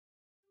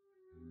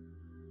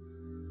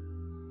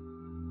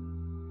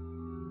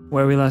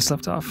where we last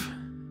left off.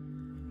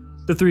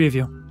 The three of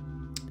you,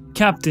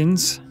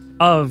 captains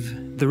of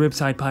the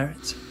Riptide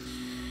Pirates,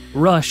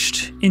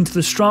 rushed into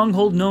the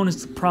stronghold known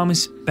as the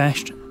Promised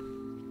Bastion.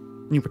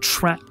 And you were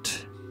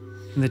trapped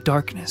in the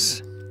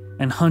darkness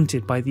and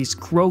hunted by these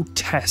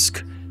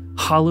grotesque,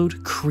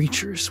 hollowed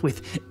creatures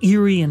with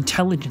eerie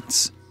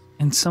intelligence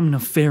and some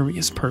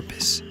nefarious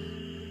purpose.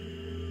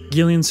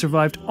 Gillion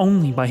survived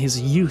only by his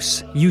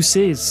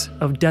uses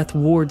of Death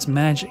Ward's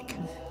magic,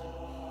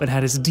 but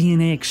had his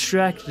DNA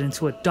extracted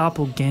into a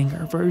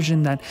doppelganger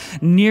version that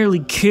nearly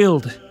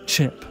killed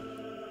Chip.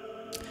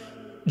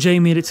 Jay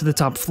made it to the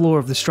top floor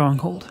of the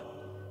stronghold,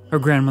 her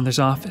grandmother's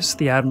office,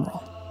 the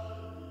Admiral,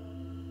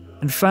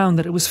 and found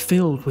that it was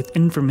filled with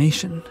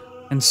information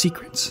and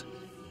secrets.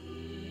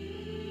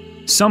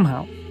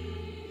 Somehow,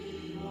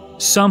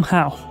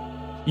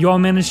 you all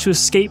managed to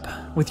escape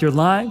with your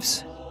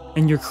lives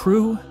and your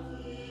crew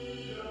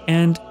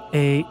and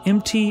a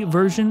empty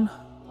version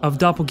of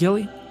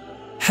Doppelgilly,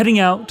 heading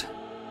out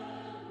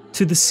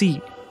to the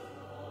sea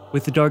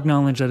with the dark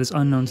knowledge that is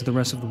unknown to the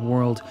rest of the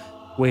world,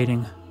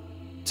 waiting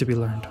to be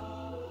learned.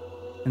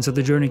 And so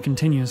the journey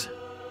continues.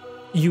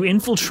 You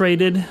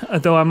infiltrated,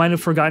 though I might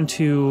have forgotten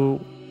to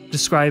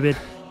describe it,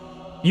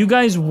 you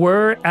guys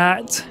were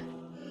at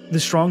the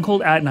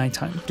stronghold at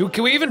nighttime.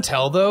 Can we even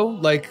tell, though,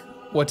 like,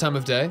 what time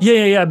of day?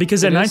 Yeah,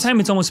 because at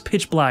nighttime it's almost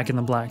pitch black in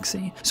the Black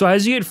Sea. So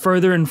as you get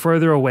further and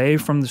further away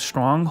from the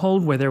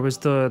stronghold, where there was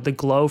the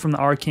glow from the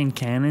arcane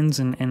cannons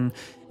and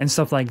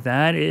stuff like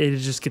that, it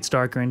just gets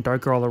darker and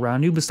darker all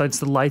around you, besides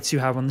the lights you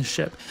have on the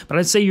ship. But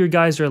I'd say you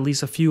guys are at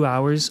least a few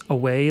hours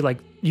away. Like,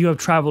 you have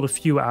traveled a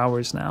few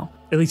hours now.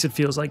 At least it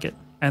feels like it.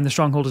 And the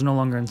stronghold is no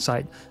longer in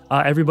sight.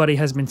 Everybody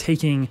has been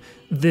taking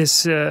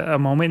this a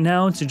moment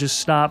now to just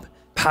stop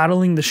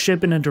paddling the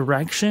ship in a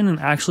direction and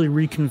actually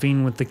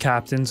reconvene with the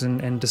captains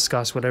and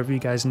discuss whatever you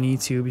guys need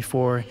to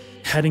before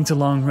heading to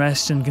long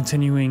rest and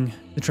continuing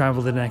the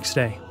travel the next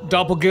day.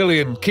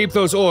 Doppelgillion, keep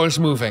those oars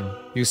moving.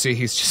 You see,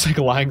 he's just like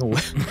lying limp.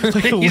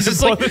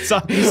 He's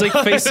like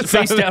face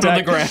down on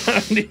the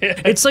ground.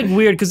 Yeah. It's like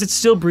weird because it's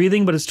still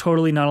breathing, but it's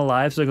totally not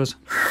alive. So it goes.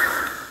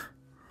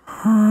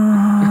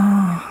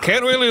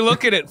 Can't really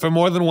look at it for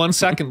more than 1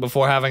 second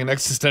before having an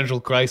existential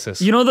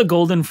crisis. You know the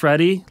Golden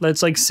Freddy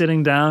that's like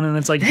sitting down and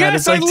it's like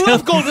yes, I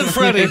love Golden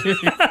Freddy.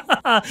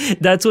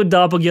 That's what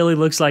Doppelgilly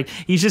looks like.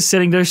 He's just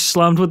sitting there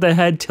slumped with the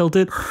head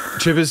tilted.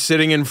 Chip is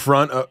sitting in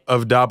front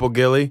of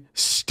Doppelgilly,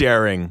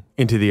 staring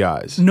into the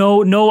eyes. No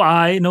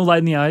light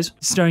in the eyes.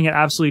 Staring at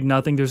absolutely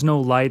nothing. There's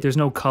no light. There's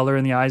no color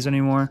in the eyes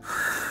anymore.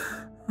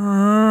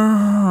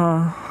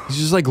 He's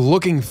just like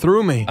looking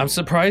through me. I'm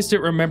surprised it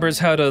remembers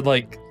how to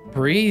like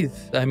breathe.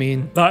 I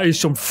mean, that is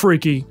some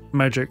freaky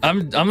magic.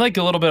 I'm like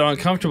a little bit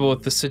uncomfortable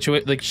with the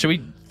situation. Like, should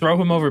we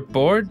throw him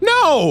overboard?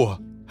 No!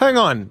 Hang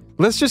on.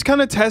 Let's just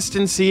kind of test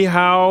and see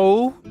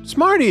how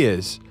smart he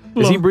is.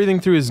 Is he breathing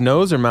through his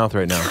nose or mouth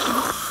right now?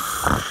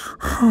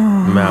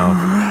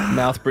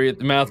 Mouth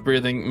breathing.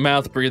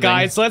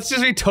 Guys, let's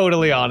just be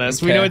totally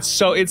honest. Okay. We know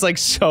it's like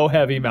so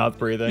heavy mouth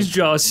breathing. His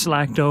jaw's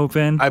slacked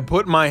open. I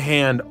put my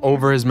hand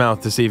over his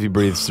mouth to see if he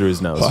breathes through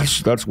his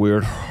nose. That's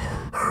weird.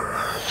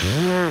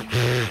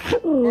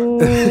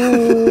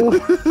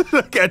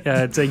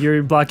 Yeah, it's like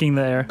you're blocking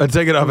the air. I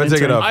take it off.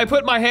 I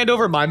put my hand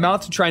over my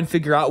mouth to try and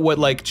figure out what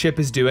like Chip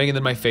is doing, and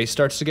then my face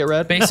starts to get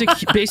red.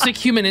 Basic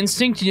human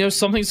instinct. You know,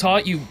 something's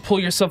hot, you pull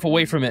yourself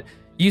away from it.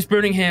 Use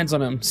burning hands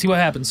on him. See what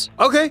happens.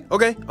 Okay.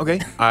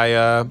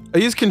 I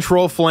use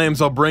control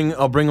flames. I'll bring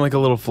like a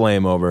little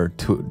flame over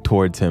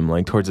towards him,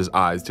 like towards his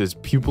eyes. Do his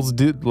pupils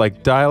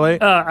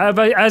dilate?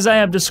 As I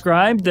have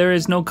described, there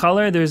is no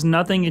color. There's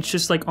nothing. It's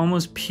just like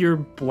almost pure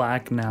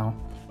black now.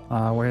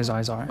 Where his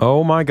eyes are.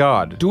 Oh my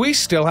god. Do we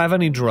still have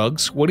any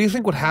drugs? What do you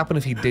think would happen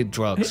if he did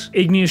drugs?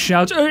 Igneous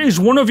shouts, is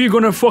one of you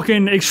gonna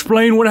fucking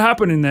explain what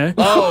happened in there?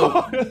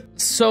 Oh,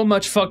 so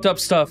much fucked up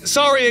stuff.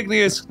 Sorry,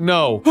 Igneous,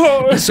 no.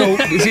 So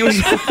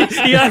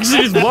he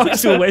actually just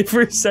walks away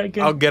for a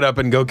second. I'll get up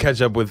and go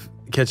catch up with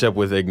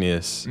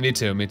Igneous. Me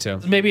too.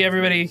 Maybe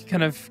everybody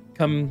kind of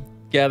come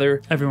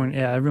gather.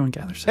 Everyone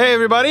gathers. Hey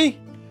everybody.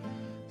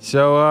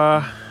 So,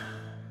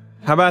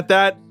 how about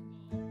that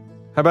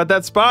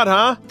spot,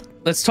 huh?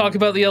 Let's talk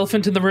about the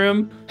elephant in the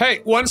room. Hey,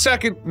 1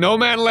 second. No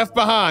man left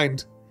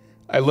behind.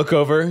 I look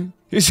over.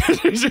 He's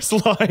just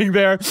lying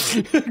there.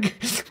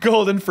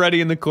 Golden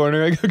Freddy in the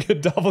corner. I go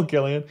get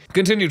Doppelgillion.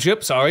 Continue,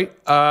 Chip. Sorry.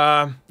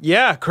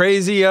 Yeah,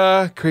 crazy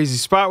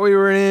spot we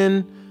were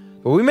in.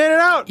 But we made it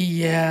out.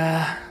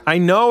 Yeah. I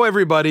know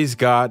everybody's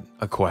got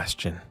a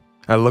question.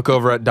 I look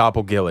over at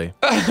Doppelgilly.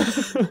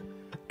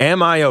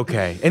 Am I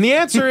okay? And the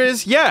answer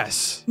is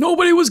yes.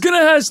 Nobody was gonna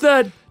ask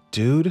that.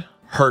 Dude.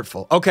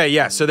 Hurtful. Okay,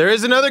 yeah, so there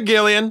is another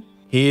Gillion.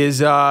 He is,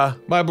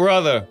 my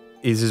brother.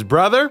 He's his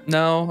brother?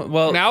 No,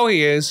 well... Now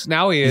he is.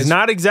 He's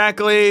not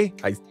exactly...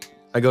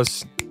 I go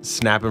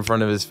snap in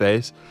front of his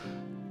face.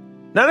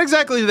 Not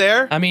exactly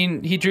there. I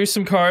mean, he drew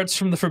some cards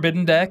from the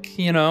Forbidden Deck,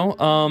 you know,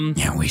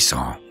 Yeah, we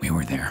saw. We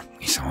were there.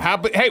 We saw.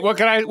 Hey, what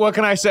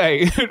can I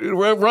say?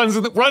 runs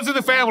in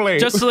the family.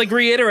 Just to, like,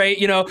 reiterate,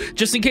 you know,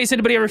 just in case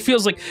anybody ever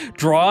feels like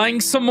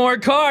drawing some more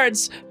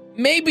cards...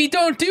 maybe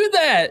don't do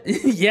that.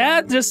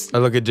 Yeah, just I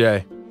look at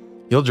Jay.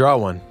 You'll draw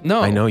one.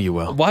 no. I know you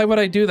will. Why would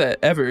I do that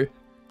ever?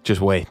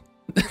 Just wait.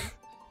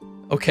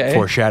 Okay.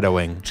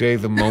 Foreshadowing. Jay,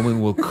 the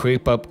moment will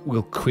creep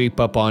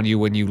up on you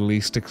when you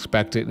least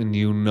expect it, and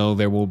you know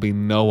there will be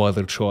no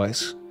other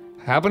choice.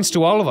 Happens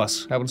to all of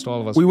us.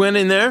 We went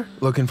in there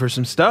looking for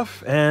some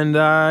stuff, and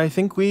I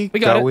think we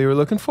got what we were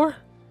looking for.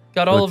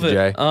 Got all Look of at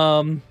it.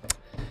 Jay.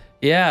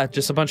 Yeah,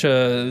 just a bunch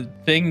of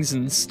things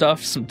and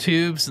stuff, some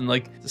tubes and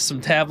like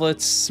some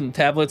tablets and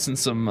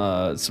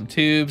some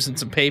tubes and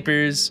some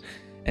papers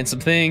and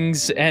some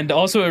things, and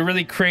also a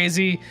really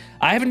crazy.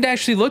 I haven't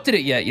actually looked at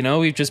it yet. You know,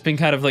 we've just been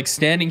kind of like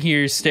standing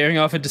here staring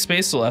off into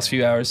space the last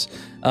few hours.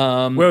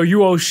 Well,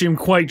 you all seem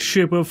quite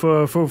chipper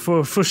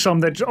for some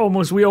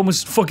that we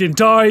almost fucking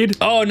died.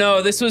 Oh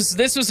no, this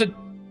was a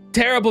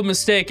terrible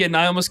mistake, and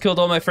I almost killed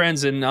all my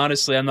friends. And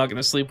honestly, I'm not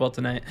gonna sleep well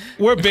tonight.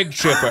 We're Big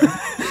Chipper.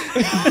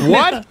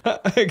 What?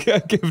 I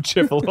give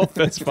Chip a little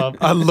fist bump.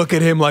 I look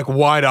at him like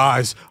wide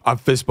eyes. I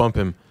fist bump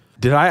him.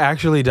 Did I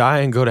actually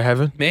die and go to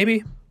heaven?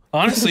 Maybe.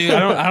 Honestly,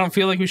 I don't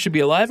feel like we should be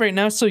alive right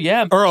now. So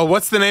yeah. Earl,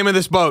 what's the name of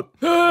this boat?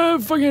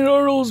 Fucking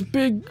Earl's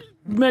big,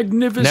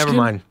 magnificent. Never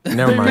mind.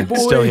 Never mind. boy.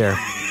 Still here.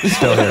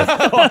 Still here.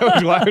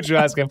 Why would you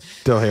ask him?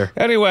 Still here.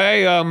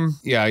 Anyway,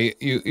 yeah,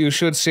 you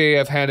should see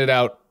I've handed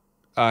out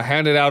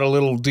a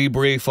little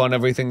debrief on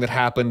everything that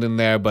happened in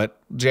there, but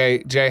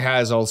Jay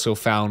has also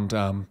found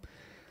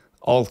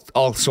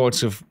all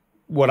sorts of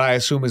what I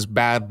assume is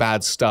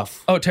bad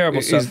stuff. Oh,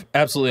 terrible stuff.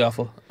 Absolutely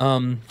awful.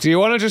 Do you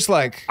want to just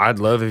like? I'd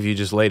love if you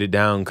just laid it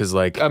down, because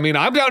like I mean,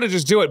 I'm down to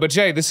just do it, but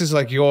Jay, this is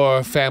like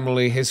your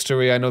family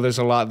history. I know there's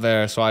a lot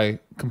there, so I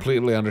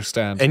completely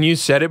understand. and you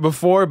said it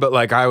before, but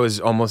like I was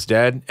almost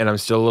dead, and I'm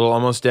still a little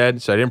almost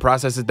dead, so I didn't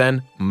process it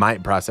then.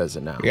 Might process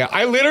it now. Yeah,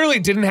 I literally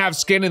didn't have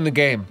skin in the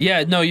game.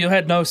 Yeah, no, you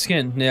had no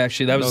skin. Yeah,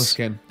 actually, that was No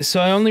skin.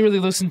 So I only really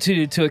listened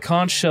to a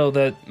conch shell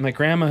that my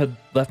grandma had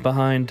left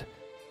behind,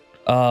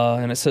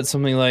 and it said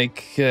something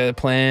like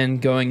plan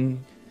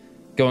going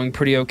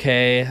pretty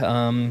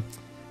okay.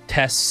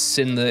 Tests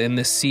in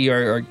the sea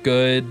are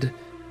good.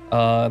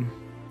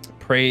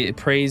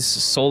 Praise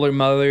Solar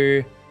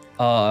Mother.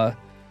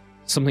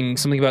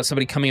 Something about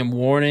somebody coming and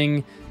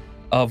warning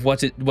of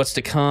what's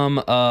to come.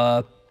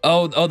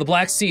 The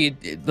Black Sea.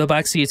 The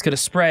Black Sea is gonna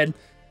spread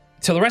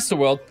to the rest of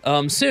the world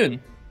soon.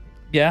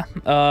 Yeah.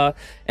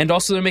 And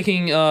also they're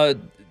making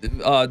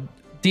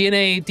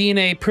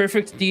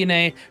perfect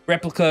DNA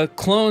replica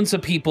clones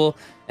of people,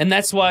 and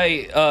that's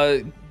why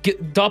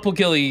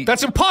Doppelgilly.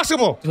 That's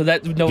impossible.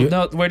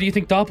 No. Where do you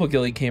think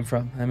Doppelgilly came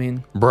from? I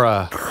mean,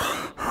 Bruh.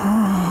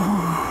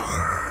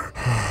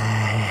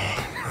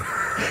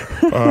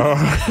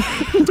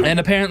 and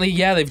apparently,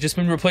 yeah, they've just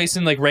been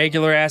replacing like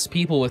regular ass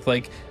people with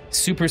like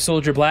super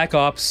soldier black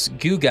ops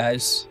goo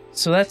guys.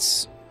 So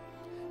that's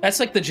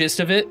like the gist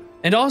of it.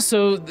 And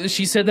also,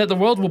 she said that the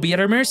world will be at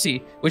our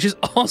mercy, which is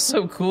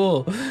also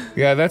cool.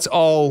 Yeah, that's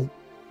all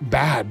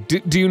bad.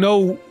 Do you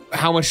know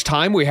how much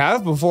time we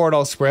have before it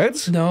all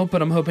spreads? No,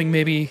 but I'm hoping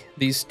maybe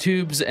these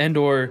tubes and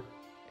or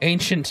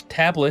ancient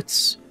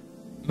tablets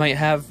might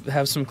have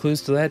some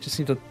clues to that. Just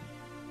need to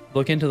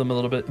look into them a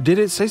little bit. Did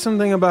it say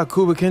something about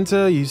Kuba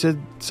Kinta? You said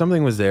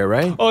something was there,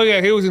 right? Oh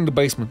yeah, he was in the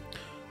basement.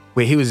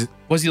 Wait, he was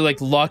Was he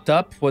like locked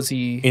up? Was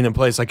he in a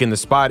place, like in the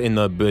spot in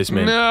the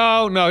basement?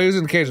 No, he was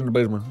in the cage in the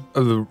basement.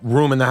 The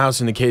room in the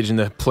house, in the cage, in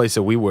the place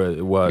that we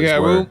were. Yeah,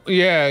 room.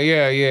 Yeah.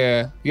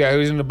 He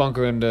was in the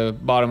bunker in the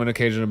bottom of the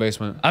cage in the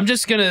basement. I'm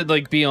just gonna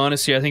like be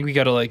honest here. I think we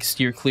gotta like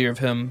steer clear of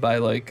him by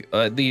like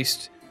at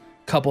least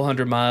a couple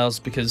 100 miles,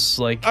 because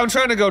like I'm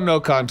trying to go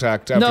no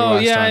contact after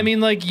last time. I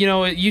mean, like, you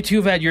know, you two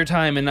have had your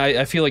time, and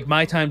I feel like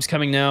my time's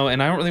coming now,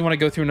 and I don't really want to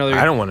go through another.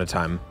 I don't want a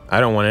time. I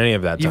don't want any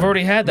of that time. You've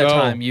already had that No.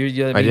 time.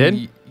 I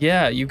did?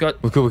 Yeah, you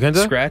got With Kuba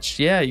Kinta? scratched.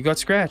 Yeah, you got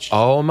scratched.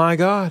 Oh my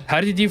god. How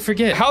did you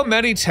forget? How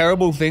many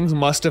terrible things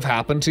must have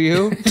happened to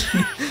you?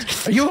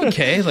 Are you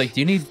okay? Like,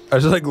 do you need? I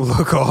just like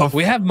look off.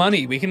 We have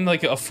money. We can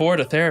like afford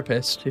a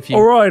therapist if you.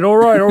 All right.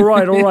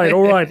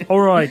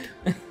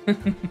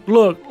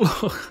 Look.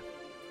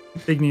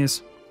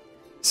 Igneous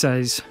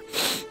says,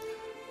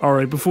 all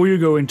right, before you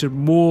go into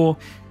more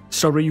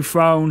stuff that you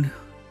found,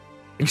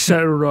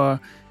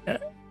 etc.,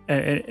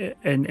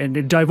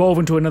 and devolve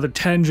into another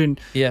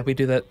tangent, Yeah, we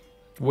do that.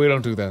 We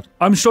don't do that.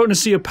 I'm starting to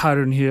see a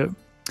pattern here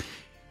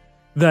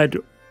that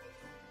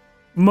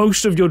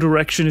most of your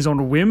direction is on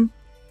a whim,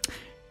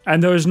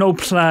 and there is no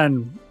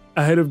plan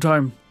ahead of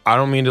time. I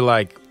don't mean to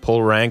like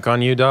pull rank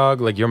on you,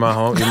 dog. Like you're my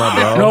home, you're my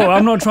bro. No,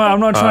 I'm not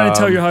trying to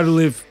tell you how to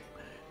live.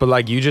 But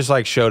like you just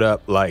like showed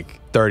up like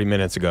 30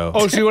 minutes ago.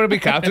 Oh, so you want to be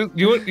captain?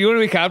 You want to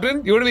be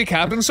captain? You want to be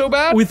captain so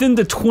bad? Within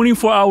the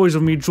 24 hours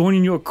of me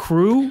joining your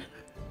crew,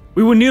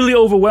 we were nearly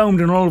overwhelmed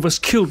and all of us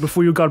killed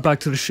before you got back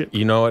to the ship.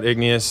 You know what,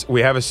 Igneous?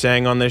 We have a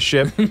saying on this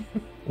ship.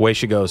 Way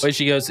she goes. Way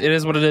she goes. It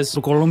is what it is.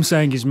 Look, all I'm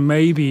saying is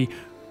maybe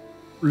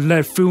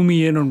fill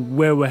me in on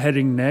where we're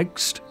heading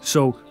next,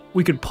 so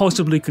we could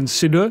possibly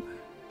consider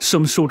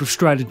some sort of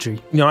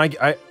strategy. No, I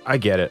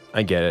get it.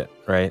 I get it,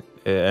 right?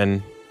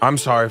 And I'm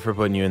sorry for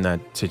putting you in that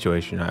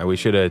situation. We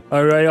should have.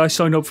 All right, I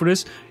signed up for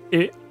this.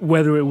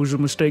 whether it was a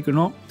mistake or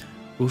not,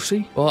 we'll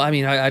see. Well, I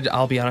mean,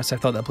 I'll be honest. I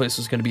thought that place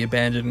was going to be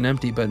abandoned and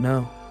empty, but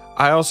no.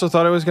 I also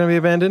thought it was going to be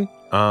abandoned.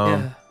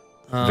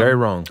 Very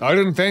wrong. I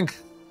didn't think.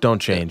 Don't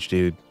change,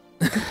 dude.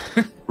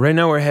 Right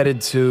now we're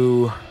headed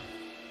to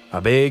a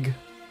big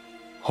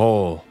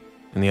hole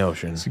in the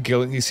ocean.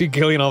 You see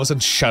Gillion all of a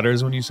sudden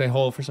shudders when you say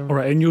hole for some reason. All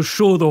right, and you're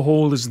sure the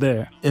hole is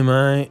there? Am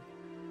I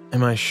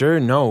sure?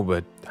 No,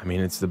 but I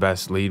mean, it's the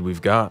best lead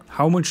we've got.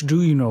 How much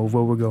do you know of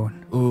where we're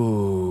going?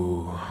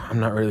 Ooh, I'm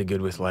not really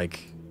good with like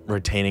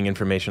retaining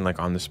information like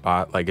on the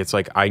spot. Like it's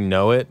like I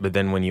know it, but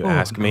then when you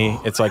ask me,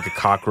 it's like a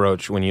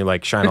cockroach when you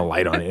like shine a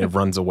light on it, it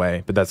runs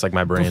away. But that's like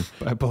my brain.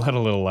 I pull out a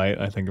little light.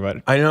 I think about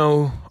it. I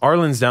know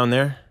Arlen's down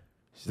there.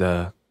 He's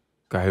the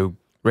guy who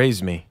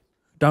raised me.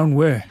 Down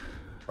where?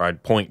 Or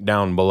I'd point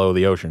down below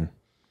the ocean.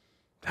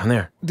 Down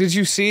there. Did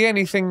you see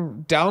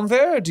anything down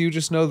there, or do you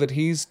just know that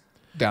he's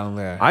down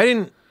there? I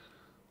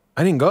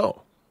didn't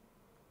go.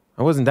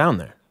 I wasn't down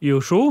there.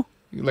 You sure?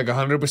 Like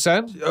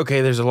 100%?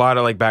 Okay, there's a lot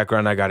of like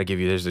background I got to give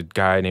you. There's a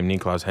guy named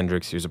Niklaus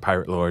Hendricks. He was a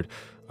pirate lord.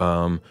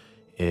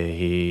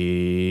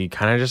 He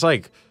kind of just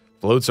like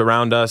floats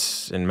around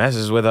us and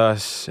messes with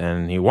us,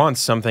 and he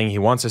wants something. He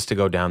wants us to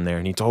go down there,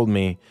 and he told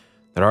me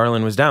that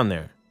Arlen was down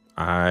there.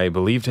 I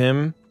believed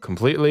him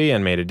completely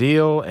and made a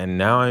deal, and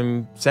now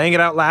I'm saying it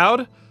out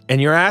loud, and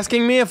you're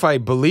asking me if I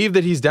believe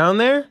that he's down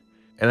there,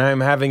 and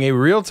I'm having a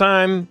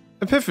real-time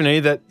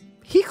epiphany that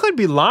he could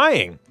be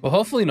lying. Well,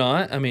 hopefully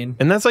not. I mean,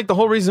 And that's like the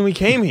whole reason we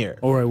came here.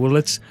 All right, well,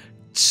 let's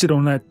sit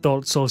on that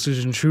thought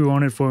sausage and chew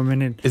on it for a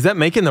minute. Is that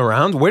making the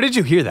round? Where did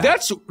you hear that?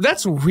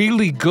 That's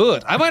really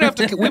good. We might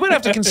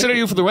have to consider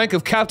you for the rank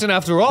of captain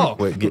after all.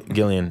 Wait,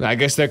 Gillion. I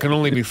guess there can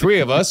only be 3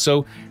 of us,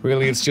 so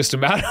really it's just a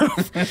matter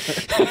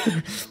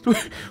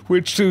of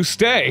which to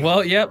stay.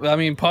 well, yep. I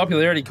mean,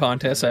 popularity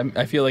contest.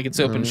 I feel like it's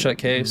open shut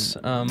case.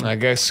 I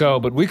guess so,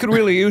 but we could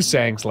really use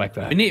sayings like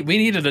that. we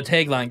needed a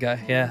tagline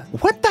guy. Yeah.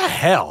 What the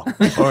hell?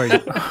 All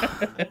right.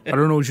 I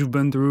don't know what you've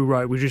been through,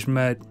 right? We just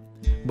met,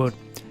 but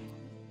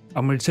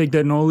I'm gonna take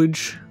that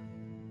knowledge.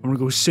 I'm gonna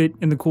go sit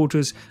in the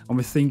quarters. I'm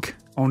gonna think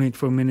on it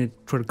for a minute,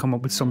 try to come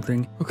up with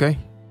something. Okay.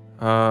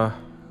 We'll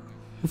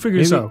figure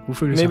this out.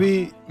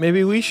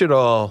 Maybe we should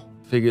all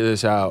figure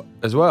this out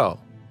as well.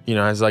 You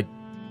know, as like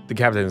the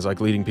captain is like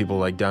leading people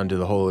like down to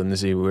the hole in the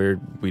sea where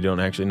we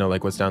don't actually know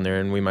like what's down there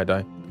and we might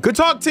die. Good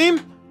talk,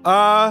 team.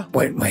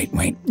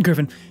 Wait.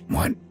 Griffin.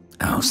 What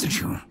else did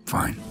you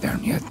find there?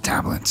 You had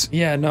tablets.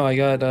 Yeah. No, I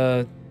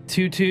got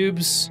 2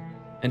 tubes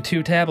and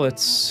 2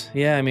 tablets.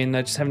 Yeah. I mean,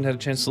 I just haven't had a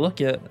chance to look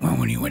yet. Well,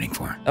 what are you waiting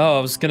for? Oh,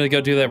 I was gonna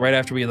go do that right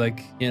after we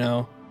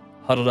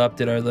huddled up,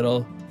 did our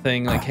little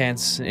thing, like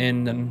hands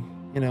in, and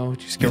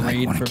just go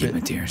read want for to a keep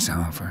bit. it to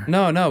yourself, or?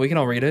 No, we can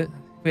all read it.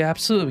 We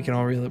absolutely can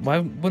all read it. Why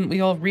wouldn't we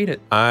all read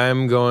it?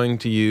 I'm going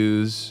to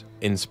use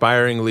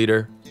Inspiring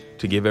Leader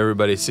to give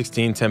everybody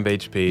 16 temp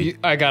HP.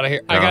 I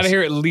gotta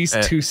hear at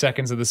least 2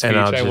 seconds of the speech.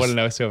 I want to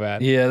know so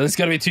bad. Yeah, there's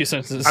gotta be 2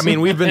 sentences. I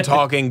mean, we've been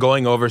talking,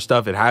 going over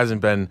stuff. It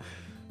hasn't been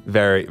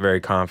very,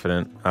 very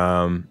confident.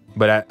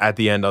 But at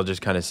the end, I'll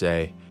just kind of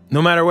say,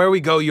 no matter where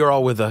we go, you're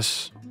all with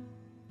us.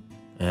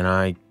 And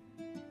I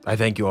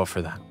thank you all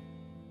for that.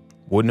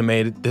 Wouldn't have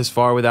made it this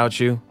far without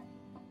you.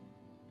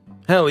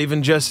 Hell,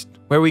 even just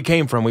where we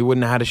came from, we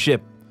wouldn't have had a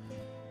ship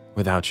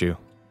without you.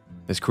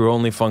 This crew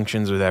only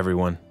functions with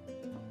everyone.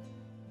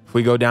 If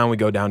we go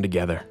down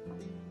together.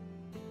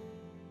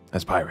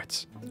 As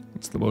pirates.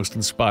 It's the most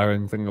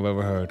inspiring thing I've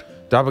ever heard.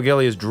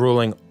 Doppelgilly is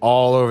drooling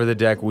all over the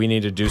deck. We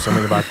need to do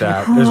something about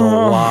that. There's a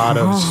lot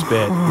of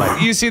spit.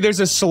 Like, You see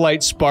there's a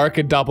slight spark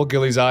in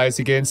Doppelgilly's eyes.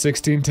 He gains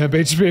 16 temp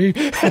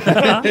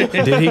HP.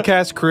 did he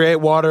cast Create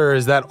Water, or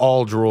is that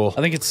all drool?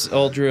 I think it's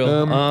all drill.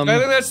 I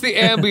think that's the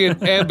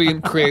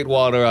ambient create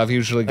water I've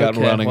usually got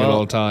Okay, running at well-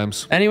 all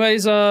times.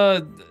 Anyways,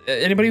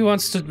 anybody who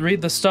wants to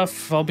read the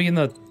stuff, I'll be in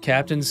the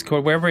captain's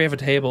court, wherever you have a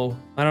table.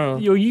 I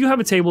don't know. You have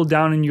a table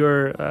down in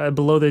your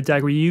below the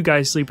deck where you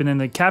guys sleep, and then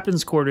the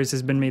captain's quarters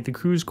has been made the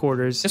crew's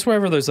quarters. Just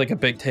wherever there's like a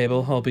big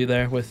table, I'll be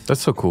there with. That's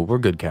so cool. We're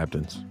good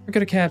captains. We're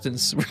good at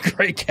captains. We're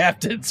great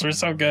captains. We're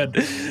so good.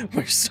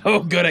 We're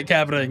so good at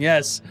captaining.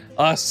 Yes,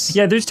 us.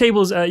 Yeah, there's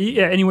tables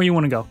anywhere you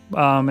want to go.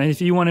 And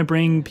if you want to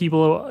bring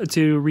people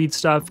to read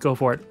stuff, go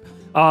for it.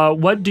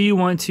 What do you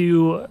want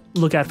to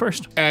look at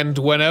first? And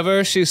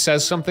whenever she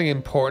says something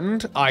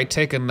important, I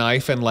take a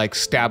knife and like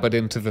stab it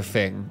into the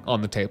thing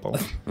on the table.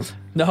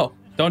 No,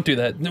 don't do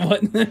that.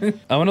 What?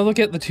 I want to look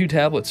at the 2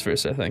 tablets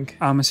first, I think.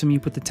 I'm assuming you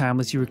put the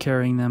tablets, you were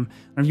carrying them,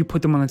 and you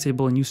put them on the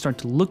table and you start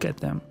to look at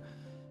them.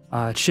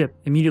 Chip,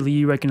 immediately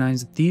you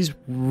recognize that these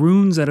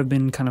runes that have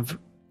been kind of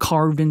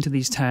carved into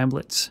these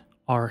tablets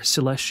are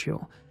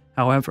celestial.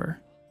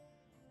 However,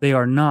 they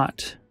are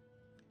not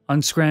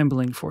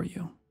unscrambling for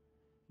you,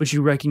 but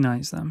you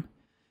recognize them.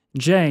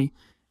 Jay,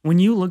 when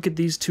you look at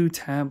these 2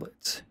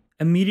 tablets,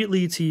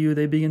 immediately to you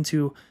they begin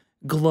to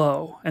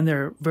glow, and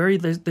they're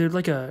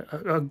like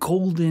a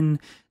golden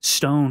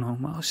stone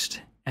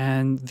almost.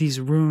 And these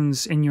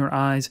runes in your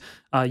eyes,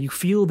 you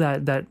feel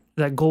that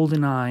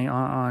golden eye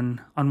on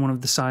one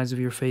of the sides of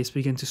your face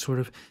begin to sort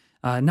of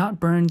not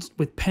burn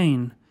with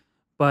pain,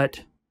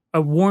 but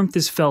A warmth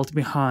is felt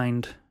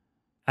behind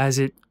as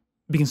it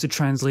begins to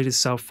translate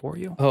itself for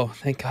you. Oh,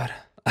 thank God.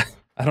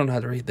 I don't know how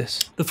to read this.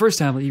 The first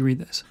tablet, you read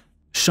this.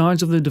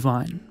 Shards of the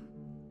Divine.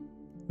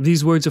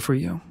 These words are for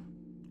you,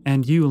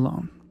 and you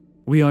alone.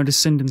 We are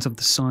descendants of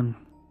the sun.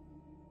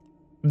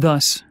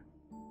 Thus,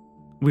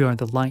 we are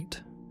the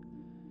light.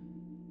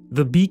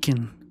 The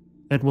beacon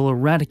that will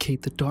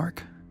eradicate the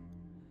dark.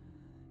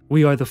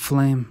 We are the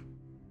flame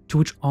to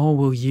which all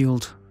will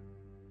yield.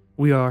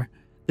 We are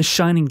the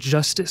shining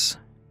justice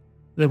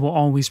that will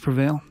always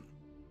prevail.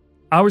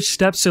 Our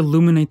steps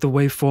illuminate the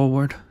way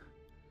forward,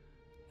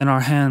 and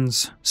our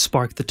hands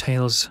spark the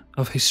tales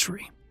of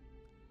history.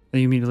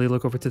 Then you immediately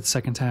look over to the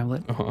second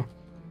tablet.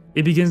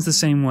 It begins the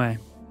same way.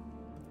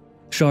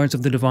 Shards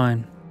of the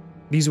Divine.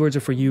 These words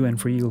are for you and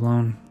for you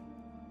alone.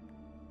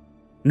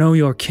 Know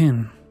your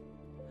kin,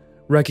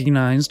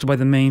 recognized by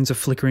the manes of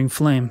flickering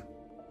flame,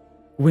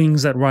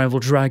 wings that rival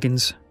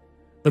dragons,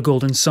 the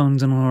golden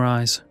suns in our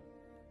eyes.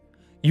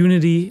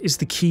 Unity is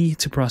the key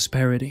to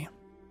prosperity.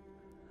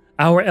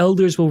 Our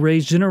elders will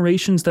raise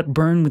generations that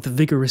burn with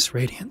vigorous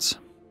radiance.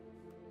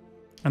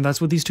 And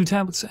that's what these two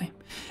tablets say.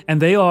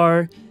 And they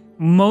are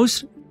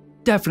most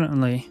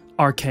definitely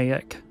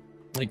archaic.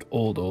 Like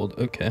old,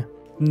 okay.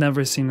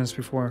 Never seen this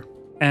before.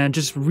 And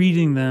just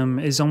reading them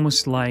is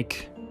almost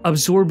like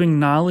absorbing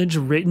knowledge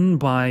written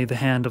by the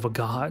hand of a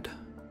god.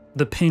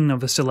 The pen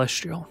of a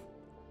celestial.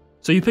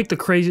 So you pick the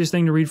craziest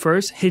thing to read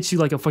first, hits you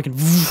like a fucking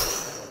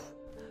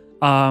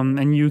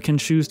and you can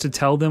choose to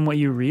tell them what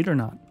you read or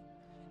not.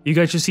 You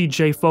guys just see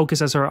Jay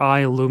focus as her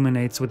eye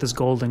illuminates with this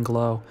golden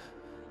glow.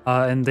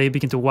 And they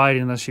begin to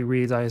widen as she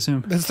reads, I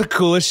assume. That's the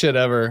coolest shit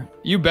ever.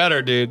 You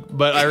better, dude.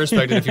 But I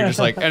respect it if you're just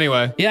like,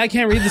 anyway. Yeah, I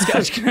can't read this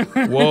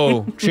guy.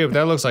 Whoa, Chip,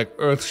 that looks like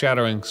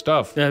earth-shattering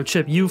stuff. Yeah,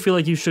 Chip, you feel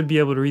like you should be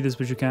able to read this,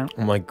 but you can't.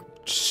 I'm like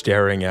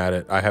staring at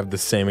it. I have the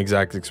same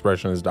exact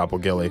expression as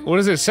Doppelgilly. What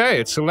does it say?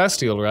 It's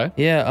celestial, right?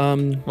 Yeah,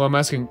 Well, I'm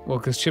asking, well,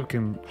 because Chip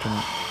can...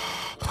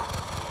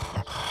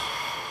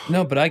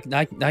 No, but I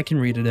can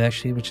read it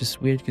actually, which is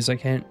weird because I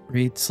can't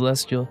read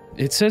Celestial.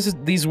 It says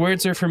these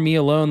words are for me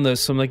alone though,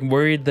 so I'm like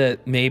worried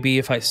that maybe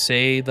if I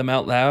say them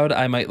out loud,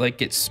 I might like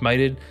get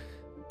smited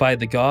by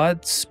the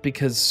gods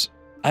because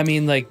I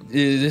mean like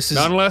this is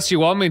Not unless you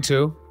want me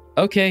to.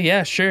 Okay,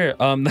 yeah, sure.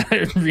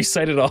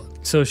 Recite it all.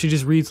 So she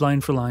just reads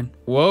line for line.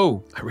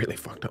 Whoa. I really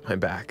fucked up my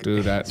back.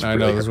 Dude, I really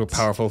know those were hurts.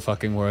 powerful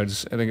fucking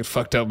words. I think it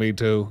fucked up me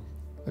too.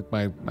 Like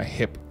my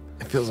hip.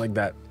 It feels like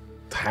that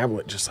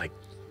tablet just like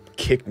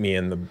kicked me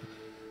in the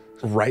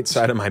right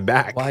side of my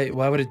back. Why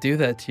would it do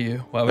that to you?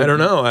 Why would I don't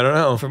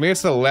know. For me,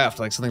 it's the left,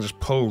 like something just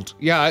pulled.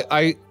 Yeah,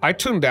 I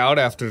tuned out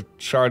after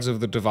Shards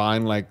of the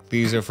Divine, like,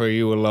 these are for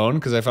you alone,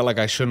 because I felt like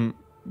I shouldn't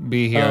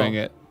be hearing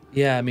it.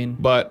 Yeah, I mean...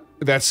 But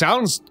that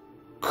sounds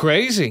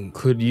crazy.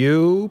 Could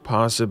you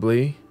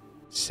possibly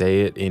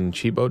say it in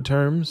cheapo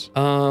terms?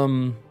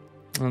 1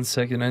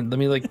 second, let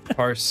me, like,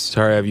 parse.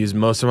 Sorry, I've used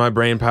most of my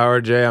brain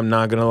power, Jay, I'm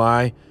not gonna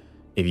lie.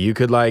 If you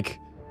could, like,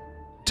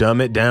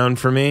 dumb it down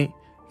for me,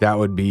 that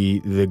would be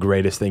the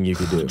greatest thing you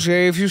could do.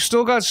 Jay, if you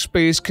still got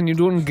space, can you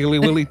do it in Gilly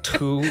Willy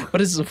too?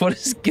 What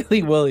is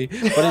Gilly Willy?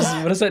 What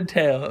does that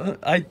entail?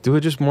 Do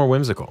it just more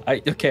whimsical.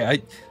 Okay,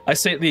 I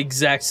say it the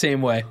exact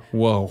same way.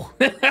 Whoa.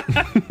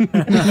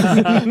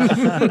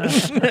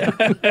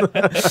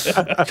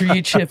 For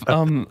you, Chip,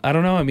 I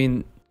don't know, I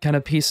mean, kind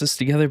of piece this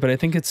together, but I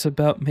think it's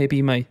about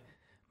maybe my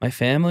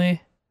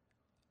family.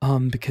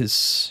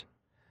 Because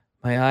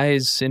my eye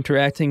is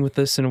interacting with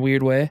this in a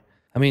weird way.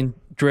 I mean,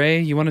 Dre,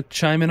 you want to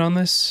chime in on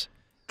this?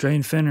 Dre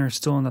and Finn are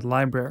still in the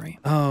library.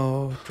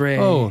 Oh, Dre.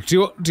 Oh, do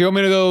you want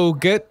me to go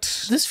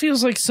get... This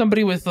feels like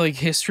somebody with, like,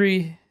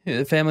 history,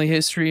 family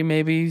history,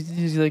 maybe,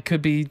 like,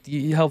 could be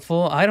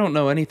helpful. I don't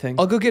know anything.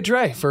 I'll go get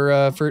Dre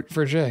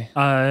for Jay.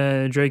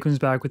 Dre comes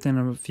back within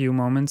a few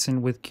moments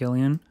and with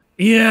Gillion.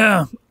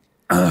 Yeah.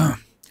 How'd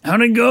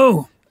it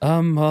go?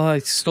 Well, I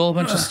stole a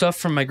bunch of stuff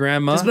from my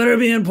grandma. This better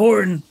be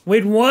important.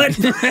 Wait, what?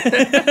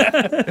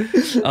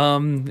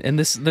 And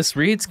this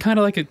reads kind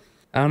of like a,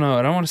 I don't know,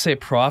 I don't want to say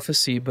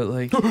prophecy, but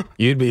like...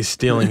 You'd be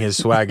stealing his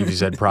swag if you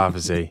said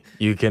prophecy.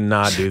 You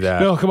cannot do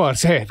that. No, come on,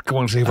 say it. Come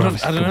on, say it.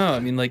 I don't know, I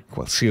mean, like...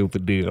 Well, seal the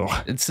deal.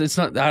 It's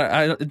not,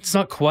 it's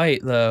not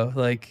quite, though.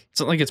 Like, it's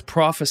not like it's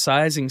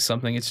prophesizing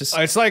something, it's just...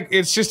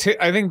 It's just,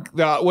 I think,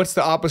 what's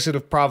the opposite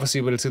of prophecy,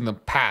 but it's in the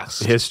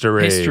past?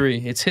 History.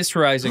 It's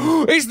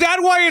historizing. Is that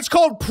why it's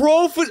called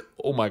prophecy?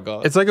 Oh my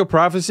god. It's like a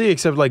prophecy,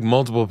 except like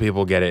multiple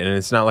people get it, and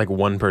it's not like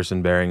one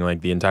person bearing like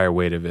the entire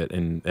weight of it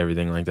and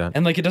everything like that.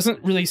 And like, it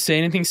doesn't really say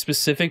anything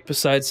specific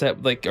besides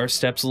that, like, our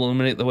steps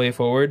illuminate the way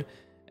forward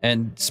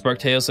and spark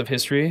tales of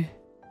history.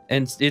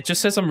 And it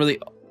just says something really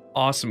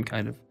awesome,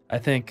 kind of, I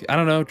think. I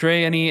don't know,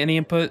 Dre, any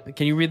input?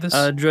 Can you read this?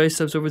 Dre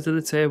steps over to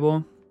the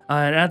table.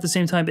 And at the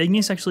same time,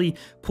 Igneous actually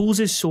pulls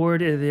his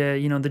sword,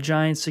 the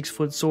giant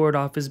 6-foot sword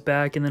off his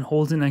back, and then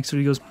holds it next to it.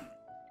 He goes,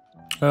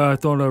 I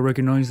thought I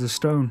recognized the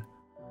stone.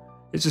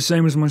 It's the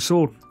same as my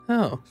sword.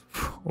 Oh.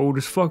 Old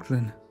as fuck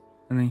then.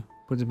 And he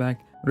puts it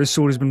back. This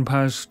sword has been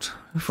passed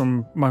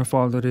from my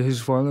father to his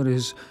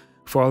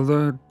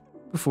father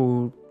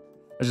for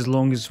as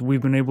long as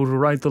we've been able to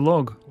write the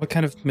log. What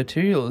kind of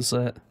material is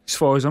that? As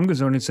far as I'm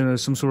concerned, it's in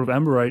some sort of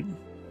amberite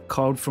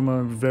carved from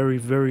a very,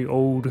 very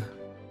old,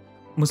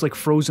 almost like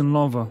frozen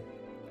lava.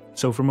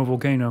 So from a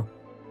volcano.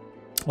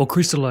 Or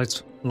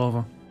crystallized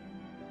lava.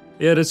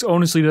 Yeah, that's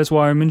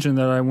why I mentioned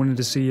that I wanted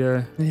to see,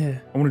 I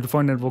wanted to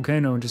find that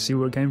volcano and just see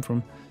where it came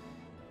from.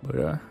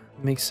 But,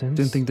 makes sense.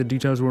 didn't think the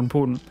details were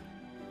important.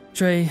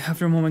 Jay,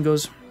 after a moment,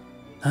 goes,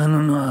 I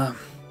don't know,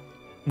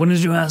 what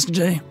did you ask,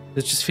 Jay?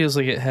 It just feels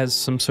like it has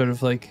some sort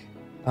of like,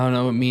 I don't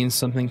know, it means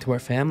something to our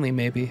family,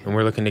 maybe. And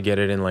we're looking to get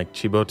it in like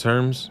Chibo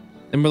terms.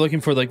 And we're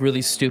looking for like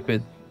really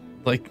stupid,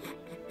 like...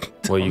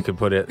 Well, you could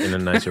put it in a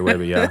nicer way,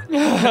 but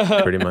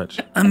yeah, pretty much.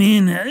 I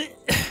mean,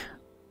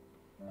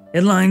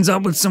 it lines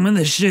up with some of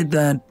the shit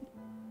that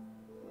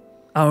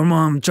our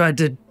mom tried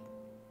to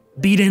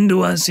beat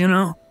into us, you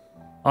know?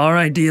 Our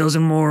ideals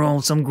and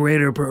morals, some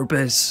greater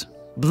purpose.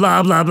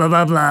 Blah, blah, blah,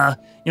 blah, blah.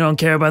 You don't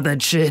care about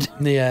that shit.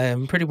 Yeah,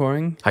 I'm pretty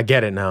boring. I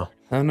get it now.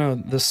 I don't know,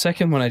 the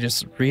second one I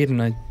just read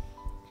and I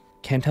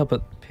can't help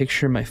but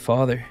picture my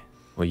father.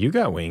 Well, you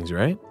got wings,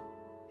 right?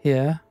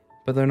 Yeah,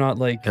 but they're not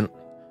like... And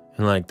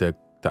like the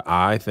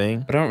eye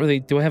thing. But I don't really...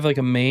 Do I have like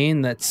a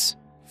mane that's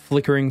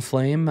flickering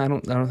flame? I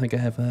don't think I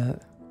have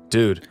that.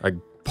 Dude, I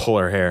pull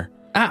her hair.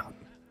 Ow!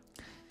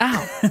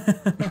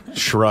 Ow!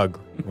 Shrug.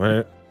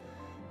 What?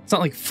 It's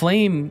not like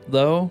flame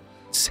though.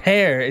 It's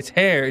hair. It's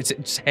hair. It's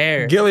just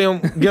hair.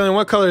 Gillion,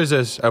 what color is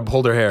this? I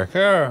pulled her hair.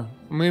 Hair.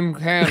 I mean,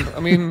 hand. I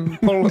mean,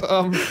 pull,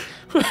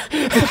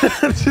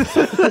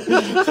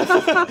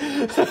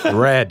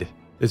 Red.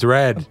 It's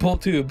red. Pull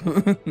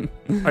tube.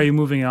 Are you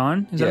moving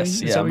on?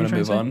 Yes, yeah, I'm gonna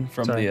move on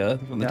from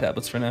the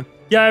tablets for now.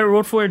 Yeah, I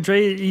wrote for it.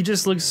 Dre, he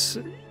just looks...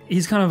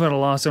 He's kind of at a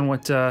loss on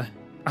what...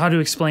 how to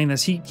explain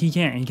this. He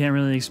can't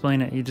really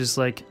explain it. He just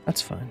like...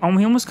 That's fine.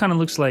 He almost kind of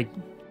looks like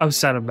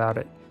upset about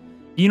it.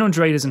 You know,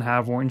 Dre doesn't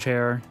have orange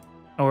hair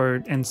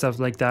and stuff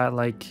like that.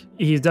 Like,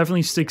 he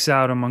definitely sticks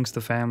out amongst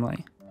the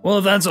family. Well,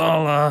 if that's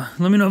all,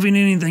 let me know if you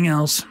need anything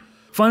else.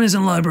 Find us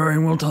in the library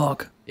and we'll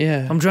talk.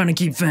 Yeah. I'm trying to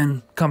keep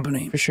Finn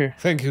company. For sure.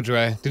 Thank you,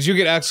 Dre. Did you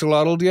get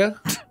axolotled yet?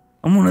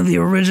 I'm one of the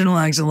original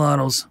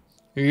axolotls.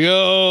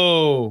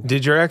 Yo!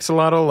 Did your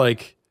axolotl,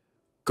 like,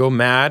 go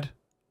mad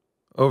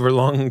over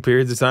long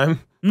periods of time?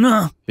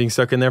 No. Being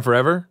stuck in there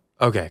forever?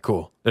 Okay,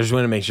 cool. I just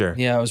want to make sure.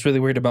 Yeah, I was really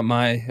worried about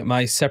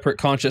my separate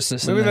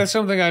consciousness. Maybe that's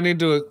something I need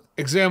to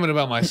examine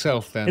about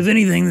myself then. If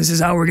anything, this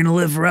is how we're gonna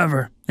live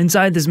forever.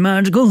 Inside this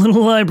magical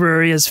little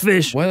library as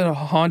fish. What a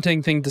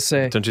haunting thing to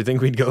say. Don't you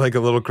think we'd go, like,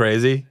 a little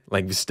crazy?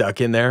 Like, be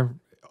stuck in there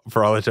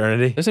for all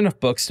eternity? There's enough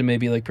books to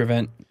maybe, like,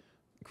 prevent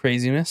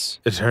craziness.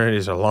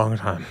 Eternity's a long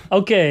time.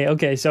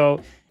 Okay,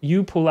 so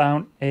you pull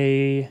out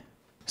a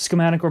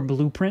schematic or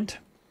blueprint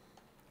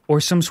or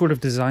some sort of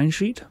design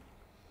sheet.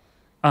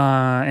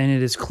 And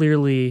it is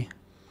clearly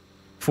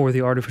for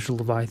the artificial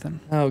Leviathan.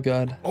 Oh,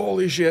 God.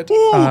 Holy shit.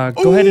 Go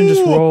ahead and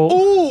just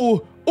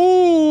roll.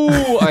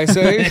 Ooh, I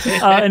say.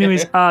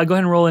 Anyways, go ahead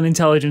and roll an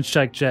intelligence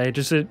check, Jay.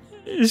 Just a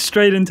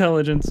straight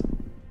intelligence.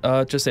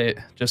 Just say it.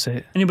 Just say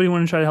it. Anybody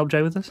want to try to help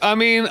Jay with this? I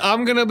mean,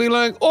 I'm gonna be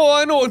like, oh,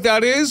 I know what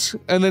that is,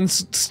 and then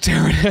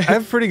stare at it. I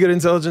have pretty good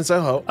intelligence, I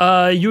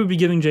hope. You would be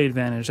giving Jay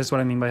advantage. That's what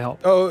I mean by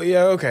help. Oh,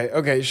 yeah,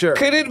 okay, sure.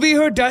 Can it be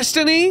her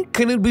destiny?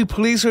 Can it be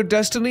please her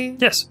destiny?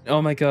 Yes.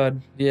 Oh, my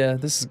God. Yeah,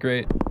 this is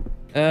great.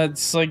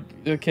 It's like,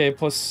 okay,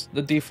 plus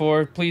the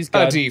D4. Please,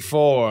 God. A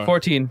D4.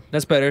 14.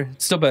 That's better.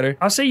 It's still better.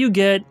 I'll say you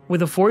get,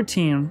 with a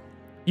 14,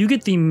 you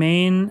get the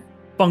main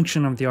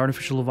function of the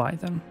artificial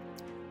Leviathan.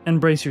 And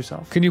brace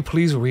yourself. Can you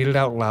please read it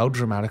out loud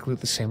dramatically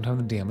at the same time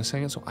the DM is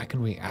saying it so I can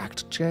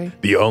react, Jay?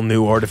 The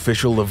all-new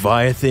artificial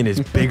Leviathan is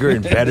bigger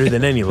and better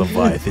than any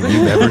Leviathan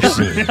you've ever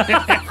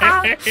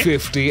seen.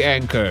 50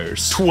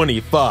 anchors.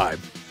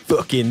 25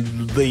 fucking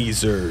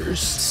lasers.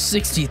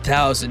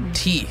 60,000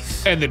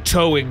 teeth. And the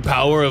towing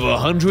power of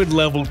 100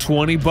 level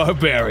 20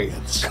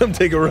 barbarians. Come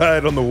take a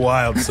ride on the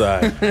wild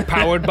side.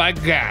 Powered by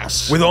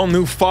gas. With all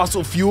new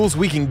fossil fuels,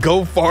 we can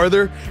go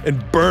farther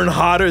and burn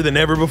hotter than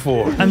ever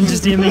before. I'm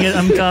just DMing it.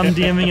 I'm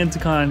DMing it to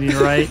Condi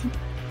right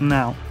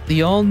now.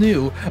 The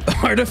all-new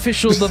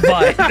artificial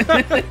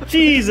Leviathan.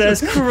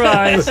 Jesus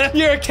Christ.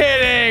 You're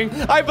kidding!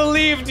 I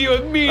believed you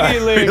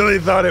immediately! I really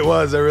thought it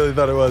was.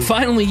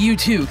 Finally, you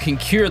too can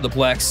cure the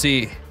Black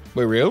Sea.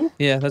 Wait, real?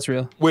 Yeah, that's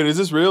real. Wait, is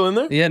this real in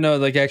there? Yeah, no,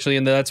 like actually,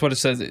 and that's what it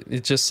says.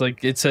 It's just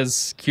like it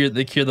says cure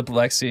the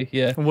Black Sea.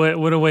 Yeah.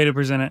 What a way to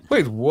present it.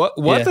 Wait, what?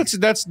 Yeah. That's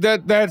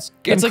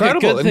It's incredible like a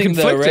good and thing,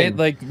 though,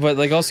 conflicting. right?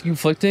 Like also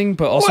conflicting,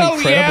 but also Well,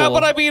 incredible. yeah,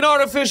 but I mean,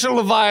 artificial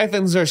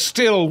leviathans are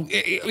still,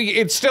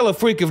 it's still a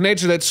freak of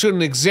nature that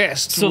shouldn't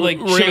exist. So like,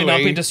 really. should we not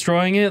be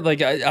destroying it?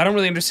 Like, I don't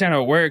really understand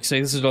how it works.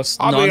 Like, this is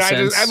just I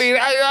nonsense.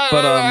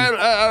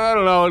 I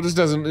don't know. It just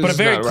doesn't. But it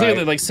very not clearly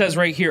right. like says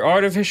right here,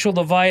 artificial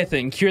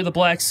Leviathan, cure the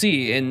Black Sea,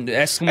 and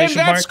exclamation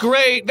And that's mark.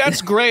 great.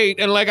 That's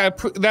great. And like,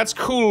 that's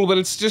cool. But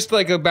it's just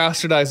like a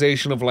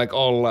bastardization of like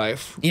all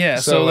life. Yeah.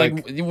 So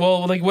like,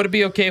 well, like, would it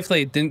be okay if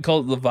they didn't call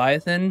it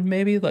Leviathan?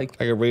 Maybe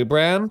like a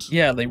rebrand.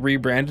 Yeah, they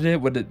rebranded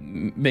it. Would it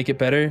make it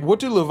better? What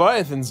do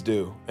Leviathans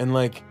do? And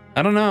like,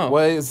 I don't know.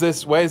 why is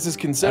this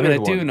considered? I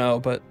mean, I do know,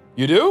 but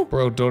You do?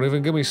 Bro, don't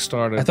even get me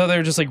started. I thought they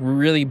were just like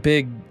really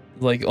big,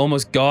 like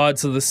almost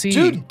gods of the sea.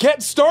 Dude,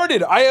 get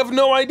started. I have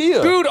no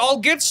idea. Dude, I'll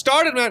get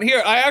started, man.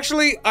 Here, I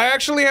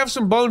actually have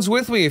some bones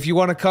with me if you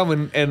want to come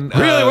and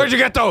Really? Where'd you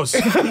get those?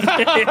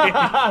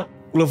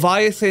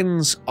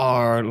 Leviathans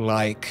are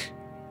like,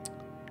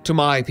 to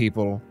my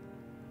people,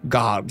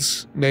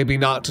 gods. Maybe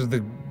not to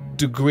the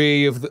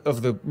degree of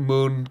the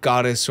moon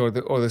goddess or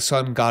the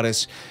sun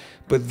goddess,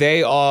 but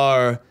they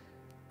are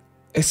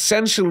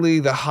essentially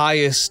the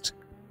highest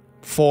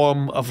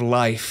form of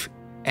life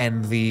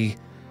and the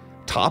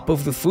top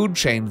of the food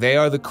chain. They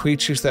are the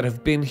creatures that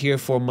have been here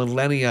for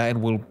millennia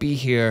and will be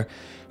here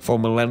for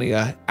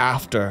millennia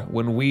after,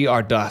 when we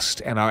are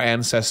dust and our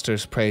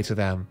ancestors pray to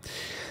them.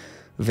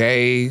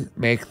 They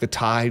make the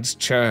tides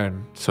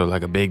churn. So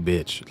like a big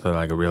bitch,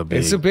 like a real big.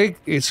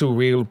 It's a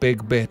real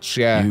big bitch,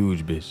 yeah.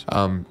 Huge bitch.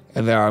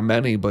 And there are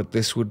many, but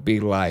this would be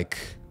like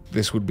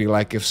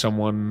if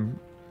someone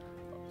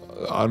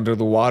under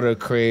the water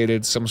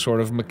created some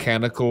sort of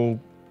mechanical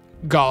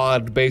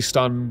god based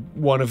on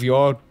one of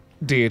your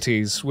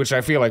deities, which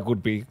I feel like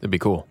would be. That'd be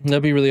cool.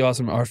 That'd be really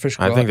awesome.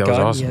 Artificial I think that was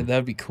god. awesome. Yeah,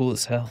 that'd be cool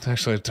as hell.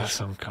 Actually, it does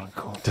sound kind of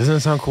cool. Doesn't it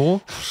sound cool?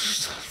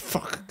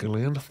 Fuck,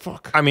 Gillion,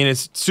 fuck. I mean,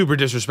 it's super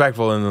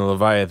disrespectful in the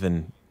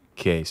Leviathan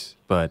case,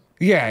 but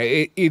Yeah,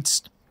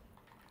 it's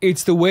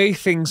the way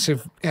things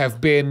have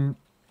been,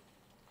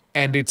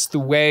 and it's the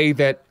way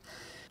that,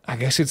 I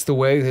guess it's the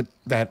way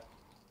that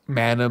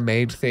mana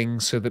made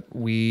things so that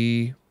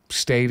we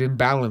stayed in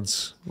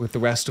balance with the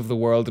rest of the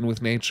world and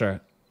with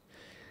nature.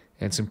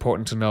 And it's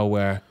important to know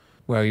where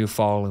you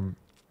fall and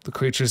the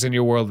creatures in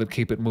your world that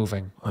keep it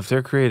moving. if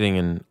they're creating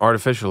an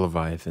artificial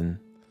Leviathan,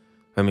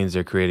 that means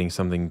they're creating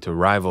something to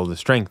rival the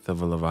strength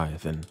of a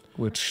Leviathan.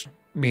 Which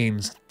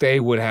means they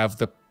would have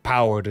the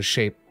power to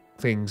shape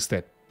things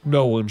that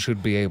no one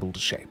should be able to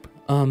shape.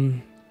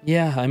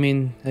 Yeah, I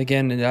mean,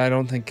 again, I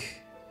don't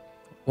think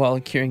while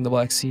curing the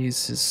Black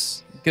Seas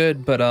is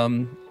good, but I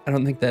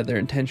don't think that their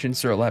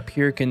intentions are a lot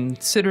pure,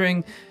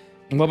 considering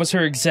what was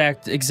her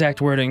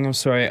exact wording? I'm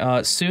sorry.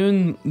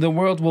 Soon the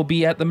world will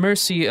be at the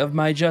mercy of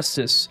my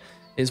justice,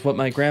 is what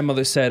my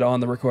grandmother said on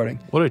the recording.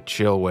 What a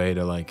chill way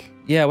to like.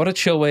 Yeah, what a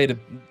chill way to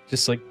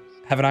just like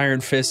have an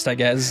iron fist, I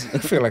guess. I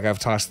feel like I've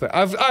tossed that.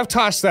 I've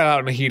tossed that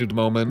out in a heated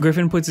moment.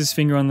 Griffin puts his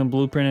finger on the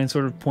blueprint and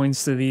sort of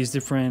points to these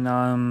different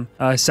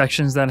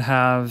sections that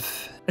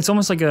have. It's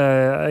almost like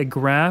a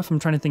graph. I'm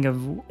trying to think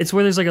of. It's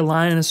where there's like a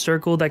line and a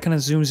circle that kind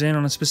of zooms in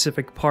on a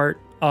specific part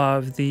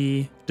of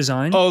the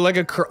design. Oh, like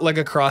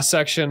a cross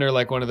section or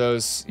like one of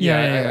those.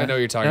 Yeah, I know what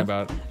you're talking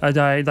about.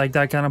 Like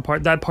that kind of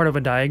part. That part of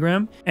a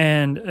diagram.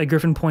 And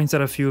Griffin points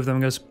at a few of them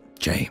and goes,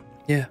 Jay,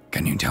 Yeah.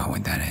 can you tell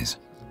what that is?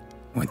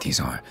 What these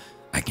are?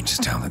 I can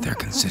just tell that they're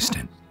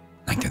consistent.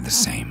 Like they're the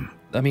same.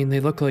 I mean, they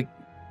look like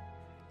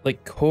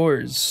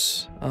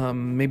cores.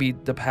 Maybe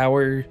the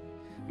power.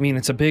 I mean,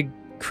 it's a big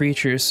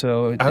creature,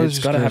 so I was it's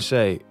just gotta gonna have.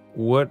 say,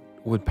 what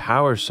would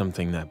power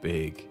something that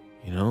big?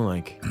 You know,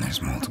 like. And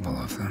there's multiple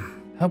of them.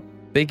 How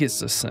big is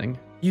this thing?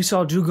 you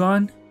saw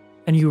Dugon,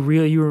 and you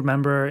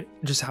remember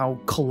just how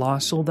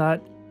colossal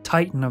that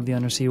titan of the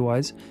undersea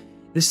was.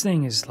 This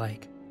thing is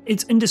like,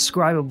 it's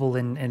indescribable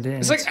and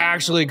It's like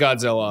actually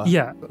Godzilla.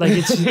 yeah, like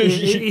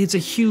it's a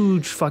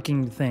huge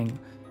fucking thing.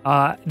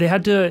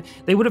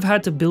 They would have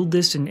had to build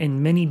this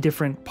in many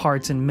different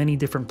parts in many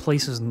different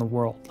places in the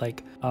world.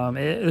 Like,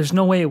 there's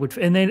no way it would.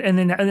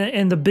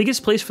 And the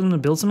biggest place for them to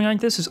build something like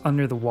this is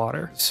under the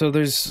water. So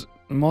there's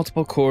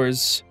multiple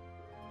cores.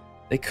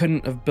 They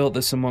couldn't have built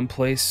this in one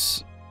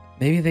place.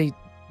 Maybe they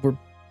were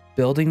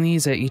building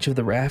these at each of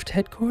the raft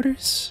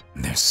headquarters?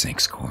 There's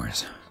 6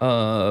 cores.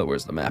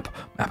 Where's the map?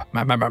 Map.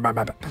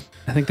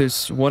 I think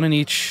there's one in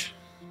each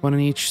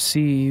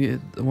sea,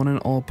 one in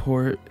all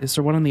port. Is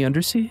there one in the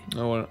undersea?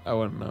 I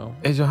wouldn't know.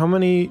 Hey, so how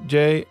many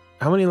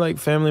like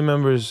family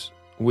members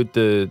with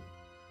the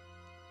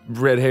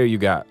red hair you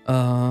got?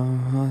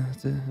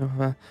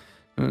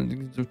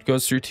 It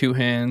goes through 2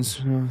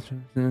 hands.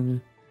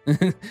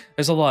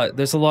 There's a lot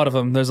of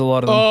them.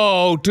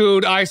 Oh,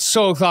 dude, I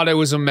so thought it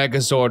was a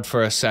Megazord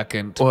for a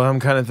second. Well, I'm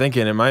kind of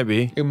thinking it might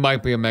be. It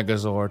might be a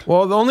Megazord.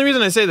 Well, the only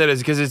reason I say that is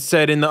because it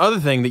said in the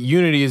other thing that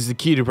unity is the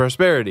key to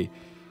prosperity.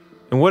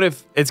 And what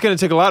if it's going to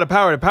take a lot of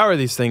power to power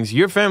these things?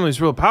 Your family's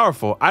real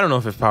powerful. I don't know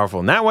if it's powerful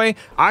in that way.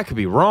 I could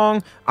be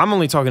wrong. I'm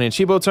only talking in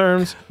cheapo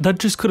terms. That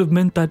just could have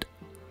meant that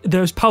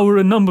there's power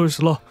in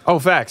numbers, law. Oh,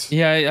 facts.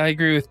 Yeah, I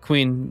agree with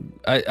Queen.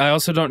 I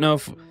also don't know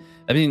if...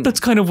 I mean... That's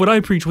kind of what I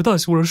preach with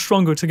us. We're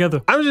stronger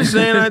together. I'm just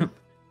saying,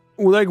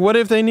 like, what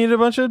if they need a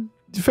bunch of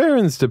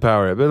Ferins to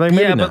power it? But like,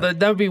 maybe yeah, not. but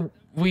that would be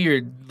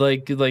weird.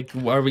 Like,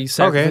 are we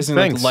sacrificing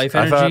like life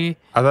energy?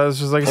 I thought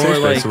this was like a safe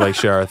space to like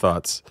share our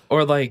thoughts.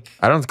 Or like...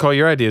 I don't call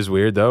your ideas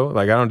weird, though.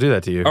 Like, I don't do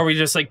that to you. Are we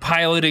just like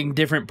piloting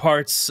different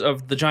parts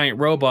of the giant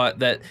robot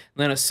that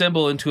then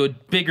assemble into a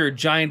bigger,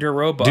 gianter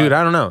robot? Dude,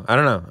 I don't know.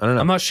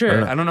 I'm not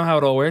sure. I don't know how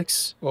it all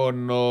works. Oh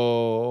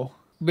no,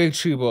 Big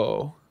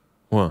Chibo.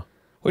 What?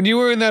 When you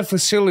were in that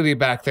facility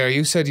back there,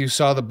 you said you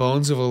saw the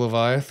bones of a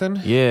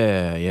Leviathan?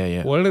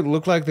 Yeah. What did it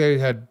look like they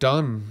had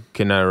done?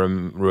 Can I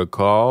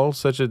recall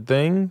such a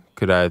thing?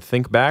 Could I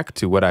think back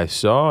to what I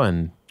saw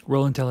and...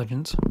 Roll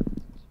intelligence.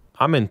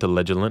 I'm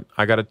intelligent.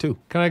 I got it too.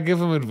 Can I give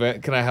him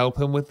Can I help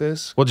him with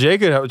this? Well,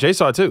 Jay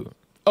saw it too.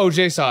 Oh,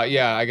 Jay saw it.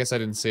 Yeah, I guess I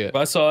didn't see it. If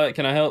I saw it,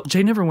 can I help?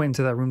 Jay never went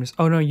into that room.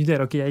 Oh no, you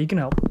did. Okay, yeah, you can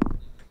help.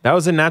 That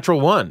was a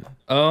natural 1.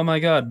 Oh my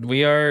god,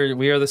 we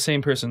are the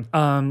same person.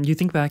 You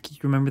think back, you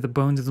remember the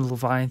bones of the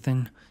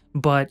Leviathan,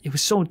 but it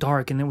was so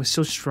dark and it was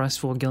so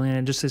stressful, Gillion,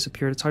 it just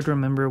disappeared. It's hard to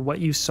remember what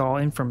you saw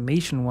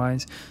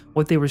information-wise,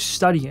 what they were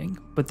studying,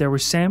 but there were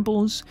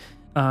samples,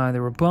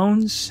 there were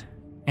bones,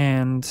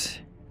 and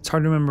it's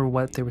hard to remember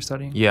what they were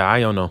studying. Yeah, I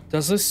don't know.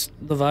 Does this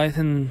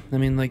Leviathan, I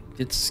mean, like,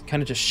 it's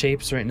kind of just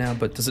shapes right now,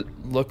 but does it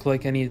look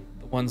like any of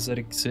the ones that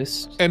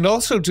exist? And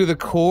also, do the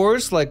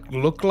cores, like,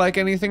 look like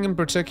anything in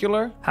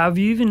particular? Have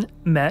you even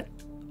met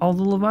all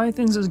the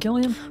Leviathans as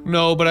Gillion?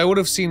 No, but I would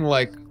have seen,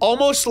 like,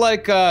 almost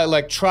like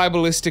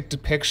tribalistic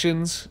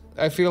depictions,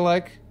 I feel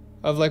like,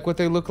 of, like, what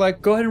they look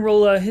like. Go ahead and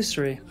roll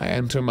history. I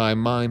enter my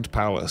mind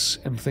palace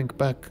and think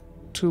back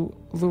to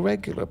the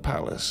regular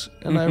palace,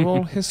 and I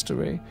roll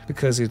history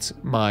because it's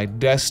my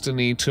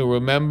destiny to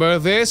remember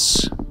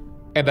this.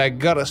 And I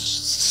got a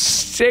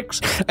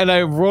 6, and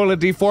I roll a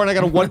d4, and I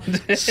got a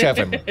 1,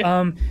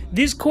 7.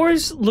 These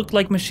cores look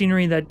like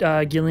machinery that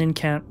Gillion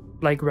can't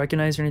like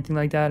recognize or anything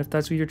like that, if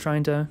that's what you're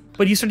trying to.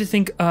 But you start to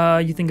think,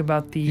 you think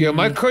about the. Yeah,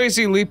 my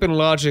crazy leap in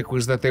logic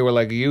was that they were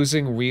like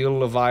using real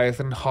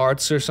Leviathan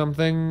hearts or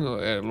something,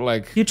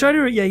 like. You try to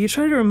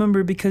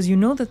remember because you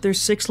know that there's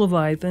 6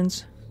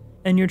 Leviathans,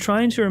 and you're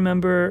trying to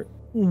remember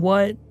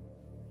what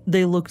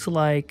they looked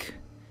like.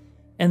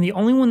 And the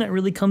only one that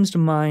really comes to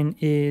mind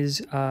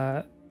is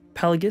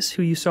Pelagus,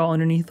 who you saw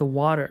underneath the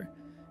water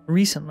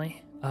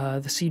recently,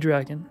 the sea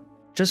dragon.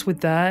 Just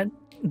with that,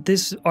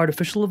 this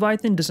artificial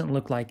Leviathan doesn't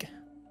look like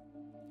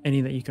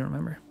any that you can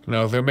remember.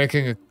 No, they're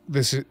making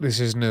this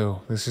is new.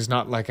 This is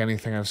not like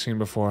anything I've seen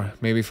before.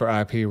 Maybe for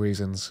IP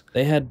reasons.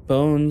 They had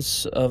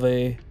bones of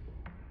a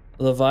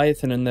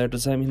Leviathan in there.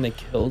 Does that mean they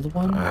killed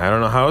one? I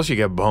don't know how else you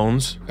get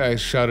bones. I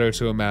shudder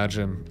to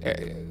imagine.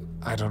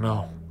 I don't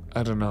know.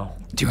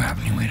 Do you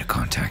have any way to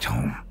contact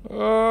home?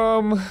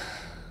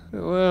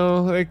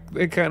 Well,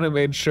 they kind of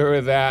made sure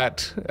of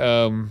that.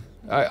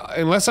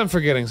 Unless I'm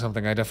forgetting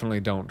something, I definitely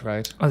don't,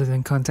 right? Other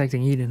than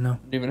contacting Eden, no.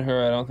 Even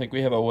her, I don't think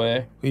we have a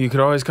way. You could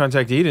always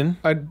contact Eden.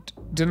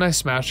 Didn't I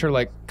smash her,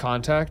 like,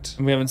 contact?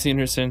 We haven't seen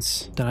her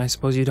since. Then I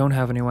suppose you don't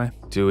have any way.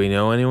 Do we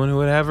know anyone who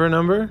would have her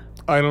number?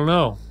 I don't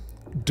know.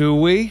 Do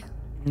we?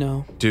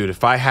 No. Dude,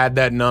 if I had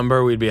that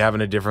number, we'd be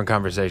having a different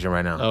conversation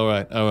right now. All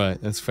right.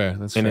 That's fair.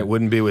 And it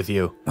wouldn't be with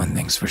you. One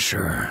thing's for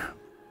sure.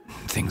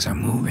 Things are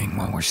moving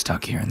while we're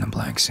stuck here in the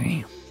Black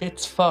Sea.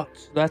 It's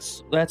fucked.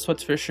 That's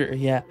what's for sure,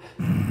 yeah.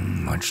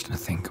 Much to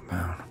think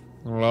about.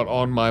 A lot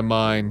on my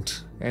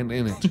mind and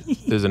in it.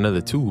 There's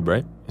another tube,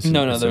 right?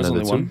 No, there's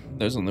only one.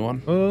 There's only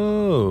one.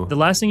 Oh. The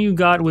last thing you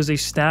got was a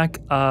stack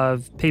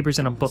of papers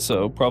and a book.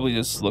 So probably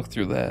just look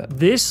through that.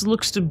 This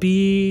looks to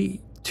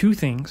be 2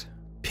 things.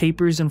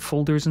 Papers and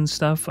folders and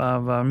stuff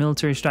of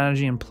military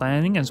strategy and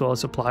planning, as well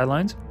as supply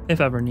lines,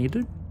 if ever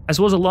needed, as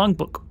well as a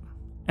logbook.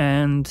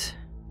 And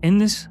in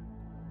this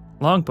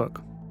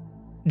logbook,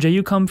 Jay,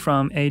 you come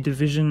from a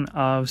division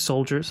of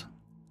soldiers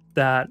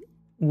that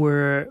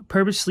were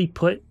purposely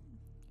put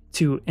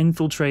to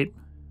infiltrate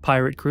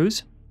pirate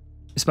crews,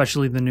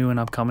 especially the new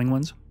and upcoming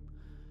ones.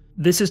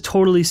 This is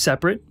totally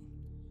separate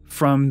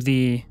from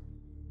the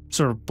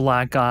sort of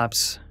Black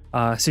Ops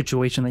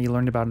situation that you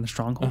learned about in the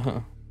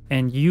Stronghold.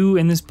 And you,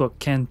 in this book,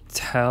 can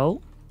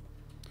tell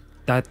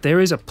that there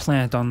is a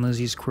plant on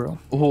Lizzie's crew.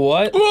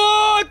 What?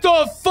 What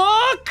the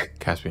fuck?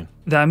 Caspian.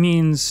 That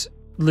means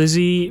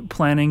Lizzie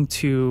planning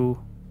to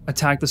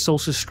attack the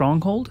Solstice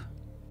Stronghold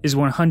is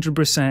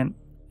 100%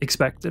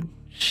 expected.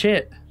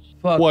 Shit.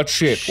 Fuck. What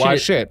shit? Why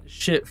shit?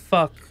 Shit.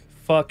 Fuck.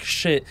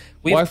 Shit.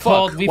 We've Why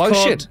called. fuck? We've Why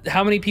called. shit?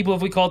 How many people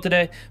have we called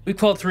today? We've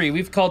called 3.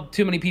 We've called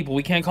too many people.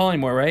 We can't call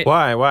anymore, right?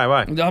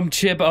 Why?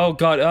 Chip. Oh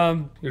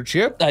god. Your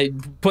chip? I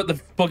put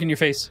the book in your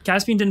face.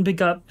 Caspian didn't pick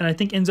up, and I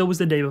think Enzo was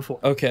the day before.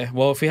 Okay.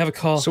 Well, if we have a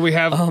call. So we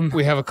have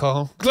a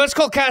call. Let's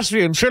call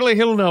Caspian. Surely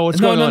he'll know what's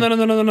going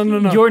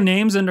on. No. Your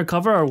names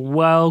undercover are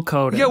well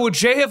coded. Yeah, would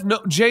Jay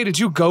have Jay, did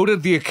you go to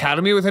the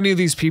academy with any of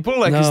these people?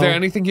 Like, is No. there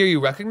anything here you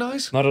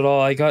recognize? Not at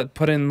all. I got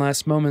put in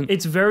last moment.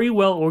 It's very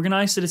well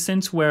organized to the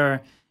sense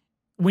where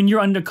when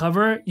you're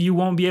undercover, you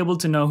won't be able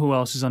to know who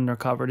else is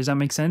undercover. Does that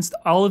make sense?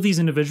 All of these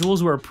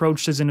individuals were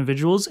approached as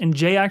individuals, and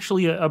Jay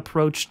actually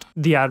approached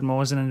the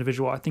Admiral as an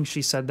individual. I think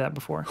she said that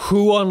before.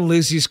 Who on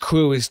Lizzie's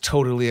crew is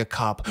totally a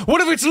cop?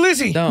 What if it's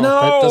Lizzie? No,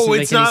 that doesn't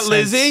make it's any not sense.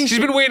 Lizzie. She's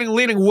been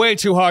leaning way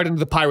too hard into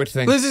the pirate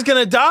thing. Lizzie's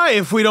gonna die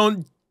if we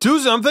don't do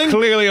something.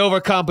 Clearly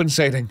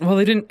overcompensating. Well,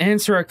 they didn't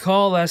answer our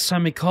call last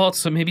time we called,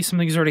 so maybe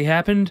something's already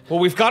happened. Well,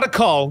 we've got a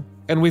call,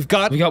 and we've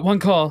got We got one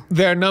call.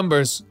 their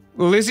numbers.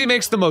 Lizzie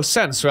makes the most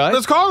sense, right?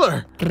 Let's call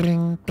her.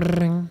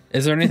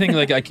 Is there anything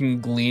like I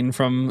can glean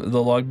from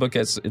the logbook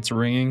as it's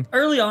ringing?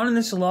 Early on in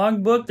this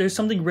logbook, there's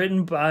something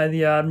written by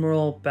the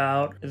Admiral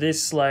about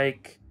this,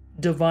 like,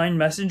 divine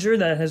messenger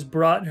that has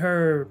brought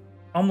her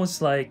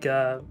almost like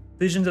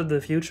visions of the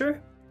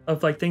future,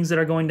 of like things that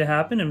are going to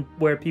happen and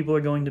where people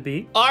are going to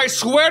be. I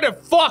swear to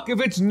fuck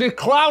if it's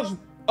Niklaus.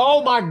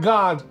 Oh my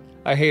god.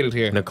 I hate it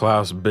here.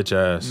 Niklaus, bitch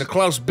ass.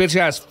 Niklaus, bitch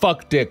ass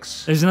fuck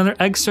dicks. There's another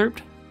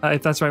excerpt,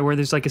 if that's right, where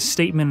there's like a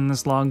statement in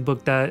this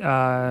logbook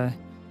that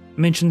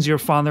mentions your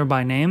father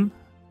by name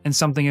and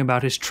something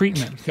about his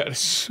treatment. That is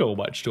so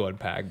much to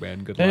unpack,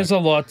 man. Good luck. There's a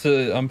lot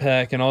to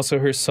unpack, and also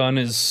her son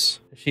is.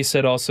 She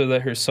said also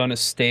that her son is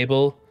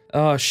stable.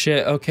 Oh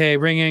shit. Okay,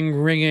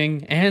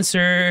 ringing.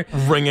 Answer.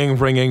 Ringing.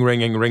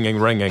 Hello.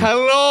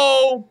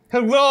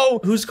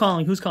 Who's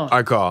calling?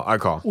 I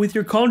call. With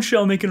your conch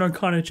shell, make an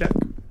Arcana check.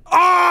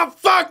 Oh,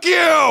 fuck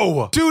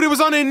you! Dude, it was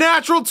on a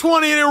natural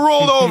 20 and it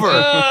rolled over.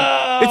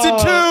 It's a 2,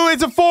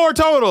 it's a 4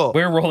 total.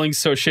 We're rolling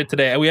so shit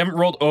today. We haven't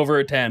rolled over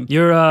a 10.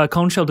 Your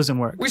conch shell doesn't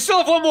work. We still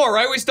have one more,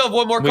 right? We still have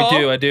one more call? We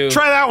do, I do.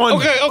 Try that one.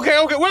 Okay.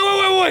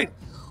 Wait.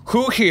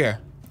 Who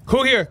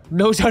here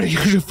knows how to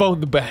use a phone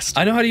the best?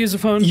 I know how to use a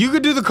phone. You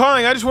could do the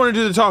calling, I just want to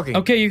do the talking.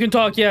 Okay, you can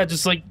talk, yeah,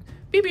 just like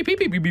beep, beep, beep,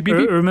 beep, beep, beep,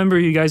 beep. Remember,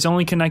 you guys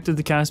only connected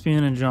the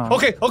Caspian and John.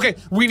 Okay,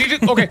 we need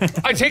it. Okay,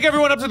 I take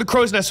everyone up to the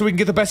crow's nest so we can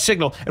get the best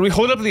signal, and we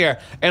hold it up in the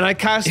air, and I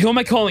cast. Who am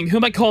I calling?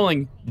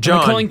 John.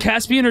 Am I calling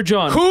Caspian or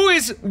John? Who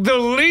is the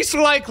least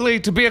likely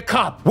to be a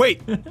cop?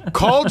 Wait,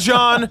 call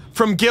John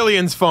from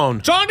Gillion's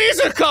phone. John is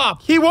a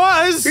cop! He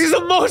was! He's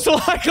the most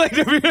likely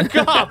to be a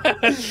cop!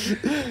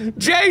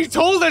 Jay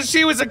told us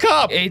she was a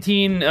cop!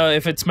 18,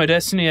 if it's my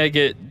destiny, I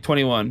get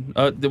 21.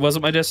 Was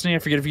it my destiny? I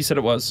forget if you said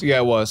it was. Yeah,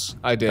 it was.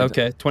 I did.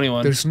 Okay,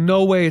 21. There's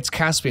no way it's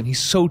Caspian. He's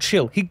so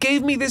chill. He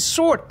gave me this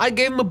sword. I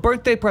gave him a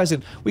birthday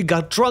present. We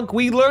got drunk.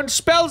 We learned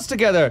spells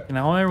together.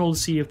 Now I roll to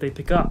see if they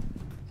pick up.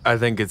 I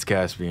think it's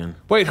Caspian.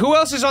 Wait, who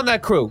else is on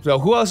that crew? No,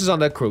 who else is on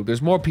that crew?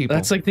 There's more people.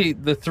 That's like the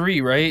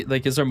 3, right?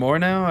 Like, is there more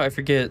now? I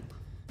forget.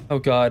 Oh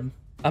god.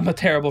 I'm a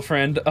terrible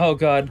friend. Oh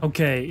god.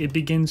 Okay, it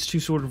begins to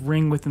sort of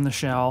ring within the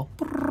shell.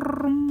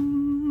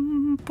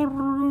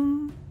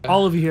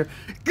 All of you hear,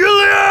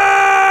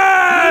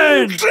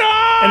 Gillion!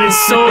 And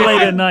it's so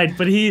late at night,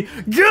 but he,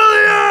 Gillion!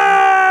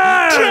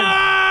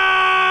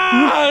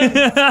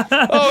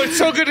 Oh, it's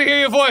so good to hear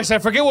your voice. I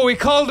forget what we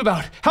called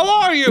about.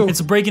 How are you?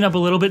 It's breaking up a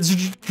little bit.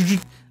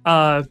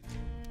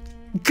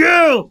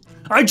 Gil!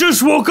 I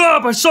just woke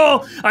up.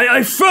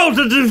 I felt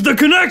the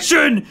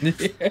connection.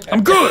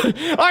 I'm good.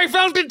 I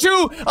felt it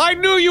too. I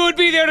knew you would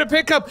be there to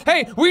pick up.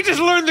 Hey, we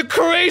just learned the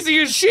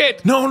craziest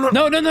shit. No.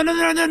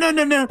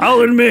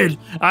 I'll admit,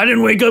 I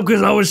didn't wake up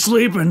because I was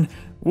sleeping.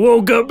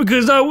 Woke up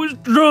because I was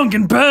drunk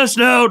and passed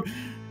out.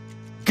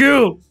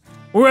 Gil,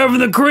 we're having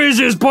the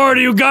craziest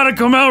party. You gotta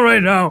come out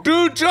right now.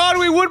 Dude, John,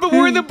 we would, but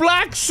we're in the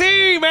Black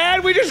Sea,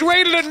 man. We just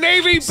raided a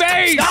Navy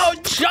base. Oh,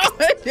 John!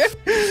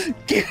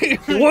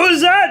 What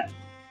was that?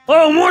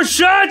 Oh, more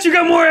shots? You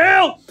got more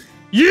ale?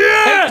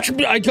 Yeah!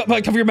 I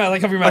cover your mouth. I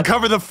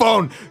cover the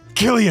phone.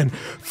 Gillion,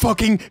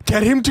 fucking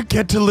get him to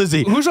get to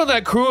Lizzie. Who's on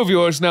that crew of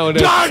yours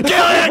nowadays?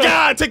 Gillion!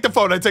 I take the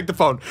phone. I take the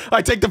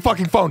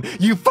fucking phone.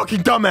 You fucking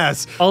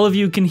dumbass. All of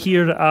you can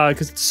hear,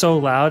 because it's so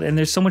loud, and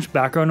there's so much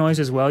background noise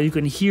as well, you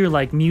can hear,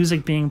 like,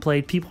 music being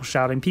played, people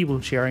shouting, people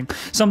cheering.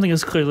 Something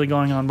is clearly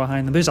going on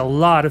behind them. There's a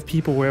lot of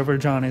people wherever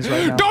John is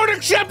right now. Don't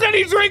accept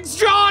any drinks,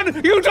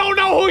 John! You don't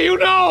know who you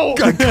know!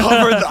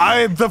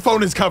 The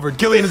phone is covered.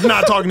 Gillion is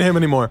not talking to him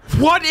anymore.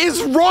 What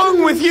is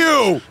wrong with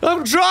you?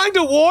 I'm trying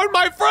to warn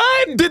my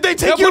friend! Did they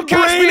take your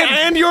brain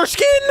and your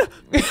skin?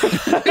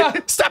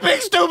 Stop being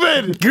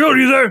stupid! Gil,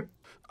 you there?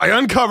 I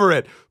uncover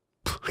it.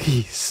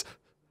 Please.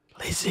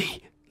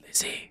 Lizzie.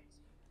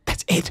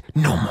 That's it.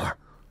 No more.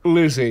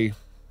 Lizzie.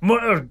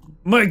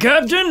 My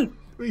captain?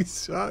 We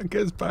suck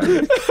as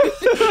pirates.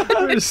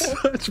 We're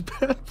such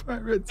bad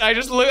pirates.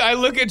 I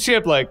look at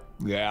Chip like,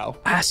 yeah.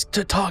 Ask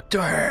to talk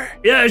to her.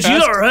 Yeah,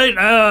 she's alright.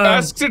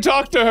 Ask to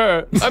talk to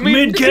her. I mean,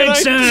 mid-cake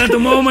standing at the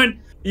moment.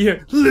 You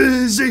hear,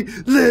 Lizzie.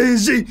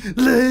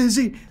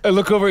 I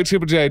look over at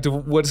Chip and Jay to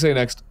what to say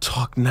next.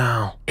 Talk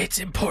now. It's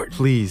important.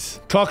 Please.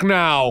 Talk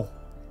now.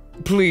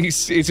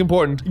 Please, it's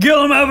important. Gil,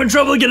 I'm having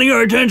trouble getting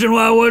your attention.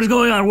 What's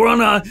going on? We're on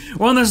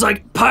this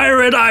like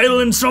pirate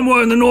island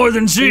somewhere in the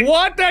northern sea.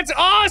 What? That's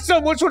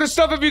awesome! What sort of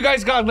stuff have you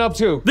guys gotten up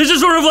to? This is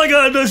sort of like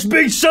this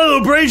big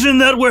celebration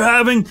that we're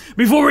having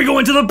before we go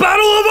into the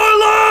battle of our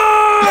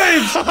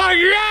lives!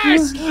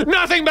 Yes!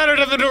 Nothing better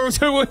than the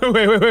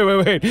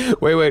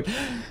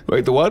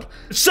Wait, the what?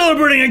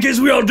 Celebrating in case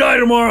we all die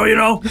tomorrow, you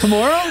know?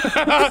 Tomorrow?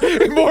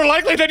 More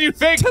likely than you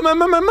think.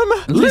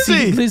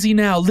 Lizzie! Lizzie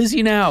now.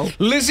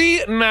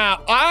 Lizzie,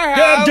 now, I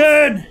have...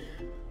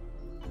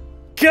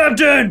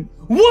 Captain!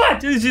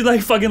 What? Is he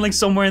like fucking like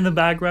somewhere in the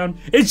background?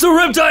 It's the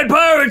Riptide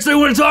Pirates, they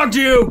want to talk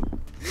to you!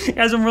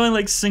 As I'm rolling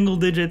like single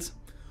digits.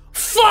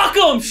 Fuck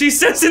them, she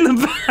says in the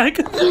back.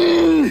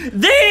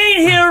 They ain't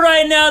here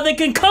right now. They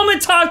can come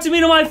and talk to me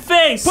to my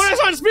face. Put us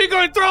on speaker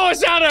and throw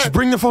us at her! Just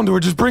bring the phone to her.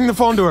 Just bring the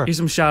phone to her. Here's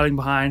some shouting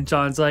behind.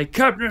 John's like,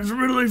 Captain, it's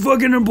really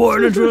fucking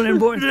important. It's really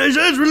important. It's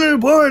really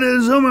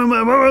important. He's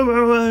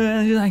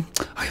like,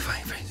 okay, fine.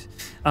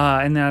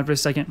 And then after a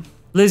second,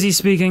 Lizzie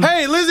speaking.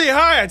 Hey, Lizzie,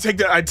 hi. I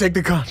take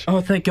the conch.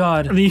 Oh, thank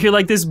God. And you hear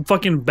like this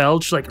fucking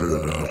belch, like,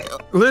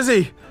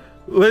 Lizzie.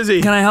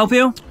 can I help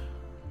you?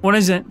 What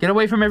is it? Get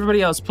away from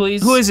everybody else,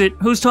 please. Who is it?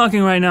 Who's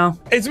talking right now?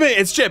 It's me.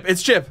 It's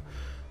Chip.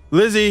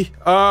 Lizzie,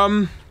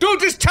 Dude,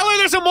 just tell her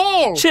there's a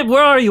mole! Chip,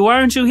 where are you? Why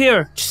aren't you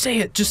here? Just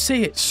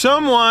say it.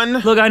 someone.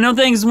 Look, I know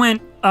things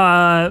went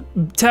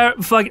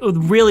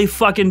really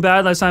fucking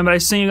bad last time, but I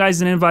sent you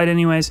guys an invite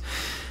anyways.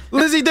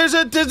 Lizzie, there's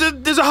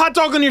a hot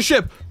dog on your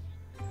ship.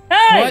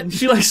 Hey! What?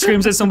 She like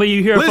screams at somebody.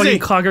 You hear a Lizzie.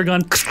 fucking clogger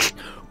gun.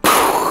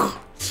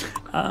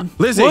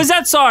 Lizzie. What was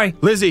that? Sorry.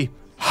 Lizzie,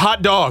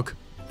 hot dog.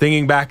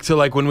 Thinking back to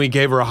like when we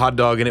gave her a hot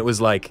dog and it was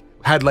like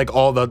had like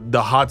all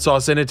the hot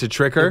sauce in it to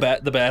trick her.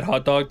 The bad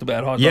hot dog. The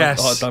bad hot Yes.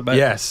 dog. The hot dog bad.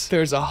 Yes.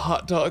 There's a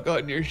hot dog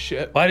on your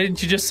ship. Why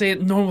didn't you just say it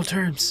in normal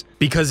terms?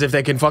 Because if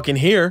they can fucking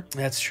hear,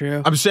 That's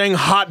true. I'm saying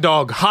hot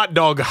dog.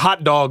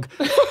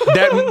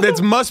 That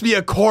must be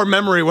a core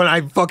memory when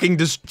I fucking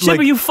just Chip, like.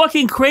 are you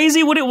fucking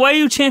crazy? Why are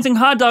you chanting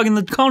hot dog in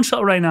the cone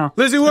shop right now?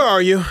 Lizzie, where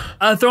are you?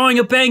 Throwing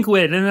a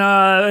banquet in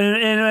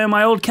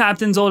my old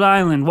captain's old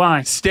island.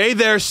 Why? Stay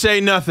there.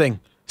 Say nothing.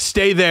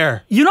 Stay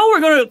there. You know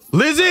we're gonna.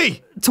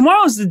 Lizzie,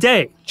 Tomorrow's the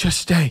day. just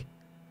stay.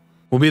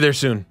 We'll be there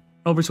soon.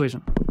 No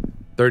persuasion.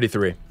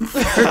 33.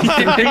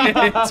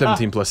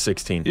 17 plus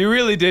 16. You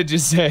really did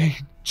just say,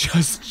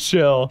 just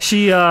chill.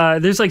 She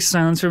there's like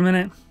silence for a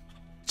minute.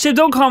 Chip,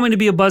 don't call me to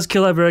be a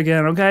buzzkill ever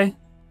again, okay?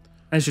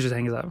 And she just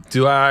hangs up.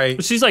 Do I?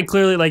 But she's like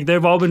clearly like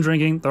they've all been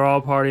drinking, they're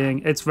all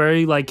partying. It's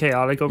very like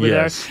chaotic over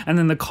Yes. there. And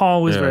then the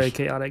call was Yes. very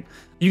chaotic.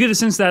 You get a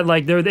sense that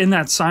like they're in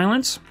that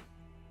silence.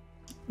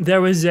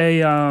 There was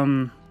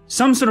a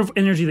some sort of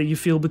energy that you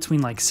feel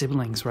between like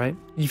siblings, right?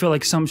 You feel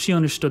like she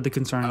understood the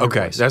concern. in your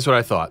Okay, voice. that's what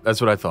I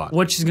thought.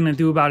 What she's gonna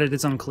do about it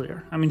is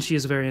unclear. I mean, she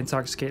is very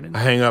intoxicated. I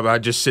hang up. I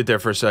just sit there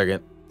for a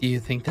second. Do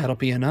you think that'll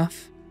be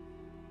enough?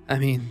 I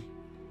mean,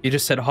 you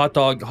just said hot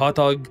dog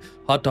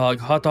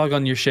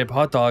on your ship,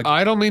 hot dog.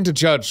 I don't mean to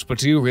judge, but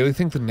do you really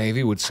think the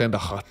Navy would send a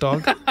hot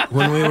dog?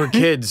 When we were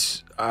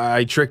kids,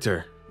 I tricked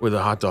her with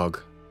a hot dog.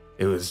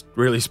 It was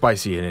really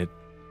spicy and I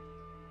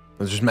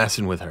was just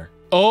messing with her.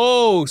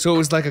 Oh, so it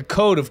was like a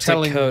code of It's a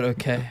telling code,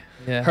 okay.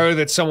 Yeah. her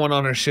that someone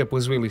on her ship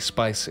was really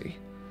spicy.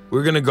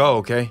 We're gonna go,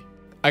 okay?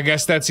 I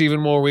guess that's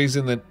even more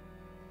reason that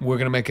we're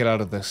gonna make it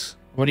out of this.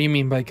 What do you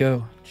mean by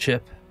go,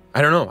 Chip?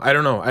 I don't know. I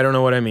don't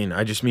know what I mean.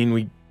 I just mean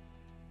we...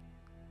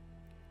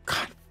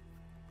 God.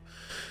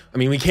 I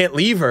mean, we can't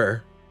leave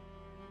her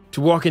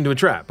to walk into a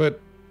trap. But,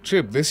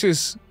 Chip, this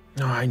is...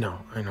 No, I know.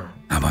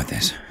 How about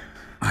this?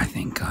 I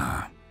think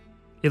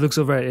He looks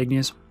over at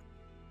Igneous.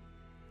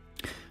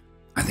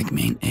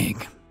 me and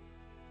Egg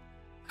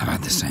have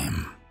had the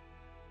same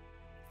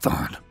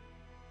thought.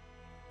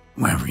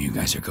 Wherever you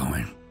guys are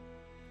going,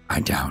 I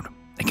doubt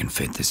they can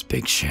fit this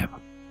big ship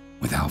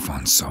with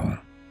Alphon's soul.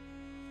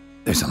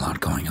 There's a lot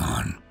going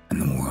on in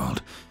the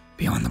world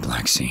beyond the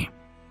Black Sea.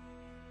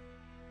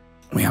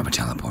 We have a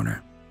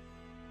teleporter.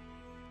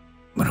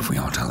 But if we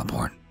all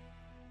teleport,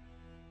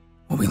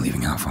 we'll be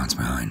leaving Alphonse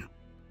behind.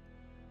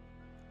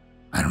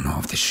 I don't know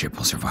if this ship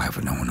will survive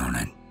with no one on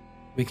it.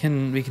 We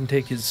can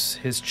take his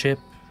chip,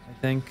 I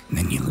think. And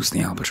then you lose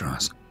the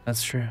albatross.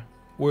 That's true.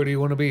 Where do you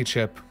want to be,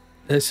 Chip?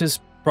 This is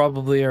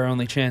probably our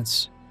only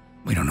chance.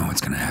 We don't know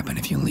what's gonna happen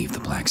if you leave the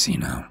Black Sea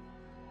now.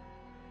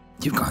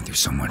 You've gone through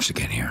so much to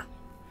get here.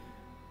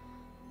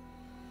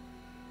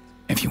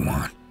 If you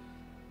want,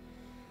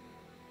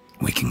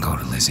 we can go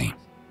to Lizzie.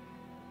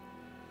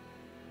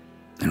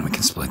 And we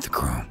can split the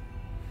crew.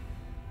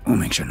 We'll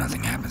make sure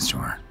nothing happens to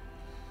her.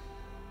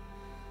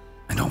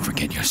 And don't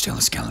forget you're still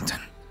a skeleton.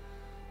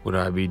 Would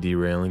I be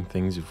derailing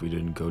things if we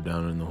didn't go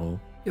down in the hole?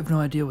 You have no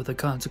idea what the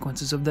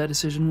consequences of that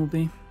decision will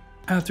be.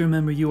 I have to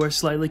remember you are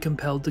slightly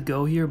compelled to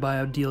go here by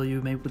a deal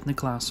you made with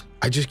Niklas.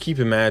 I just keep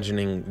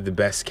imagining the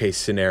best case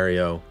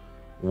scenario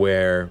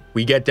where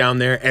we get down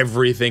there,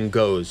 everything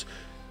goes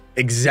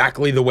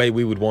exactly the way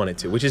we would want it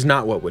to, which is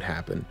not what would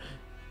happen.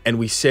 And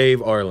we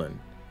save Arlen.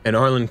 And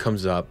Arlen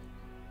comes up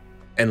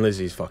and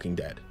Lizzie's fucking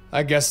dead.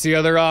 I guess the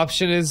other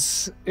option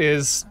is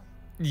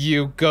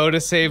you go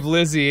to save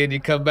Lizzie and you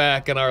come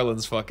back and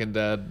Arlen's fucking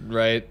dead,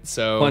 right?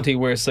 So Plenty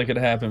worse that could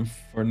happen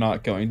for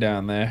not going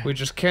down there. we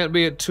just can't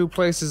be at two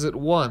places at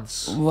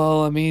once.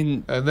 Well, I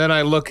mean, And then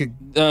I look at...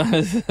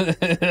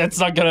 that's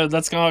not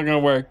gonna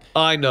work.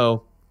 I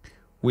know.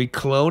 We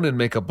clone and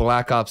make a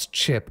Black Ops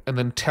chip and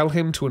then tell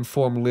him to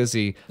inform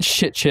Lizzie.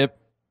 Shit, Chip.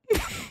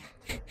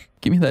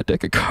 Give me that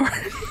deck of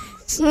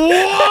cards.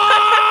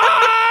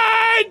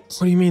 What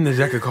do you mean the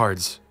deck of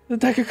cards? The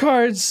deck of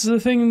cards, the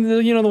thing,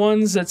 the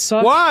ones that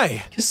suck.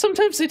 Why? Because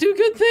sometimes they do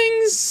good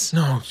things.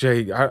 No,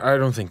 Jay, I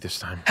don't think this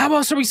time. How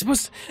else are we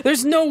supposed to...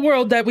 There's no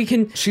world that we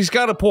can... She's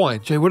got a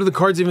point. Jay, what are the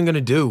cards even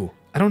gonna do?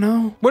 I don't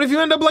know. What if you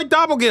end up like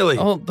Doppelgilly?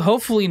 Oh,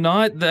 hopefully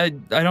not. I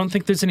don't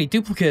think there's any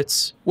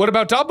duplicates. What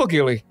about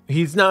Doppelgilly?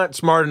 He's not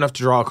smart enough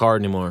to draw a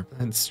card anymore.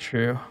 That's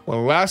true.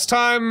 Well, last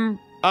time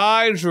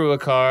I drew a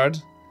card,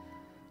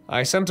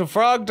 I sent a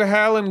frog to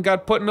hell and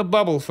got put in a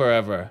bubble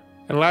forever.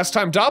 And last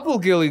time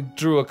Doppelgilly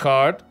drew a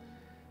card,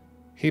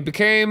 he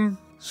became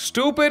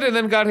stupid and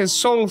then got his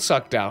soul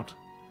sucked out.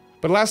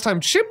 But last time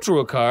Chip drew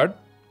a card,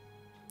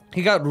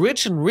 he got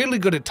rich and really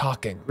good at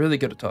talking. Really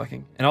good at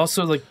talking. And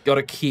also, like, got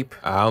to keep.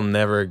 I'll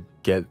never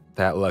get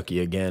that lucky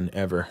again,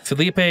 ever.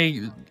 Felipe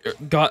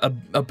got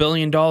 $1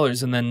 billion,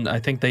 and then I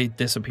think they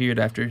disappeared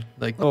after,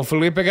 like... Oh,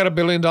 Felipe got $1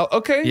 billion.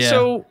 Okay, yeah.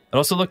 so... It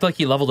also looked like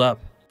he leveled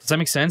up. Does that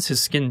make sense?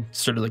 His skin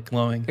started, like,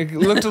 glowing. It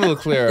looked a little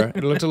clearer.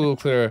 It looked a little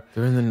clearer.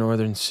 They're in the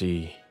Northern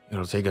Sea.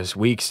 It'll take us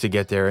weeks to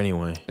get there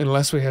anyway.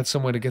 Unless we had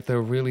some way to get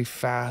there really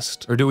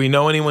fast. Or do we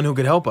know anyone who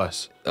could help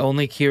us?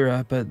 Only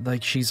Kira, but,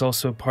 like, she's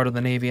also part of the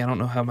Navy. I don't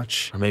know how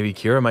much. Or maybe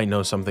Kira might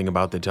know something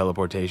about the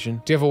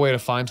teleportation. Do you have a way to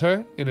find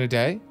her in a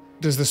day?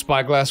 Does the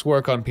spyglass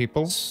work on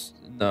people?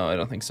 No, I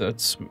don't think so.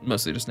 It's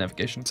mostly just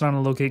navigation. It's not a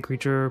locate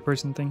creature or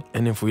person thing.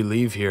 And if we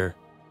leave here,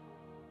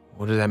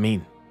 what does that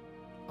mean?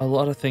 A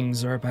lot of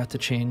things are about to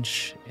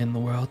change in the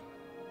world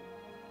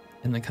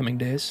in the coming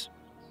days.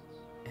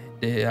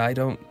 And I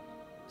don't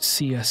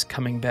see us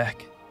coming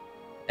back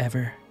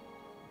ever.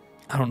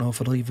 I don't know if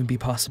it'll even be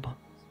possible.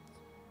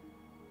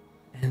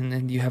 And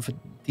then you have a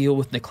deal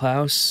with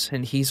Niklaus,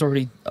 and he's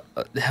already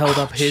held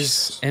up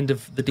his end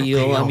of the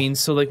deal. I mean,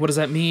 so, like, what does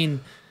that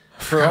mean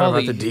for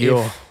Ollie? About the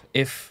deal.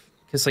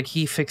 Because, like,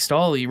 he fixed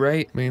Ollie,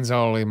 right? Means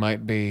Ollie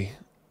might be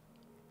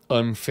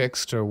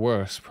unfixed or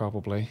worse,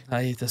 probably.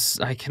 I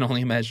can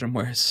only imagine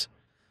worse.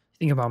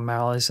 Think about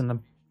Malice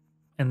and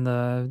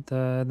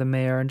the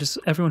mayor and just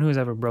everyone who's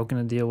ever broken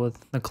a deal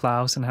with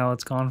Niklaus and how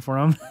it's gone for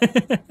him.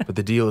 But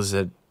the deal is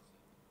that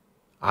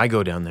I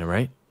go down there,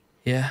 right?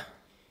 Yeah.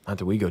 Not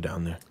that we go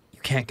down there.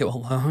 You can't go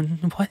alone.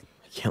 What?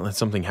 I can't let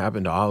something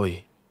happen to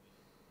Ollie.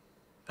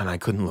 And I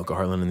couldn't look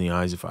Arlen in the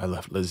eyes if I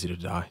left Lizzie to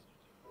die.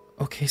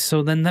 Okay,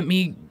 so then let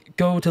me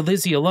go to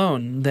Lizzie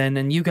alone, then,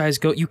 and you guys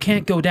go. You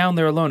can't go down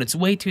there alone. It's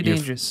way too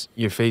dangerous.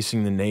 You're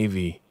facing the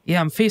Navy.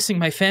 Yeah, I'm facing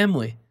my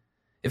family.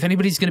 If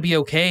anybody's gonna be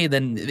okay,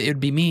 then it would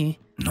be me.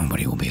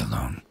 Nobody will be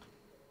alone.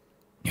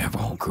 You have a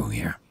whole crew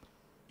here.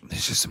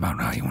 It's just about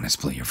how you want to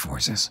split your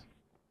forces.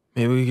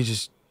 Maybe we could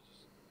just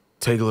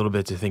take a little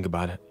bit to think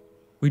about it.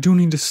 We do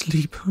need to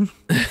sleep.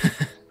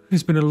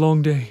 It's been a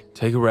long day.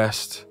 Take a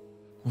rest.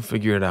 We'll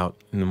figure it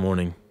out in the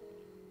morning.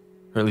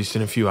 Or at least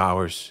in a few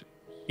hours.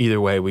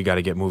 Either way, we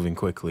gotta get moving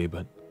quickly,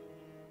 but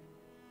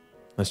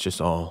let's just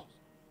all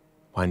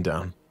wind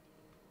down.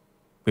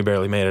 We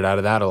barely made it out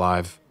of that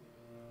alive.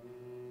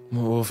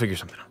 We'll figure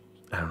something out.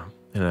 I don't know.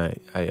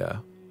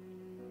 And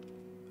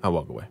I'll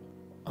walk away.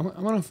 I'm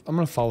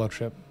gonna follow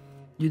Chip.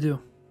 You do.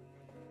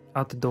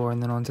 Out the door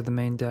and then onto the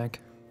main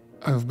deck.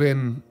 I've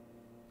been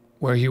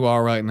where you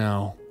are right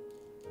now.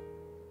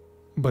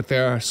 But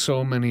there are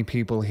so many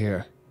people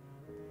here.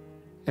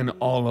 And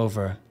all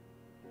over.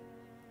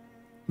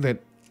 That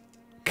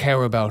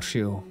care about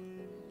you.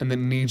 And that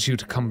need you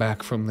to come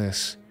back from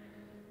this.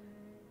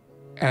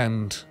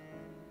 And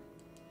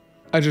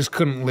I just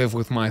couldn't live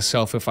with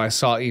myself if I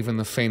saw even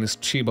the faintest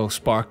Chibo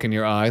spark in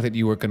your eye that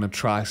you were gonna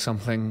try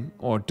something,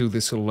 or do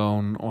this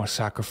alone, or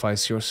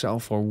sacrifice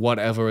yourself, or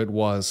whatever it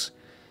was,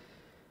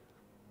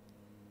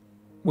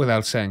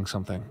 without saying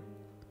something.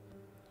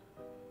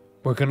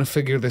 We're gonna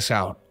figure this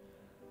out.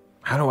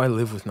 How do I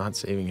live with not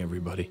saving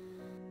everybody?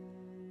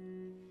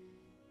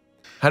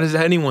 How does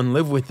anyone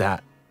live with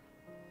that?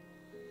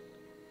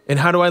 And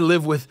how do I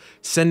live with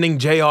sending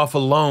Jay off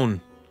alone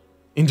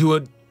into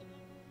an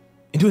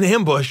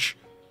ambush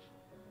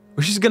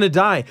where she's gonna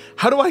die?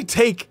 How do I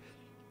take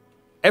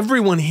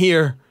everyone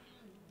here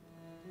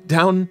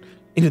down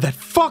into that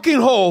fucking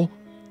hole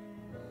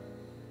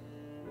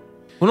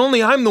when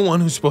only I'm the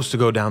one who's supposed to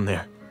go down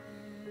there?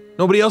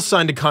 Nobody else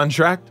signed a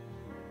contract.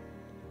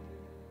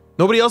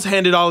 Nobody else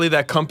handed Ollie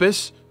that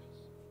compass.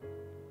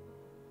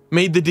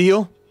 Made the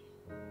deal.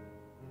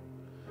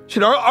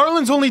 Shit,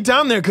 Arlen's only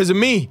down there because of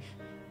me.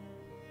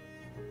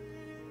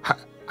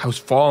 I was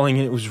falling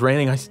and it was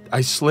raining.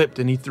 I slipped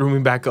and he threw me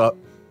back up.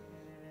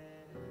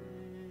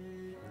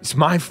 It's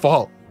my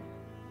fault.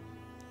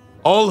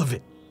 All of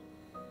it.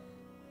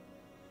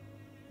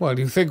 Well,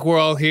 do you think we're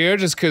all here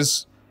just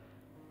because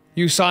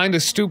you signed a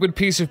stupid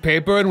piece of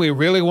paper and we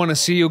really want to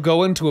see you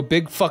go into a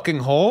big fucking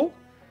hole?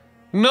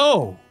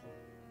 No.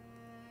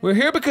 We're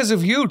here because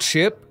of you,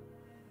 Chip.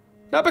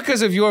 Not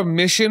because of your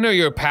mission or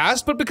your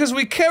past, but because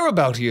we care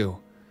about you.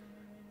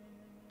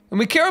 And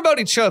we care about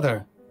each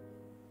other.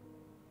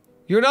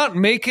 You're not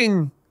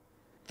making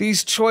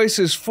these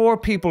choices for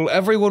people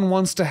everyone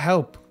wants to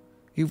help.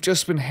 You've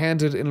just been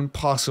handed an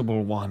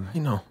impossible one.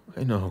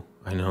 I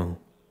know.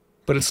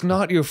 But it's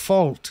not your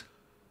fault.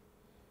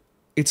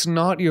 It's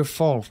not your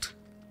fault.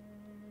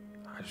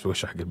 I just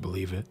wish I could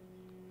believe it.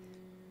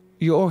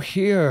 You're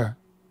here.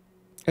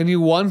 And you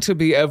want to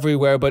be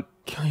everywhere, but...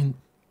 Gillion,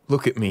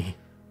 look at me.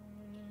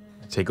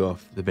 I take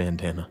off the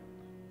bandana.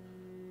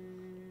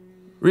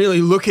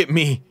 Really, look at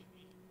me.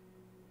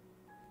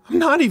 I'm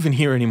not even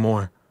here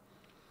anymore.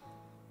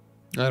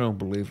 I don't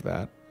believe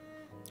that.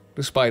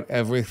 Despite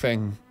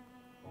everything,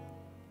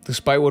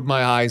 despite what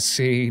my eyes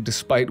see,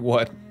 despite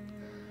what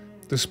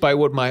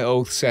my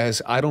oath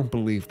says, I don't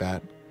believe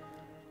that.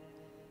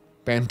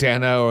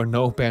 Bandana or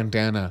no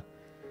bandana.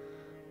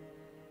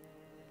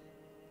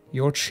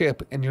 You're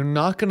Chip, and you're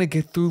not gonna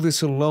get through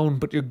this alone,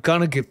 but you're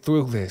gonna get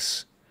through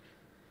this.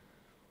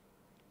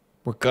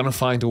 We're gonna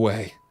find a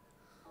way.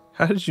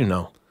 How did you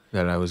know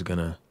that I was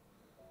gonna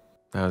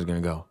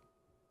go?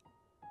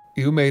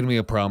 You made me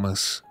a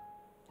promise.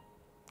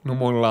 No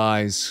more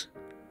lies.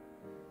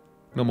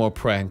 No more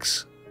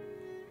pranks.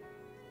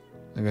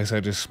 I guess I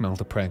just smelled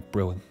a prank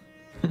brewing.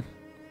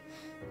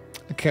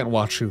 I can't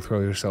watch you throw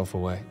yourself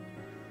away.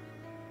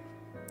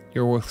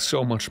 You're worth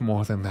so much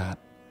more than that.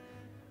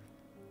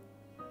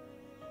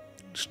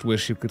 Just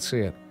wish you could see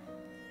it.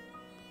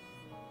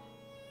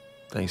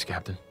 Thanks,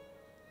 Captain.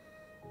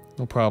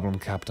 No problem,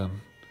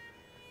 Captain.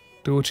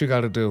 Do what you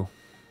gotta do.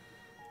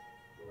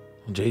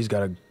 Jay's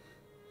gotta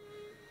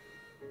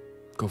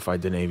go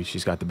fight the Navy.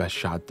 She's got the best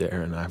shot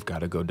there, and I've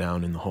gotta go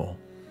down in the hole.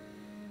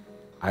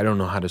 I don't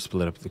know how to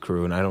split up the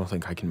crew, and I don't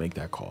think I can make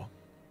that call.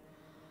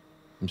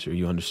 I'm sure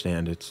you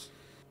understand it's...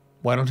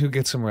 Why don't you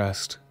get some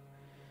rest?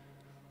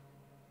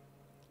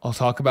 I'll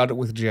talk about it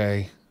with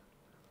Jay,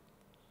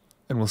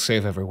 and we'll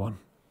save everyone.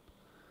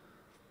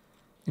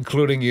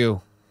 Including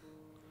you.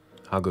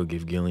 I'll go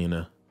give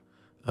Gillion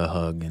a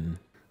hug and...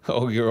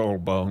 Oh, your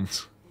old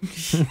bones.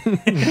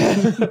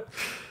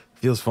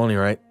 Feels funny,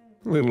 right?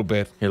 A little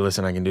bit. Here,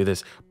 listen, I can do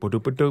this. Okay,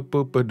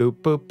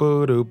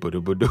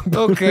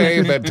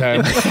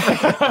 bedtime.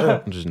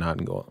 I'm just not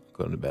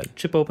going to bed.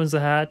 Chip opens the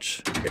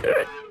hatch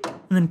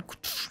and then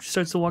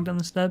starts to walk down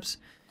the steps.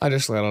 I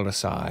just let out a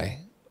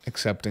sigh,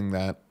 accepting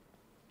that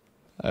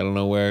I don't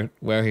know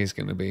where he's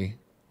going to be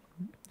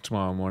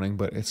tomorrow morning,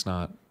 but it's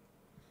not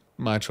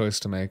my choice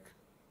to make.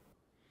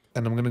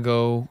 And I'm going to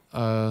go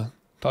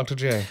talk to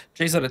Jay.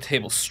 Jay's at a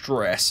table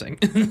stressing.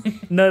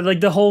 No, like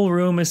the whole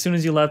room as soon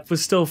as you left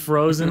was still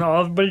frozen.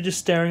 Everybody just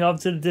staring off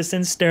to the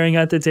distance, staring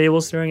at the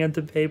table, staring at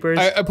the papers.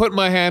 I put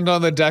my hand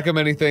on the deck of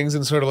many things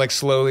and sort of like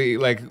slowly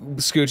like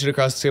scooch it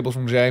across the table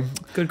from Jay.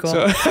 Good call.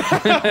 So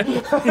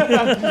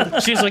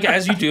She's like,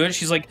 as you do it,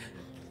 she's like,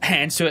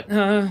 hands to it.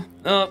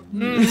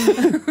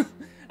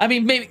 I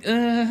mean, maybe.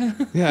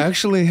 yeah,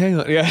 actually, hang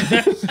on. Yeah.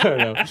 I don't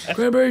know.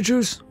 Cranberry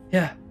juice.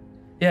 Yeah.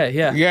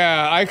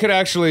 Yeah, I could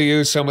actually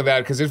use some of that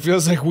because it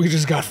feels like we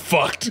just got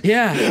fucked.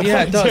 Yeah,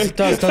 it does,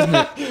 doesn't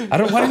it?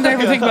 Why didn't I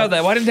ever think about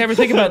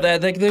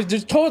that? Like,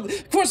 there's totally,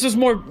 of course there's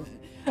more,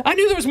 I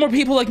knew there was more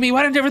people like me.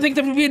 Why didn't I ever think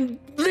that would be in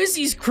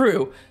Lizzie's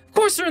crew? Of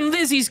course they're in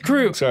Lizzie's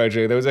crew. Sorry,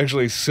 Jay, that was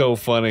actually so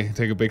funny.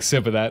 Take a big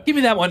sip of that. Give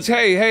me that one.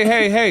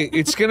 Hey,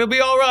 it's gonna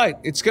be all right.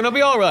 It's gonna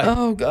be all right.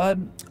 Oh,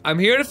 God. I'm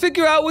here to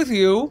figure out with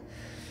you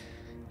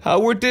how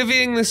we're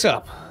divvying this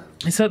up.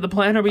 Is that the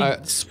plan? Are we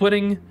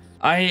splitting?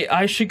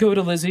 I should go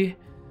to Lizzie,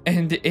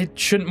 and it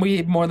shouldn't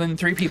be more than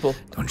 3 people.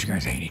 Don't you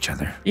guys hate each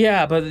other?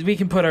 Yeah, but we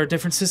can put our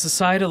differences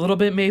aside a little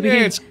bit, maybe.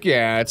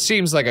 It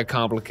seems like a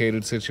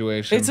complicated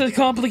situation. It's a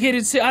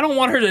complicated. I don't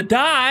want her to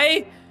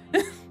die.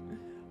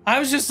 I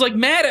was just like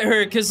mad at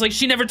her because like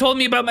she never told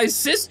me about my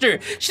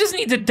sister. She doesn't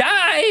need to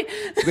die.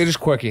 They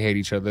just quirky hate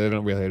each other. They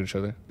don't really hate each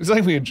other. It's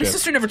like me and Chip. My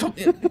sister never told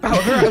me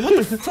about her.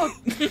 What the fuck?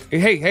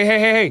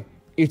 Hey.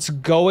 It's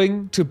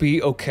going to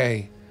be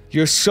okay.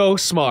 You're so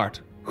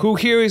smart. Who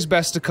here is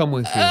best to come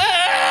with you?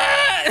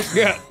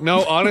 Yeah,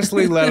 no,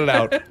 honestly, let it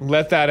out.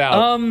 Let that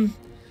out.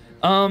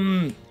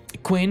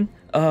 Queen,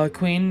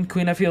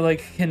 I feel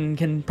like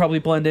can probably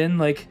blend in,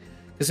 like,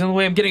 because the only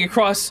way I'm getting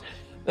across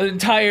the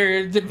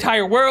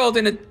entire world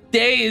in a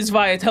day is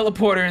via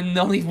teleporter, and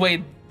the only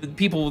way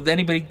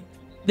anybody,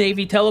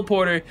 Navy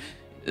teleporter,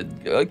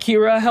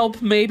 Kira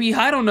help, maybe,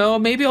 I don't know,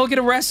 maybe I'll get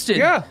arrested.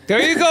 Yeah,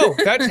 there you go.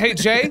 Hey,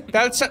 Jay,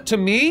 that's, to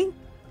me,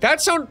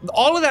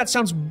 all of that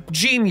sounds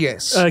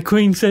genius.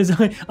 Queen says,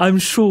 I'm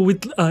sure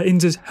with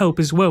Inza's help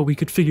as well, we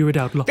could figure it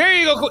out. There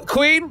you go,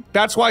 Queen.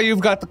 That's why you've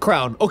got the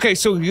crown. Okay,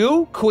 so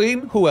you,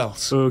 Queen, who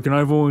else? Can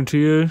I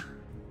volunteer?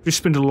 Just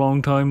spend a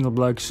long time in the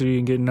Black Sea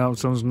and getting out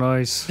sounds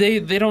nice. They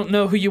don't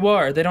know who you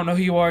are. They don't know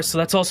who you are, so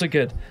that's also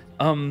good.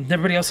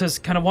 Everybody else has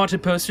kind of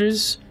wanted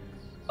posters.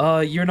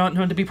 You're not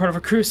known to be part of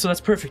a crew, so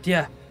that's perfect,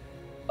 yeah.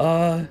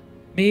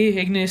 Me,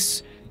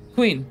 Ignis,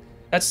 Queen.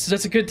 That's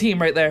a good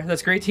team right there.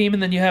 That's a great team,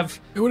 and then you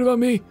have... Hey, what about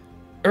me?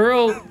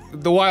 Earl.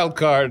 The wild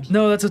card.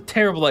 No, that's a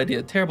terrible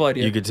idea. Terrible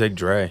idea. You could take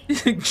Dre.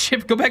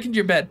 Chip, go back into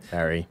your bed.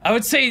 Harry. I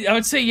would say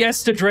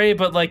yes to Dre,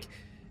 but like,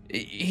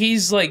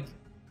 he's like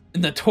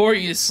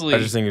notoriously... I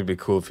just think it'd be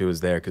cool if he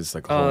was there, because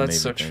like a whole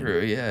that's Navy so thing.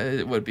 true. Yeah,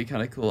 it would be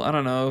kind of cool. I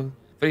don't know,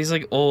 but he's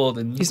like old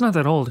and... He's not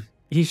that old.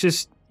 He's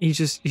just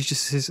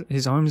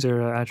his arms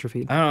are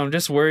atrophied. I don't know, I'm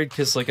just worried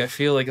because like I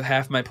feel like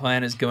half my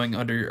plan is going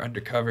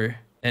undercover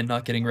and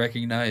not getting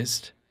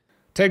recognized.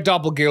 Take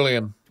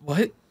Gillion.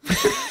 What?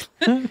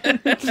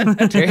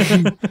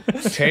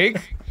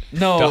 Take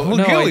No, I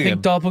Gillion.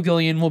 think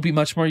Doppelgillion will be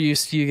much more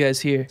used to you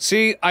guys here.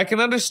 See, I can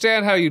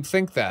understand how you'd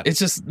think that. It's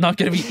just not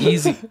gonna be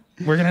easy.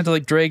 We're gonna have to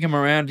like drag him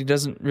around. He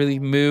doesn't really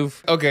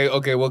move. Okay,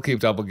 we'll keep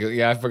Doppelgillion.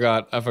 Yeah, I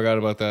forgot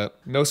about that.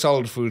 No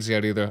solid foods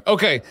yet either.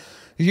 Okay,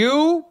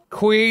 you,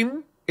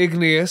 Queen,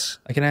 Igneous,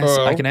 I can ask.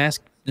 Earl. I can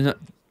ask.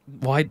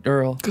 Why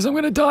Earl? Because I'm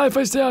gonna die if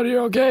I stay out here,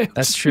 okay?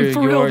 That's true.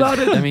 For real about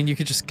it. I mean, you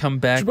could just come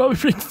back. Should probably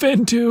bring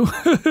Finn too.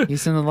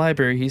 He's in the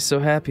library. He's so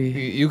happy.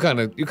 You kind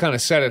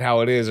of said it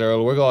how it is,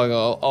 Earl. We're going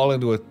all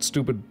into a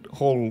stupid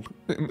hole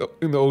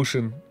in the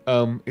ocean.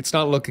 It's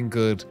not looking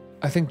good.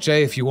 I think,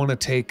 Jay, if you want to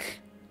take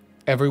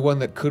everyone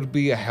that could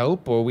be a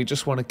help, or we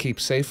just want to keep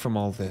safe from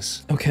all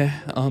this. Okay.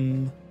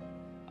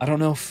 I don't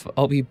know if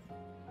I'll be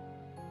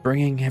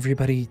bringing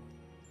everybody,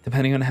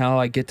 depending on how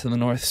I get to the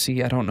North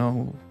Sea. I don't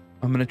know.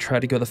 I'm gonna try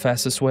to go the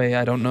fastest way.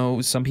 I don't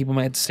know. Some people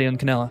might have to stay on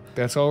Canella.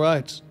 That's all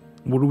right.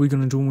 What are we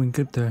gonna do when we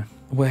get there?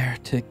 Where?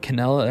 To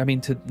Canella? I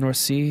mean, to North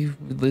Sea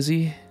with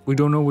Lizzie? We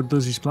don't know what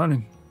Lizzie's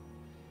planning.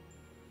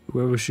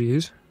 Whoever she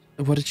is.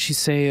 What did she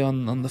say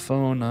on the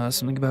phone?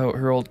 Something about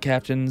her old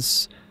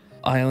captain's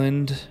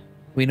island.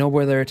 We know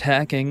where they're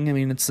attacking. I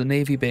mean, it's the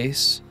Navy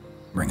base.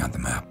 Bring out the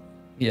map.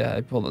 Yeah, I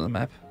pulled out the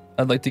map.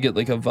 I'd like to get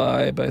like a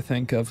vibe, I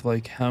think, of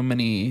like how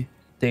many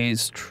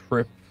days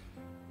trip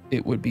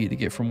it would be to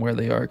get from where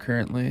they are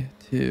currently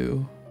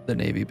to the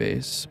Navy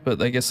base.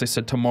 But I guess they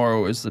said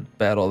tomorrow is the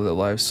battle of their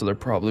lives, so they're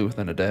probably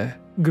within a day.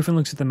 Griffin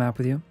looks at the map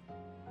with you.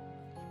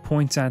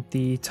 Points at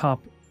the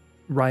top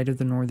right of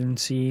the Northern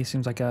Sea.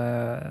 Seems like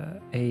a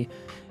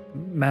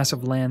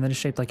massive land that is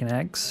shaped like an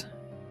X,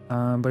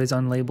 but is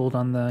unlabeled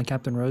on the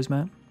Captain Rose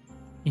map.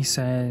 He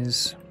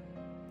says,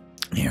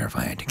 Here, if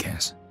I had to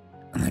guess.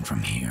 And then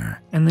from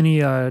here, and then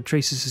he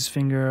traces his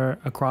finger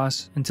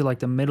across into like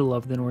the middle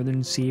of the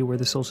Northern Sea where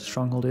the Solstice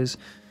Stronghold is.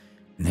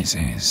 this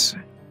is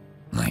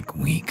like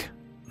week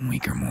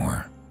or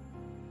more,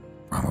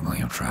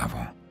 probably of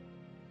travel.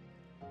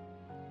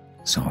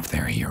 So if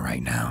they're here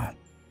right now,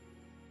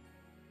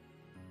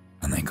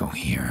 and they go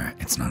here,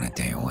 it's not a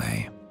day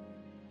away.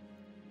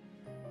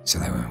 So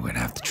they would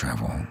have to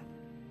travel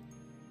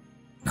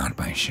not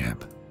by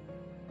ship,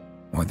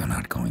 or they're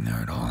not going there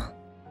at all.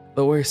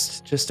 The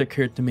worst just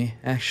occurred to me,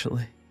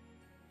 actually.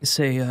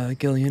 Say,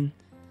 Gillion,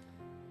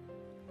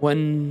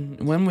 when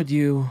would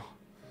you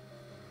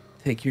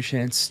take your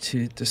chance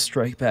to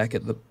strike back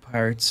at the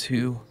pirates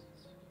who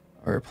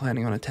are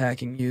planning on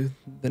attacking you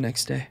the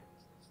next day?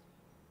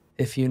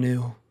 If you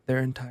knew their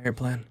entire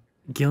plan.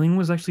 Gillian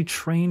was actually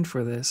trained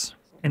for this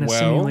in a Well,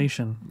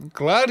 simulation.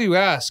 Glad you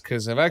asked,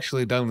 because I've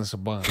actually done this a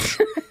bunch.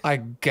 I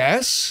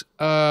guess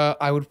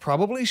I would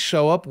probably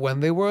show up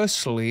when they were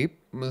asleep,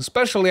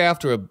 especially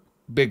after a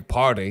big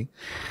party.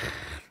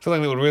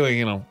 Something that would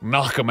really,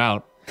 knock them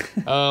out.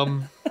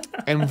 And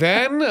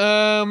then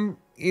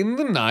in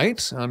the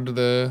night, under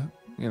the,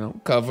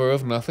 cover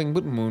of nothing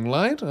but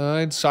moonlight,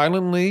 I'd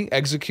silently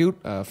execute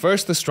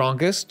first the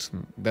strongest,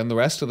 then the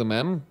rest of the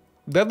men,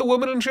 then the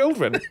women and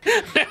children. Out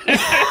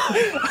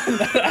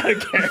of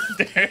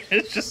character.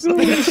 It's just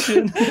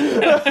The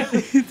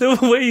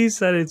way you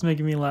said it's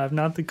making me laugh,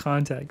 not the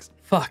context.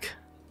 fuck.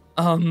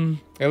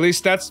 At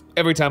least that's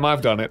every time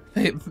I've done it.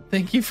 Hey,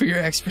 thank you for your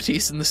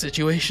expertise in the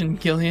situation,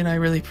 Gillian. I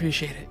really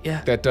appreciate it.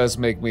 Yeah. That does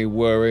make me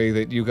worry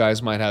that you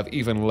guys might have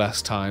even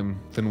less time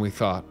than we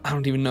thought. I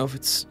don't even know if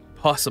it's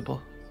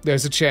possible.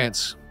 There's a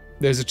chance.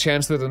 There's a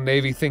chance that the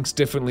Navy thinks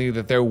differently,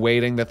 that they're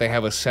waiting, that they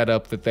have a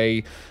setup, that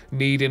they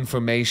need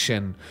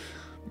information.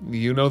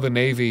 You know the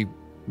Navy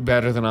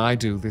better than I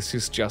do. These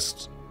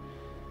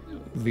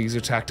are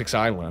tactics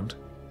I learned.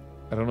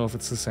 I don't know if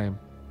it's the same.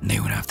 They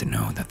would have to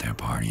know that they're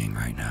partying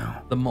right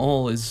now. The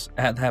mole is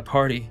at that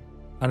party,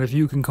 And if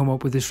you can come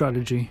up with a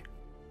strategy.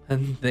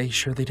 and they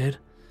surely did.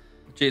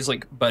 Jay's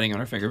like biting on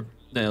her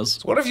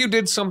fingernails. What if you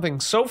did something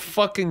so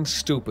fucking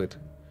stupid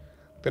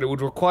that it would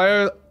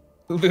require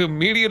the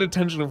immediate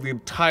attention of the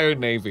entire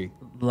Navy?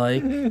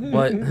 Like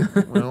what?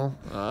 Well,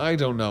 I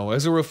don't know.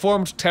 As a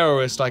reformed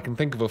terrorist, I can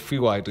think of a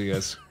few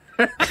ideas.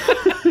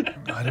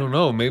 I don't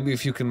know. Maybe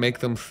if you can make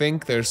them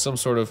think there's some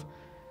sort of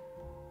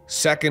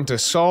second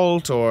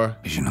assault, or...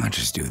 You should not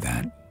just do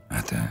that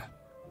at the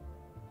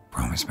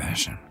Promise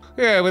Bastion.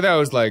 Yeah, but that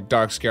was like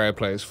dark, scary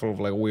place full of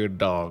like weird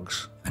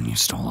dogs. And you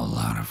stole a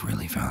lot of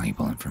really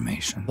valuable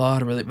information. A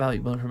lot of really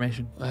valuable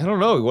information. I don't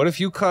know. What if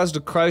you caused a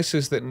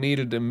crisis that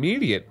needed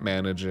immediate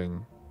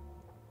managing?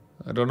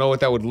 I don't know what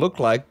that would look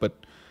like, but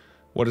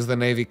what does the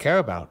Navy care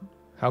about?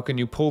 How can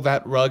you pull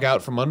that rug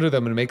out from under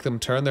them and make them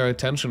turn their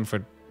attention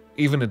for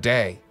even a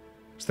day?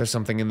 Is there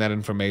something in that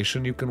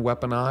information you can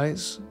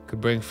weaponize?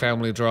 Could bring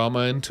family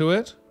drama into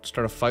it?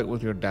 Start a fight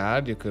with your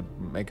dad? You could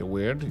make it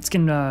weird. It's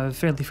getting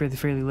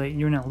fairly late.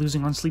 You're now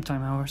losing on sleep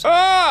time hours.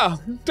 Ah!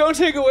 Don't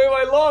take away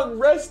my long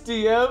rest,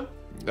 DM!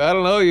 I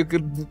don't know, you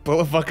could pull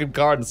a fucking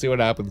card and see what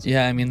happens.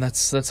 Yeah, I mean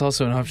that's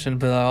also an option,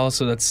 but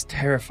also that's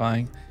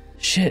terrifying.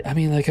 Shit, I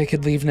mean, like I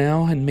could leave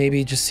now and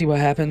maybe just see what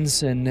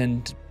happens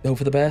and hope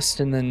for the best,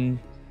 and then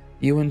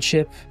you and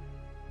Chip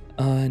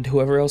and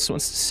whoever else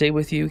wants to stay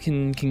with you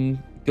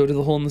can go to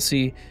the hole in the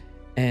sea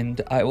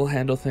and I will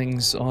handle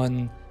things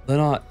on the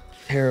not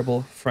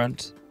terrible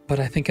front. But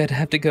I think I'd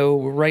have to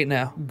go right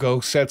now. Go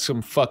set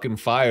some fucking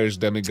fires,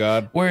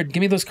 demigod. Word,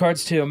 give me those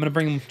cards too. I'm gonna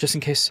bring them just in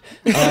case.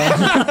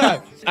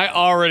 I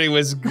already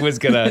was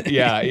gonna.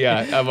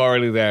 Yeah, I'm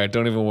already there.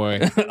 Don't even worry.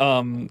 Yeah,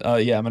 I'm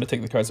gonna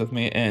take the cards with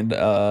me, and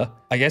I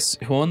guess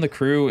who on the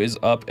crew is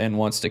up and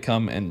wants to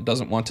come and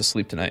doesn't want to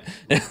sleep tonight?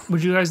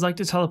 Would you guys like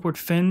to teleport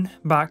Finn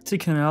back to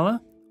Canella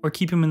or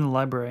keep him in the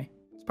library?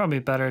 It's probably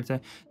better to.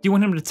 Do you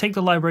want him to take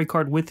the library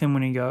card with him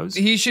when he goes?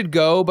 He should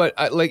go, but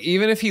like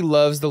even if he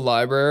loves the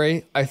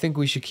library, I think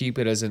we should keep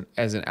it as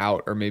an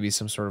out or maybe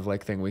some sort of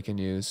like thing we can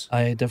use.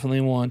 I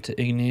definitely want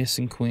Igneous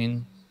and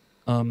Queen.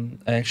 I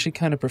actually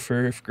kind of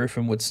prefer if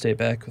Griffin would stay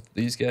back with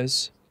these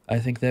guys. I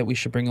think that we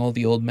should bring all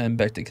the old men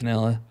back to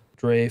Canella.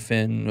 Dre,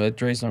 Finn,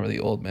 Dre's not really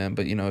old man,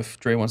 but you know, if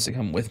Dre wants to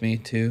come with me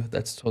too,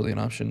 that's totally an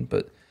option.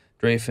 But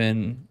Dre,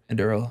 Finn, and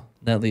Earl,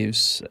 that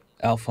leaves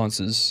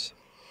Alphonse's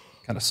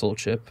kind of soul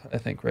chip, I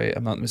think, right?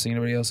 I'm not missing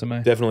anybody else, am I?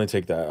 Definitely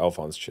take that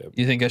Alphonse chip.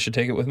 You think I should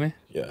take it with me?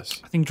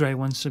 Yes. I think Dre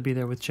wants to be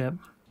there with Chip.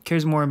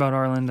 Cares more about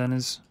Arlen than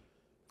his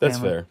That's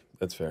family. fair.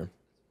 That's fair.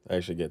 I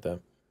actually get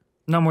that.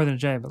 Not more than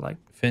Jay, but like.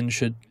 Finn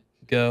should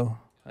go,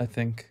 I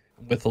think,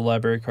 with the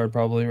library card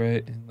probably,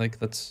 right? Like,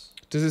 that's...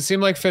 Does it seem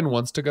like Finn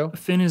wants to go?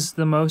 Finn is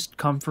the most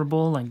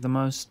comfortable, like the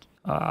most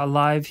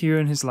alive here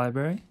in his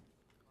library.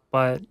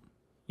 But,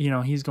 you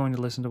know, he's going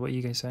to listen to what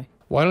you guys say.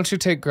 Why don't you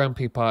take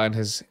Grandpapa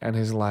and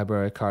his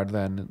library card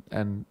then,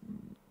 and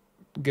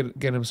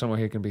get him somewhere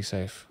he can be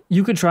safe?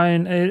 You could try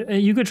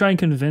and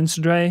convince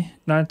Dre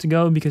not to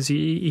go because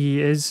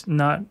he is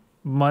not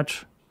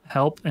much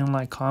help in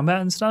like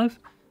combat and stuff.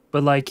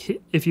 But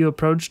like if you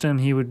approached him,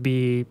 he would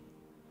be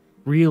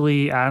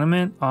really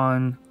adamant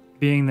on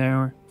being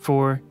there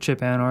for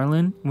Chip and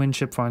Arlen when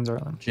Chip finds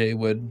Arlen. Jay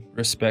would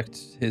respect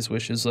his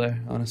wishes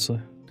there, honestly.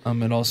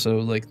 And also,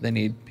 like, they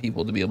need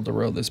people to be able to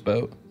row this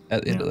boat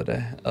at the end of the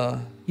day.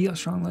 He got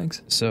strong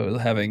legs. So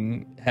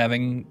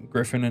having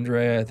Griffin and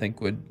Dre, I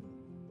think, would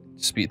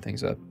speed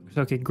things up.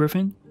 Okay,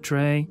 Griffin,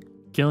 Dre,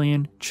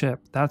 Gillion, Chip.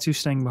 That's who's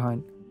staying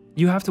behind.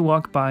 You have to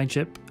walk by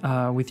Chip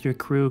with your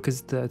crew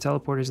because the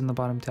teleporter's in the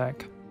bottom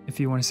deck. If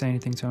you want to say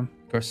anything to him.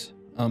 Of course.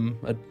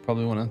 I'd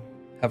probably want to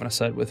have an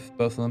aside with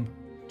both of them.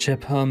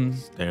 Chip,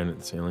 Staring at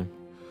the ceiling.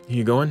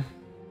 You going?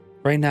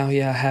 right now,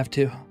 yeah, I have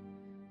to.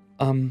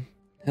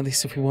 At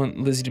least if we want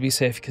Lizzie to be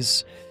safe,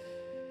 because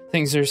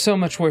things are so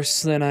much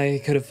worse than I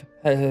could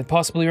have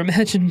possibly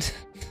imagined.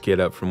 Get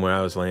up from where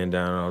I was laying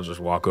down, and I'll just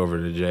walk over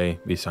to Jay,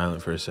 be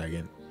silent for a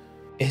second.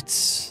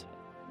 It's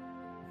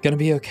gonna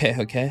be okay,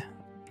 okay?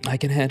 I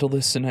can handle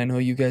this, and I know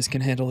you guys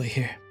can handle it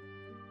here.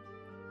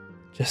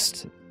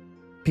 Just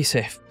be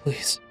safe,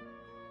 please.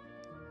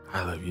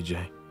 I love you,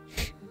 Jay.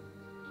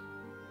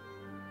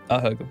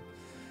 I'll hug him.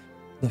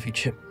 Love you,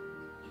 Chip.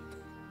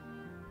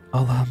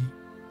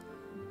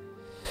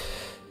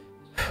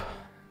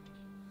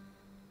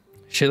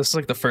 Shit, this is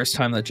like the first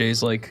time that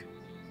Jay's like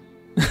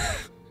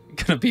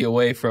gonna be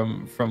away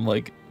from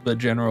like the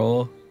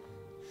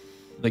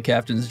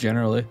captains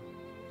generally.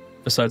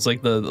 Besides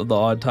like the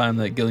odd time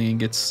that Gillion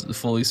gets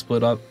fully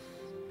split up.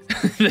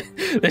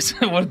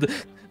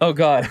 Oh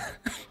god.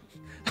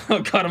 Oh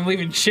god, I'm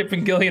leaving Chip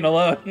and Gillion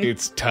alone.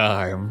 It's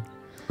time.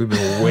 We've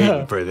been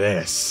waiting for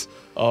this.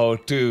 Oh,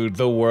 dude,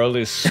 the world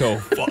is so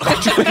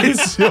fucked.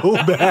 It's so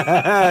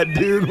bad,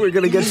 dude. We're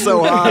gonna get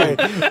so high.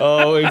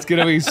 Oh, it's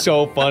gonna be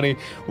so funny.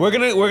 We're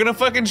gonna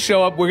fucking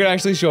show up. We're gonna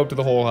actually show up to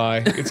the whole high.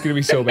 It's gonna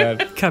be so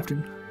bad.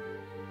 Captain,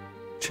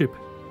 Chip,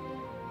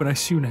 when I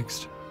see you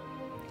next,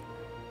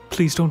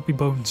 please don't be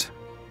bones.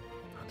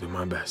 I'll do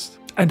my best.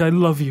 And I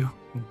love you.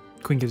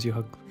 Queen gives you a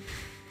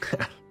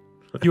hug.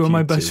 You are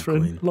my best too,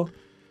 friend. Queen.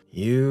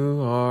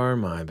 You are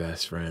my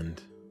best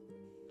friend.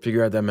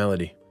 Figure out that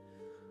melody.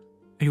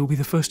 And you'll be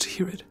the first to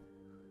hear it.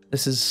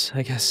 This is,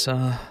 I guess,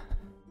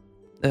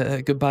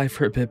 goodbye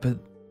for a bit, but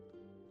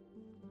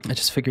I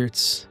just figure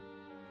it's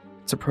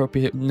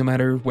appropriate no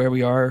matter where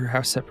we are or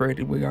how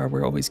separated we are.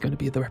 We're always going to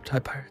be the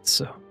Riptide Pirates,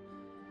 so...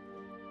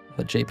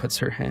 Jay puts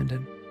her hand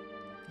in.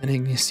 And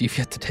Igneous, you've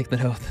yet to take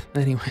that oath.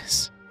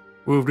 Anyways.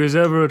 Well, if there's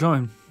ever a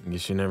time. I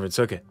guess you never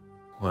took it.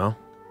 Well,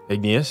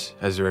 Igneous,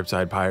 as the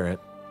Riptide Pirate,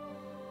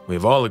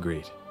 we've all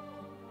agreed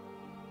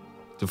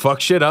to fuck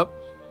shit up.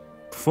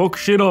 Fuck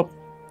shit up.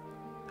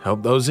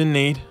 Help those in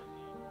need.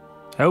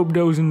 Help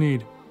those in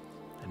need.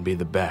 And be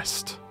the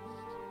best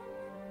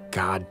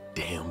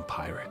goddamn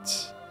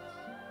pirates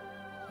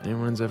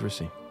anyone's ever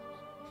seen.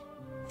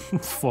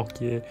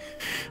 Fuck yeah.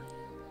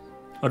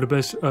 Are the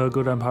best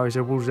goddamn pirates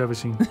everyone's ever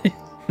seen.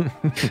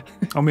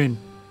 I'm in.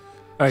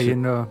 Hey,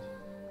 and we'll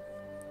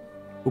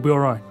be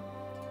alright.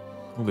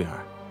 We'll be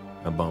alright.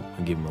 A bump.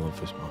 I give him a little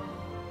fist bump.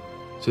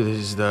 So this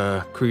is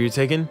the crew you're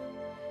taking?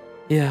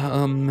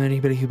 Yeah,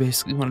 anybody who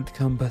basically wanted to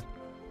come, but...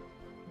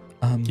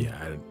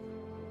 Yeah,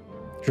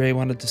 Dre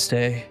wanted to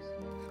stay.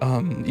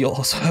 You'll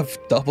also have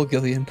double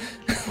Gillion.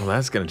 well,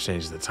 that's gonna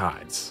change the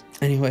tides.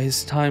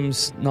 Anyways,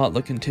 time's not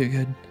looking too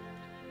good.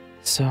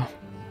 So...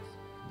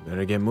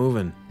 Better get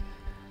moving.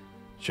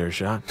 Sure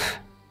shot.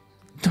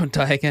 Don't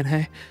die again,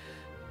 hey?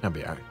 I'll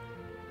be alright.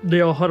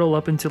 they all huddle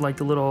up into like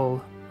the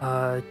little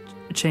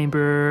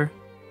chamber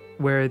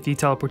where the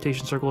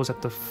teleportation circle is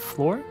at the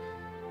floor,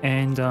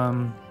 and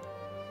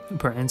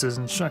per Enza's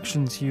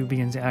instructions, you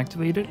begin to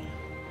activate it.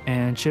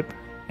 And Chip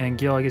and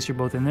Gil, I guess you're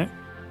both in there.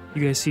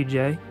 You guys see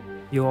Jay.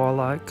 You all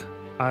like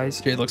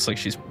eyes. Jay looks like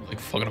she's like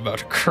fucking about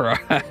to cry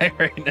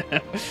right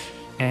now.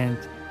 And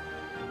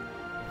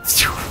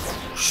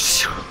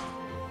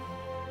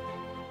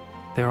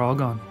they're all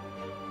gone.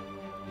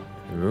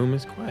 The room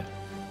is quiet.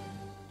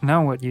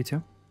 Now what, you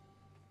two?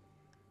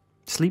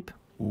 Sleep?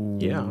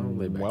 Yeah, I'll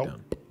lay back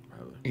down.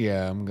 Probably.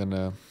 Yeah, I'm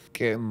gonna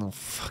get in the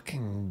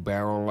fucking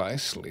barrel I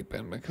sleep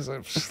in because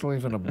I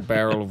sleep in a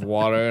barrel of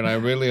water, and I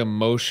really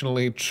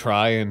emotionally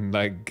try and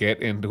like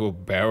get into a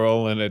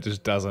barrel, and it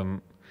just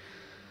doesn't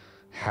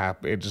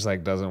happen. It just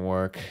like doesn't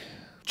work.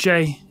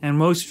 Jay and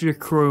most of your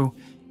crew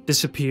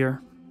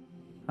disappear.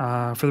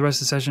 For the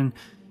rest of the session,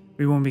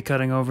 we won't be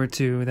cutting over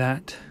to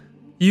that.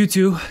 You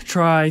two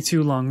try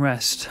to long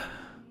rest.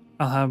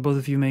 I'll have both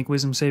of you make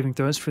wisdom saving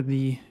throws for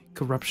the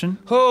corruption.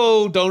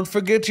 Oh, don't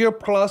forget your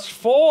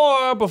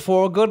 +4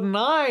 before good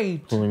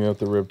night. Pulling out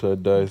the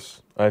Riptide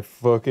dice. I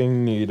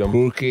fucking need them.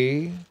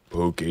 Pookie.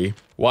 Pookie.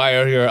 Why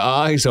are your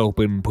eyes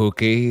open,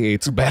 Pookie?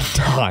 It's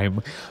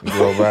bedtime.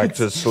 Go back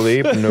to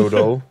sleep,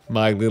 Noodle.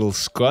 My little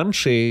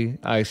scrunchy,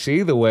 I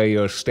see the way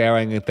you're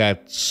staring at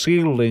that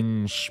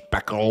ceiling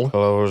speckle.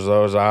 Close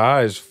those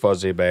eyes,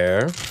 fuzzy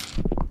bear.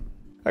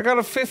 I got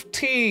a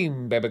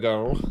 15, baby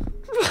girl.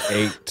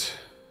 8.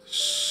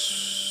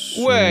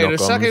 Wait a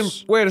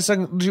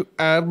second. Did you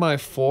add my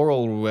 4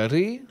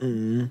 already?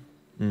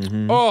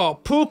 Oh,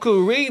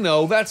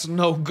 Puccarino, that's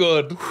no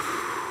good.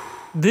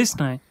 This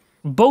night,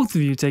 both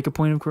of you take a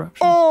point of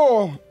corruption.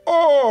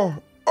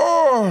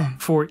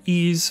 For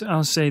ease,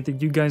 I'll say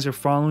that you guys are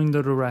following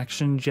the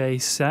direction Jay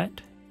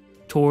set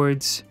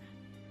towards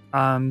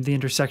the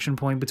intersection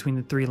point between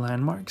the 3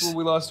 landmarks. Well,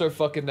 we lost our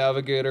fucking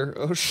navigator.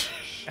 Oh,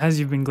 As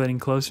you've been getting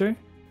closer,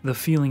 the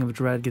feeling of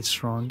dread gets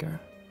stronger.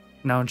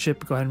 Now,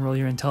 Chip, go ahead and roll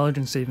your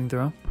intelligence saving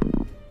throw.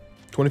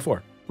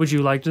 24. Would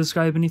you like to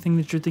describe anything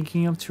that you're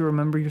thinking of to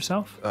remember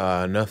yourself?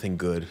 Nothing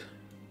good.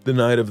 The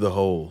night of the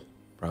hole,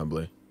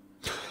 probably.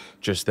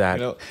 Just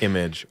that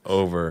image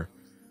over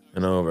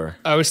and over.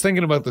 I was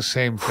thinking about the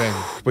same thing.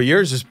 But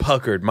yours is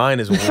puckered. Mine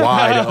is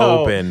wide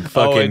open.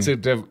 Fucking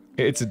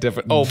it's a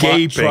different. Oh,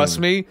 gaping. Trust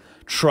me.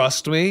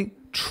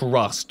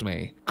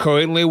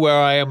 Currently, where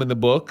I am in the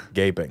book,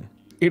 Gaping.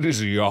 it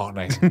is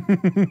yawning.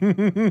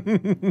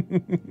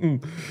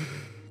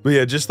 But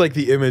yeah, just like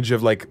the image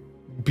of like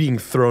being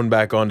thrown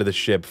back onto the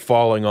ship,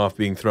 falling off,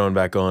 being thrown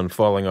back on,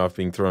 falling off,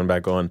 being thrown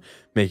back on,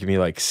 making me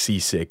like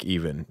seasick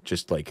even,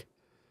 just like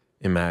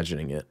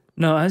imagining it.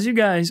 Now, as you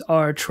guys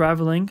are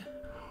traveling,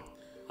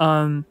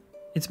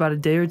 it's about a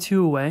day or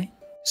 2 away.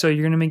 So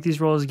you're going to make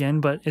these rolls again,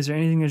 but is there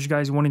anything that you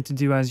guys wanted to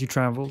do as you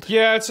traveled?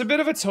 Yeah, it's a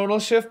bit of a tonal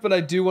shift, but I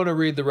do want to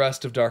read the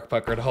rest of Dark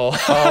Puckered Hall.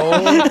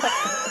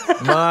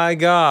 Oh my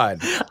god.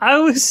 I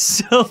was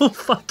so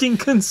fucking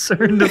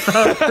concerned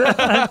about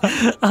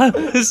that. I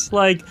was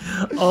like,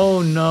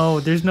 oh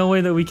no, there's no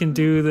way that we can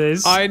do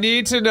this. I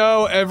need to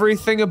know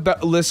everything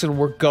about. Listen,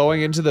 we're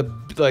going into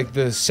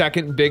the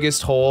second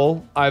biggest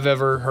hole I've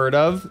ever heard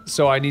of,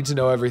 so I need to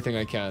know everything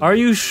I can. Are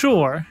you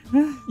sure?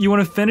 You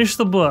want to finish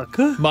the book?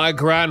 My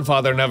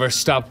grandfather never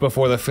stopped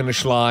before the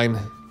finish line,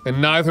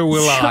 and neither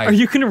will I. Are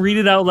you going to read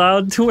it out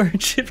loud to where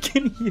Chip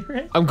can hear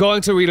it? I'm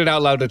going to read it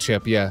out loud to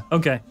Chip, yeah.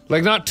 Okay.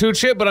 Like, not to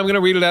Chip, but I'm going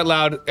to read it out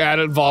loud at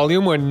a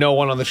volume where no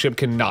one on the ship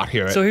cannot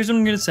hear it. So here's what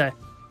I'm going to say.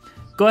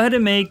 Go ahead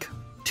and make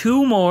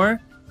 2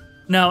 more.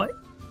 Now,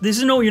 this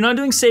is you're not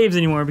doing saves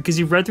anymore because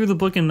you've read through the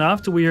book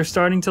enough to where you're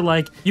starting to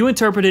like, you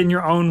interpret it in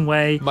your own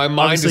way. My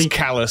mind is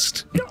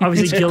calloused.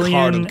 Obviously, Gillion.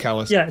 Hard and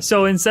calloused. Yeah,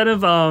 so instead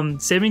of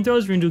saving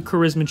throws, we're going to do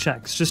charisma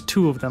checks. Just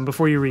 2 of them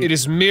before you read. It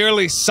is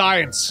merely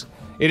science.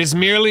 It is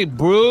merely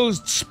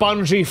bruised,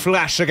 spongy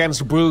flesh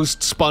against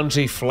bruised,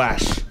 spongy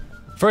flesh.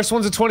 First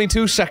one's a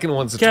 22, second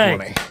one's a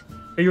 20.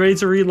 Are you ready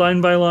to read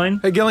line by line?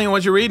 Hey Gillion,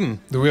 what you reading?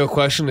 The real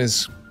question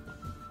is,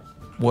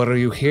 what are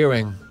you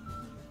hearing?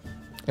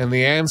 And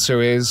the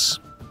answer is,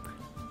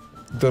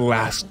 the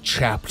last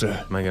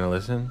chapter. Am I gonna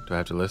listen? Do I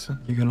have to listen?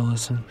 You're gonna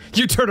listen.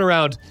 You turn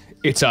around,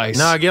 it's ice.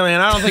 No,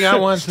 Gillion, I don't think I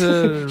want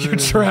to. You're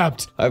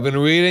trapped. I've been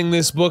reading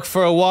this book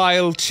for a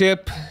while,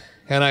 Chip,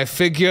 and I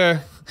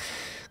figure,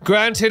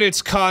 granted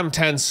its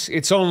contents,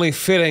 it's only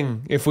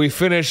fitting if we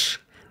finish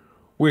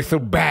with a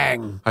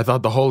bang. I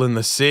thought the hole in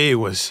the sea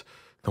was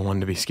the one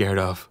to be scared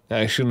of.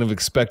 I shouldn't have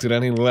expected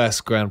any less,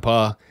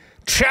 Grandpa.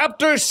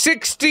 Chapter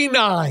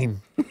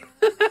 69.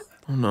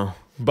 Oh no.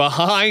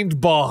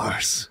 Behind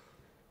bars.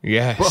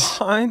 Yes.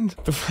 Behind?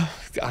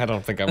 I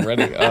don't think I'm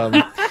ready.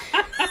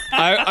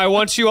 I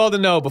want you all to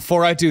know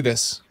before I do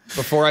this,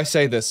 before I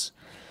say this,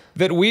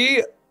 that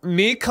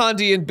me,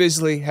 Condi, and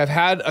Bizly have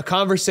had a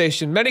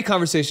conversation, many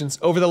conversations,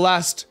 over the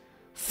last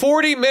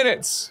 40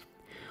 minutes.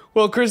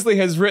 Well, Grizzly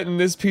has written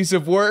this piece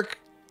of work,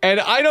 and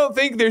I don't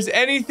think there's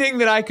anything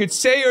that I could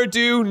say or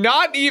do,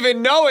 not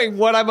even knowing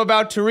what I'm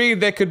about to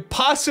read, that could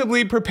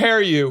possibly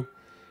prepare you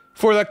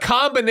for the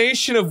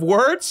combination of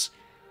words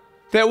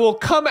that will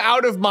come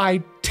out of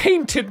my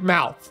tainted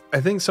mouth.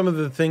 I think some of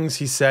the things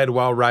he said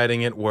while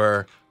writing it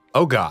were,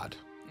 "Oh God,"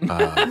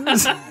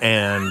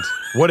 and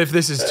 "What if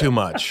this is too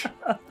much?"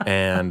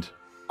 and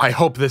 "I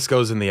hope this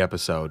goes in the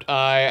episode."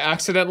 I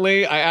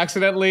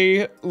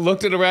accidentally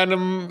looked at a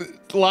random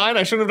line.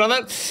 I shouldn't have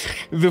done that.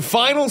 The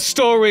final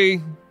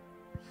story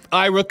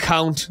I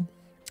recount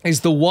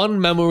is the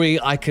one memory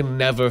I can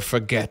never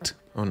forget.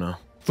 Oh no.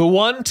 The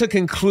one to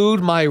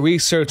conclude my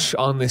research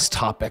on this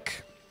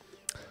topic.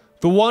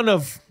 The one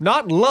of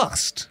not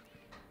lust,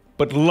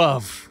 but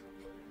love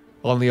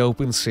on the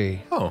open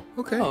sea. Oh,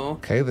 okay. Oh,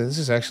 Okay, this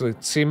is actually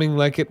seeming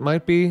like it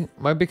might be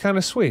kind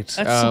of sweet.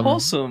 that's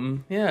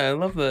wholesome. Yeah, I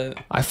love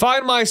that. I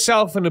find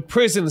myself in a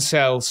prison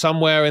cell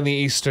somewhere in the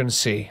Eastern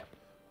Sea.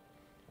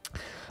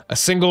 A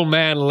single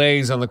man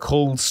lays on the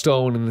cold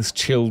stone in this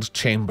chilled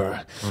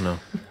chamber. Oh no.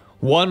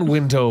 One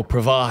window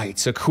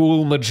provides a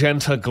cool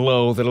magenta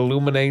glow that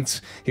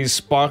illuminates his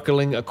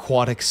sparkling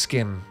aquatic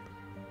skin.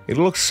 It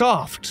looks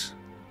soft,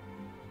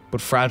 but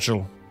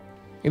fragile.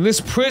 In this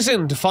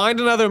prison, to find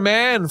another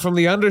man from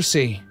the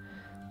undersea,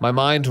 my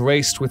mind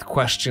raced with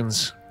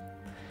questions.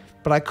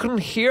 But I couldn't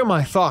hear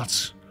my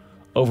thoughts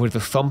over the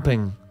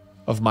thumping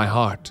of my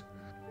heart.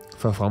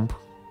 Thump.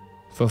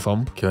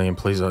 Thump. Gillion,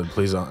 please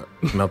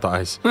melt the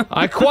ice.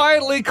 I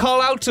quietly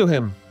call out to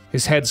him,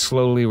 his head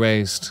slowly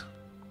raised.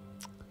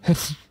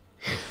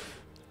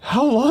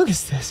 How long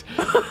is this?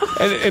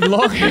 and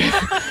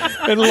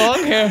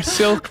long hair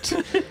silked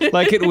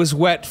like it was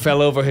wet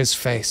fell over his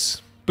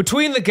face.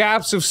 Between the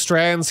gaps of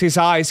strands, his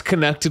eyes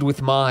connected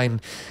with mine,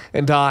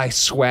 and I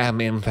swam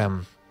in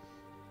them.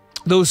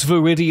 Those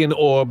viridian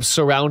orbs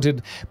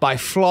surrounded by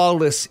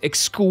flawless,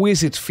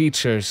 exquisite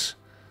features.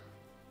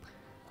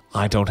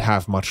 I don't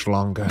have much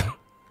longer,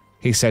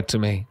 he said to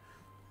me.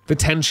 The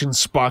tension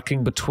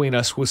sparking between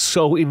us was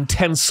so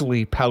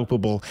intensely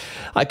palpable.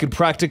 I could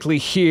practically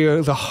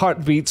hear the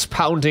heartbeats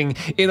pounding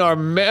in our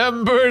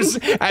members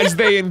as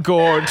they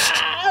engorged.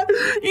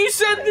 You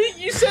said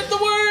the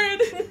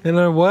word. And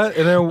I what?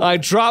 I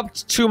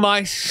dropped to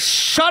my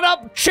shut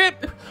up,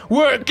 Chip.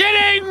 We're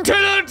getting to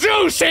the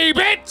juicy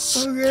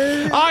bits.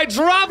 Okay. I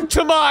dropped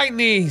to my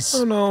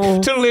knees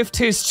no. to lift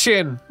his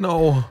chin.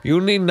 No. You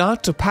need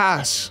not to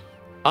pass.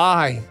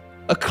 I,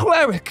 a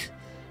cleric,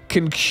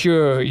 can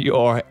cure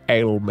your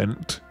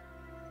ailment.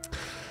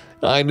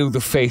 I knew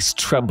the face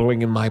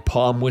trembling in my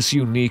palm was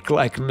unique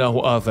like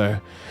no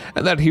other,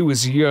 and that he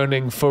was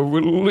yearning for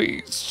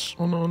release.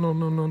 Oh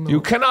no.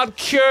 You cannot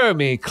cure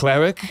me,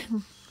 cleric,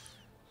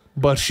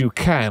 but you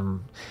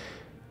can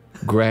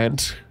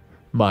grant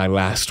my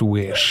last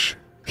wish.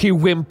 He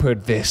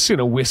whimpered this in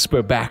a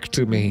whisper back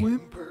to me.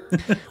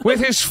 With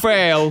his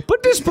frail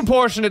but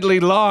disproportionately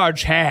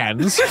large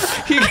hands,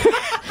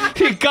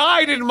 he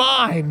guided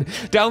mine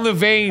down the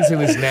veins in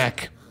his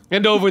neck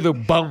and over the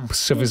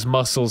bumps of his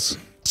muscles,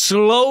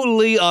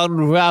 slowly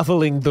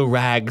unraveling the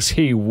rags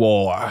he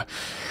wore.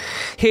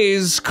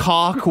 His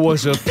cock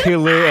was a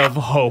pillar of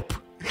hope,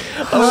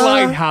 a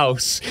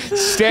lighthouse,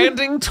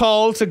 standing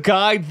tall to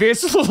guide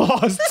this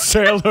lost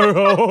sailor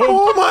home.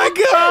 Oh my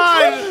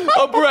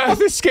God! A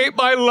breath escaped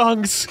my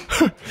lungs.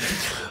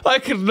 I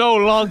could no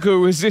longer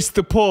resist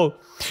the pull.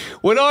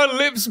 When our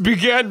lips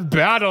began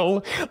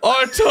battle,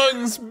 our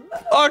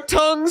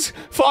tongues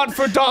fought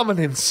for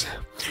dominance,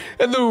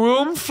 and the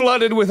room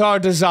flooded with our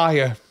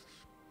desire.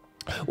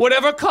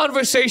 Whatever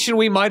conversation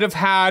we might have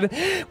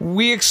had,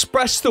 we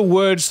expressed the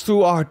words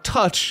through our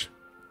touch.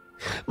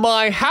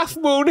 My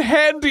half-moon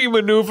handy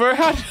maneuver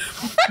had...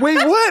 Wait,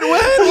 what?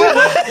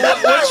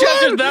 What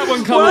chapter did that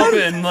one come up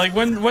in? Like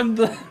when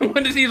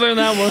did he learn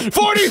that one?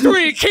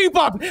 43, keep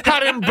up!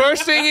 Had him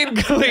bursting in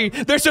glee.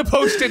 There's a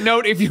post-it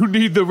note if you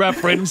need the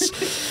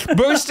reference.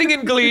 Bursting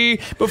in glee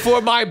before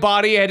my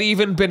body had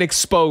even been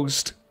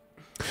exposed.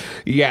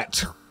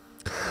 Yet,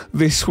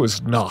 this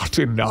was not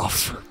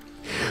enough.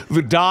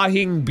 The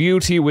dying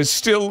beauty was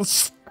still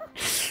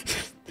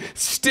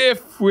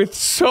stiff with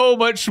so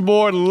much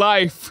more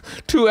life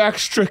to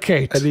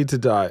extricate. I need to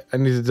die. I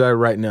need to die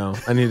right now.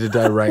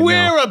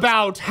 We're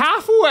about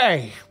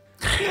halfway.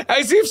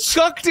 As if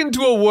sucked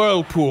into a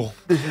whirlpool.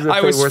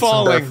 I was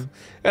falling,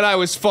 and I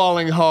was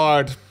falling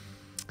hard.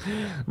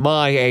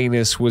 My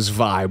anus was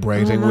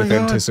vibrating with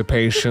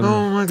anticipation.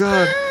 Oh my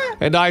God.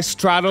 And I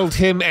straddled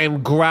him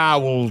and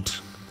growled.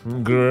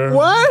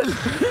 What?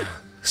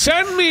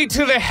 Send me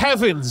to the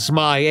heavens,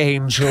 my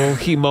angel,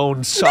 he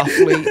moaned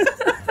softly.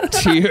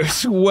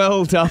 Tears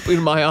welled up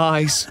in my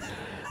eyes.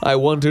 I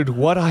wondered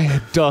what I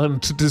had done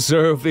to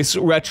deserve this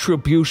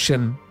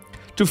retribution,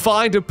 to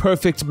find a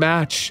perfect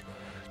match,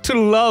 to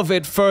love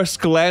at first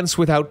glance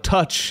without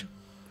touch.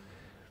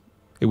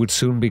 It would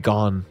soon be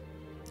gone.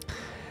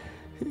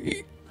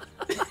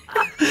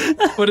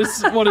 What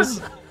is it?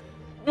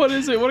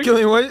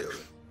 Gillion,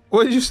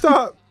 what did you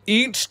stop?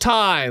 Each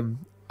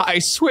time I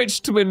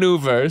switched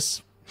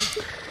maneuvers,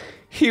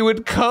 he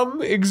would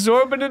come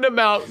exorbitant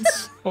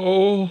amounts.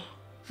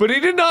 But he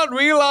did not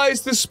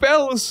realize the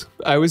spells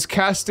I was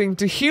casting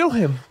to heal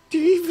him. Do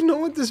you even know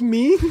what this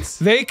means?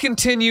 They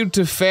continued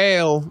to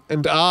fail,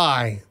 and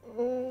I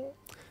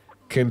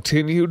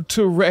continued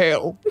to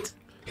rail.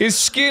 His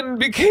skin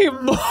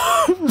became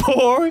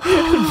more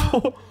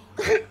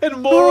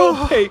and more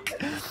opaque,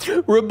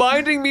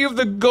 reminding me of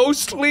the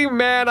ghostly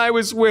man I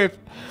was with.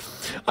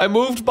 I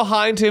moved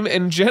behind him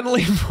and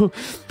gently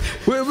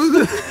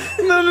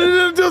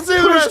No, don't say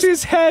pushed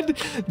his head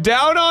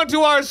down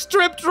onto our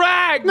stripped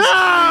rags.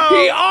 No!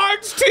 He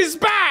arched his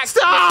back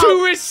Stop!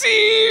 to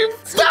receive.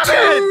 Stop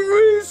it!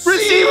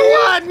 Receive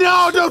what?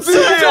 No, don't say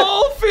the it!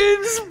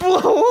 dolphin's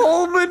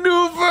blow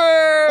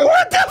maneuver.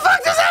 What the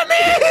fuck does that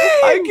mean?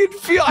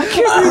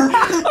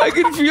 I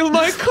can feel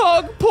my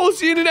cock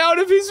pulse in and out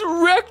of his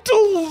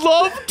rectal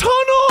love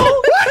tunnel.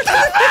 What the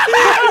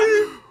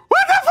fuck?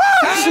 What the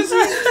fuck? As he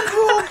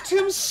smoked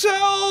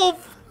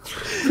himself.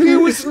 He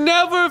was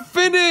never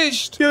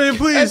finished. Gillion,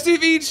 please. As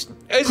if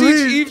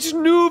each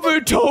maneuver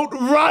don't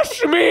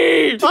rush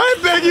me. I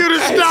beg you to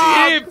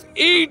stop. As if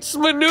each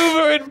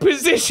maneuver and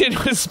position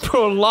was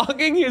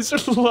prolonging his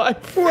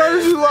life. Why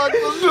did you lock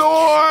the door?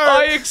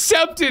 I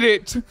accepted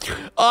it.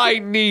 I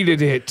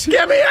needed it.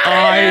 Get me out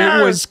of here!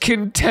 I was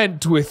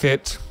content with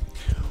it.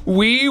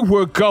 We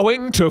were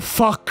going to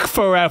fuck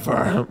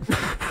forever.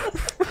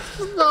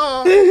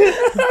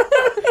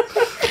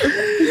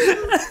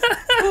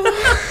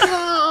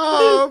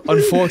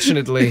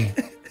 Unfortunately,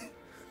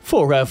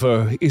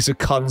 forever is a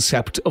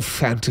concept of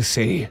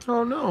fantasy.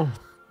 Oh no.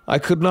 I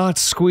could not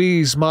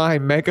squeeze my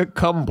mega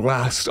cum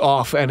blast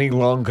off any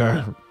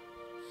longer.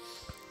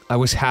 I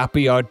was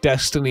happy our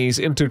destinies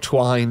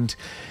intertwined,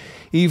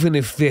 even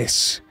if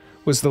this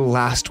was the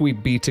last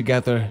we'd be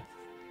together.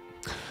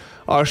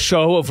 Our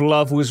show of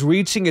love was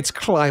reaching its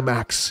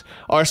climax.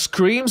 Our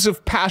screams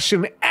of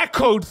passion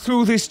echoed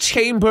through this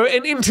chamber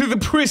and into the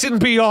prison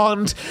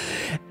beyond.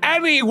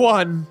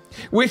 Anyone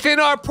within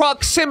our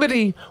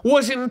proximity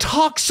was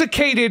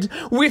intoxicated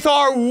with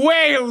our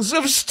wails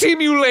of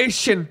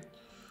stimulation.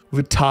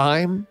 The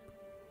time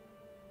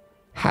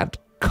had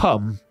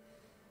come.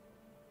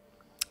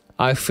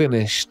 I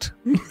finished.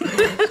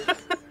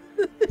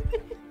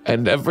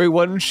 And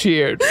everyone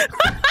cheered.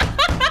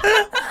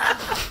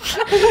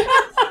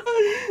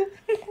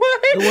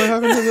 And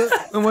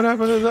what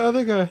happened to the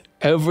other guy?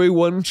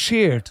 Everyone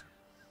cheered.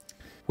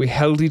 We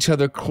held each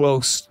other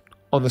close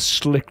on the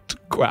slicked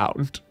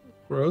ground.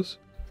 Rose?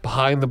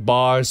 Behind the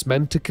bars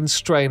meant to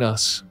constrain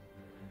us.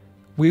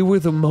 We were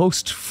the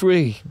most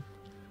free.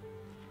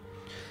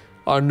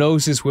 Our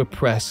noses were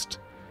pressed,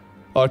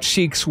 our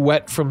cheeks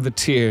wet from the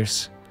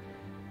tears.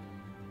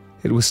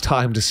 It was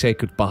time to say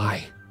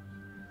goodbye.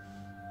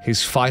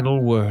 His final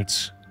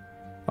words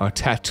are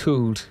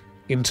tattooed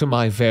into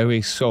my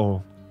very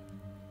soul.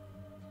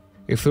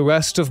 If the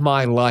rest of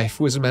my life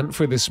was meant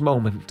for this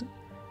moment,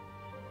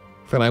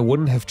 then I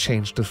wouldn't have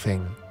changed a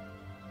thing.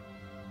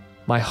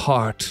 My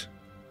heart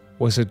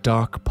was a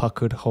dark,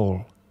 puckered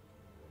hole,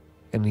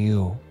 and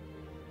you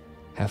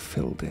have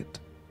filled it.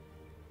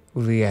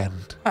 The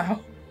end.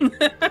 Wow.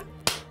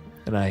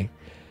 And I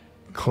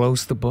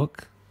close the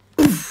book,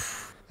 and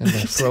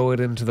I throw it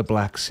into the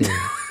Black Sea.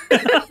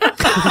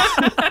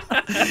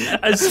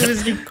 As soon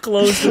as you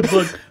close the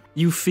book,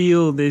 you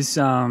feel this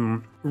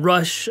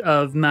rush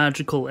of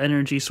magical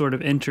energy sort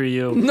of enter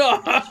you.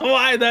 No,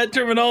 why that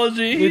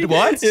terminology? It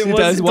what? It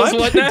does what? Does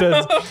what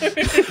now?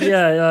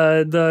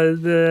 Yeah,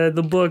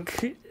 the book.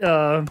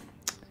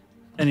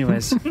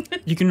 Anyways,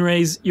 you can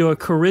raise your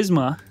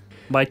charisma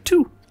by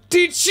 2.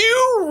 Did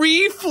you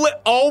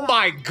reflip? Oh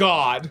my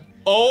god.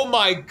 Oh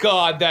my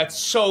god, that's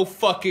so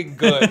fucking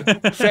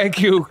good. Thank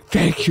you,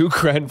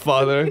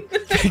 grandfather.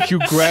 Thank you,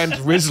 Grand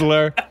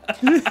Rizzler.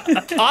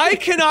 I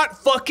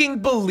cannot fucking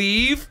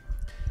believe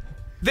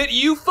that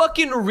you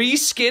fucking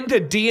reskinned a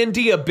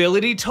D&D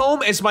ability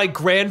tome as my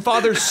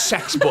grandfather's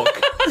sex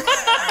book.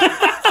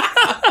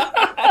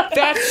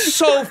 That's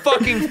so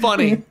fucking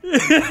funny.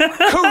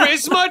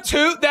 Charisma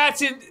too? That's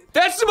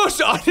the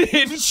most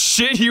unhinged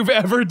shit you've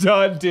ever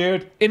done,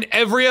 dude. In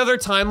every other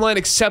timeline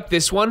except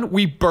this one,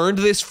 we burned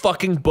this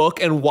fucking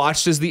book and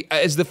watched as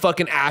the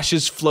fucking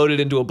ashes floated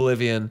into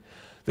oblivion.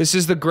 This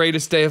is the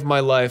greatest day of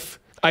my life.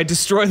 I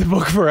destroy the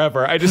book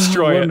forever. I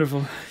destroy it.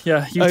 Wonderful.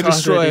 Yeah, you I toss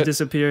destroy it it.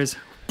 disappears.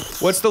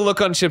 What's the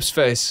look on Chip's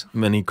face?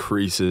 Many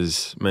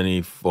creases,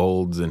 many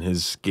folds in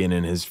his skin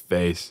and his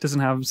face. Doesn't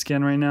have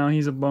skin right now.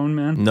 He's a bone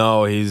man.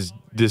 No, he's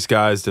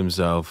disguised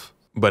himself,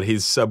 but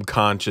he's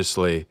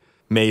subconsciously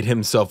made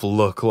himself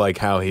look like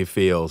how he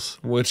feels.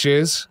 Which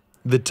is?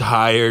 The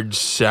tired,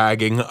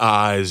 sagging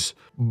eyes,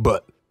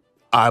 but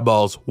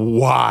eyeballs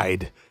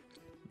wide,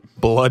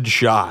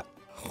 bloodshot.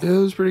 It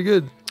was pretty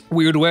good.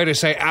 Weird way to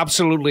say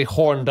absolutely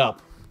horned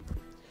up.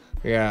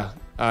 Yeah,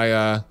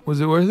 Was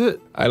it worth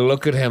it? I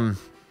look at him.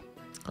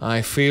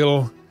 I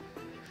feel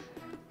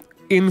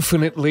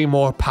infinitely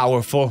more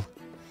powerful.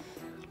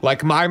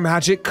 Like my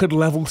magic could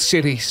level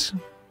cities.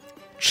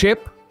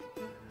 Chip,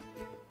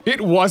 it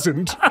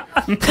wasn't.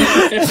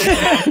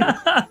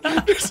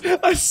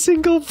 A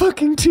single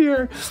fucking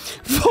tear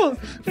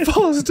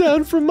falls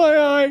down from my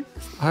eye.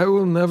 I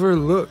will never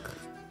look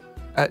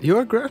at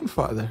your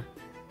grandfather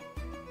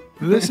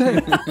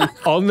Listen,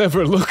 I'll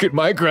never look at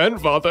my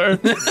grandfather.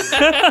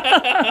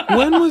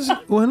 when was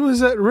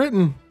that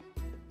written?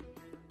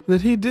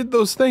 That he did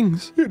those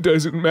things? It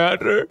doesn't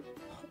matter.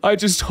 I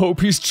just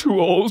hope he's too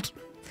old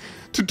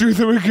to do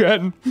them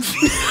again. He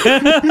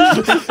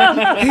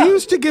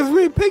used to give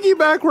me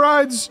piggyback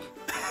rides.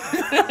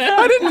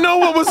 I didn't know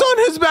what was on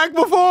his back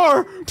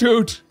before.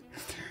 Dude,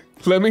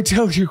 let me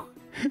tell you,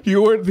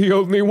 you weren't the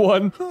only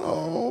one.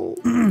 Oh.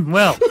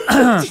 Well,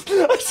 I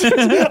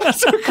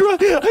start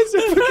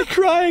fucking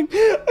crying.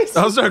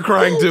 I'll start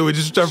crying too. We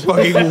just start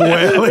fucking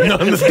wailing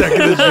on the deck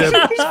of the ship.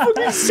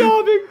 Fucking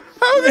sobbing.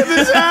 How did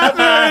this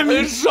happen?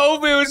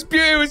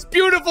 It was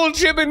beautiful,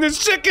 Jim, in the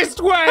sickest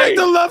way.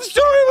 The love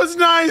story was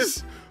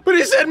nice, but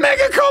he said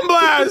mega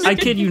blast. I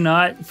kid you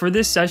not, for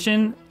this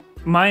session,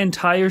 my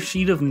entire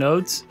sheet of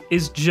notes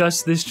is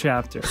just this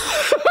chapter.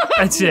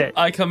 That's it.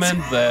 I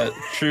commend that,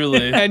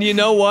 truly. And you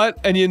know what?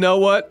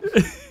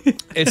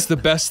 It's the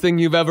best thing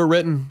you've ever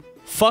written.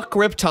 Fuck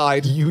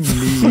Riptide. You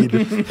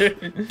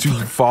need to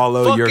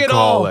follow Fuck your it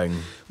all. calling.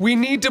 We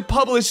need to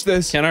publish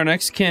this. Can our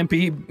next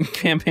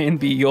campaign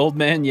be Old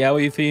Man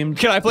Yowie themed?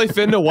 Can I play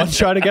Finn to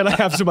one-shot again? I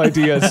have some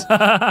ideas.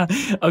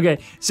 Okay,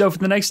 so for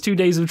the next 2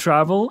 days of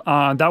travel,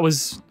 that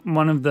was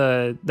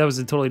a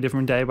totally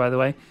different day, by the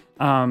way.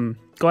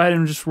 Go ahead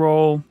and just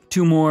roll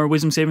 2 more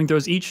wisdom saving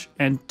throws each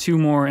and 2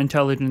 more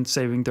intelligence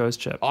saving throws,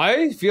 Chip.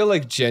 I feel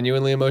like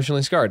genuinely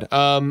emotionally scarred.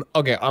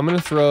 Okay, I'm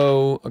gonna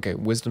throw,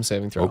 wisdom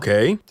saving throw.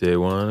 Okay, day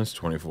 1 is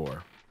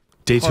 24.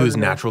 Day 2 is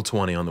natural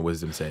 20 on the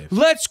wisdom save.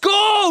 Let's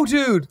go,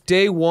 dude!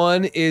 Day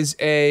 1 is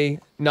a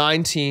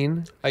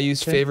 19. I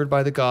used favored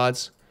by the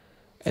gods.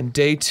 And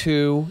day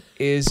 2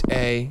 is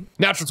a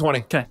natural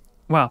 20. Okay.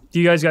 Wow,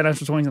 you guys got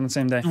natural 20s on the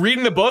same day.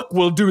 Reading the book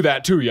will do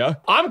that to you.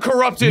 I'm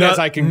corrupted as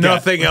I can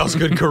Nothing else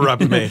could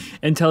corrupt me.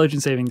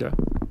 Intelligence saving throw.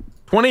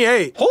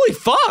 28. Holy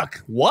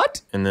fuck!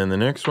 What? And then the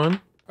next one?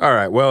 All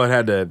right, well, it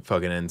had to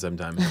fucking end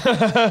sometime.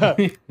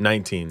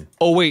 19.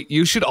 Oh, wait,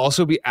 you should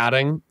also be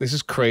adding, this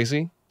is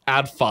crazy,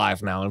 add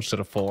 5 now instead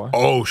of 4.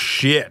 Oh,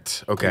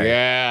 shit. Okay.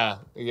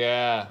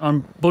 Yeah.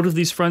 On both of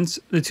these fronts,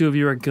 the 2 of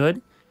you are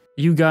good.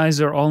 You guys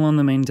are all on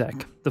the main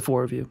deck, the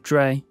 4 of you.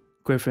 Dre,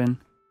 Griffin,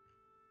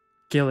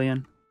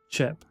 Gillion,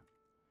 Chip.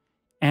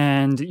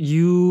 And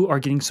you are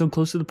getting so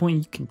close to the point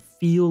you can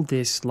feel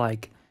this,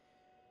 like,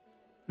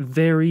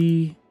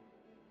 very,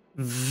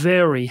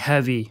 very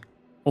heavy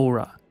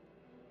aura.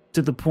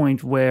 To the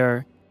point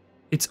where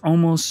it's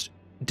almost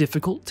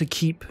difficult to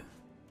keep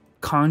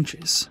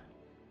conscious.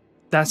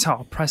 That's how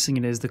oppressing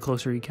it is the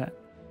closer you get.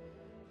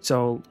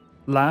 So,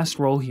 last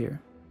roll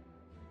here.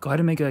 Go ahead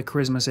and make a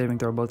charisma saving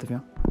throw, both of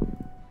you.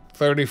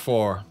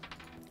 34.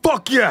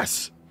 Fuck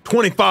yes!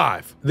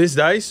 25. This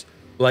dice,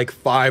 like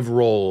 5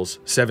 rolls,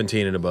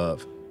 17 and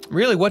above.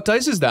 Really, what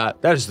dice is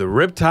that? That is the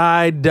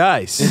Riptide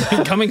dice.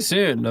 Coming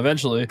soon,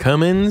 eventually.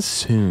 Coming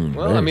soon.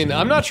 Well, I mean,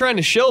 I'm not trying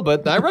to shill,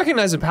 but I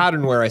recognize a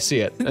pattern where I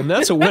see it, and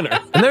that's a winner.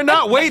 And they're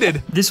not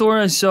weighted. This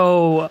aura is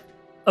so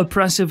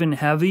oppressive and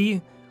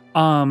heavy.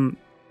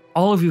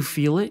 All of you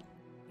feel it,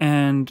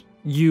 and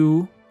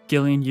you,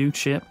 Gillion, you,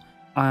 Chip,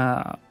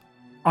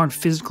 aren't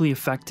physically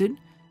affected.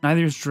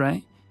 Neither is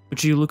Dre.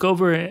 But you look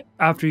over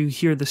after you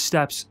hear the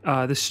steps,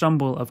 the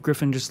stumble of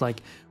Griffin just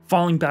like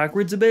falling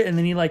backwards a bit, and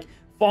then he like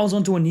falls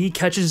onto a knee,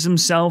 catches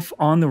himself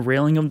on the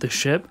railing of the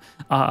ship,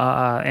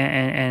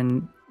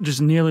 and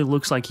just nearly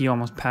looks like he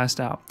almost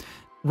passed out.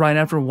 Right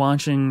after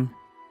watching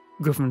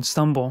Griffin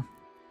stumble,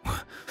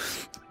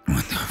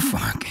 What the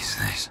fuck is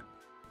this?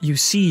 you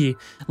see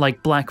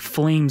like black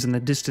flames in the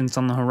distance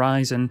on the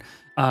horizon.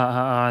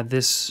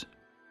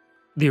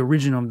 The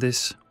origin of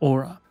this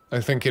aura.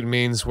 I think it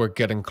means we're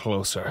getting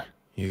closer.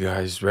 You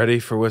guys ready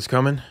for what's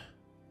coming?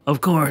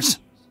 Of course.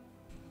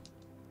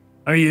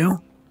 Are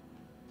you?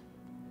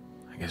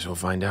 I guess we'll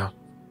find out.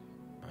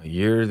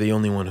 You're the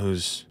only one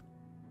who's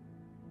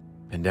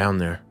been down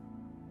there.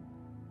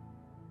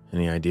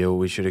 Any idea what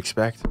we should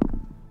expect?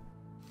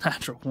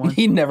 Natural one.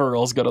 He never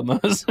rolls good on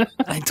those.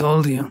 I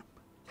told you.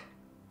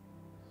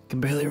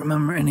 Can barely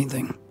remember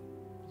anything.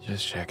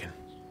 Just checking.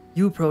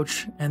 You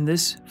approach, and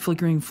this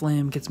flickering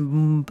flame gets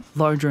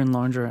larger and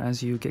larger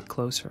as you get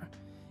closer.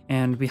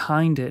 And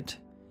behind it,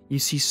 you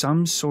see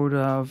some sort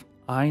of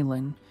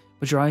island,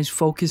 but your eyes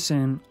focus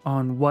in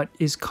on what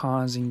is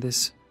causing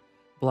this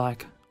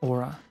black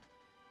aura.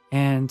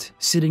 And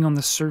sitting on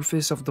the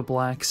surface of the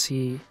Black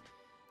Sea,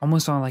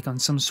 almost on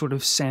some sort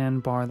of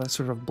sandbar that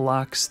sort of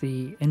blocks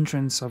the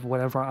entrance of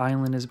whatever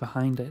island is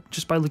behind it.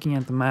 Just by looking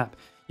at the map,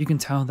 you can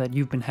tell that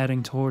you've been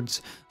heading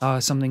towards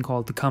something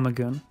called the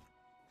Kamagun.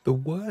 The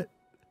what?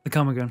 The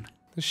Kamagun.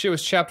 This shit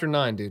was chapter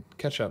 9, dude.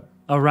 Catch up.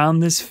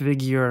 Around this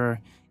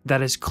figure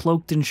that is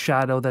cloaked in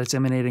shadow that's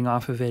emanating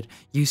off of it,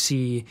 you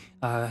see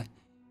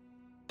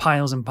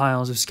piles and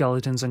piles of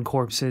skeletons and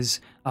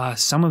corpses.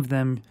 Some of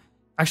them...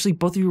 Actually,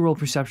 both of you roll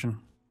perception.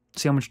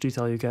 See how much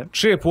detail you get.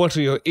 Chip, what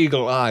do your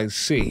eagle eyes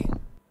see?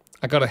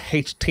 I got a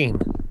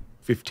 18.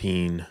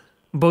 15.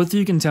 Both of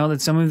you can tell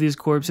that some of these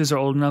corpses are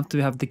old enough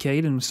to have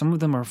decayed, and some of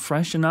them are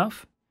fresh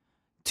enough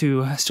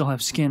to still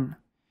have skin.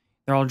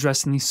 They're all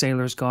dressed in these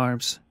sailors'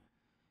 garbs.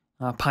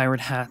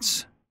 pirate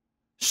hats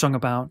strung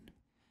about,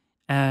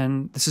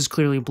 and this is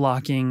clearly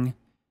blocking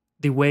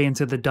the way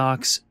into the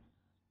docks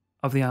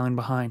of the island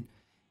behind.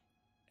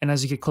 And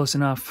as you get close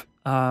enough,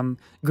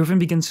 Griffin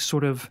begins to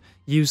sort of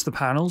use the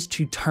paddles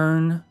to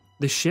turn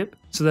the ship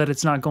so that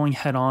it's not going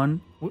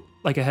head-on,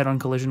 like a head-on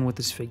collision with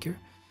this figure.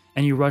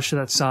 And you rush to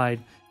that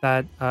side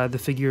that the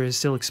figure is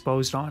still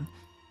exposed on,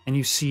 and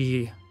you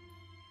see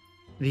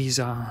these,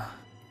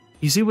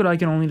 you see what I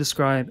can only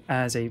describe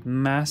as a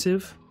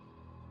massive,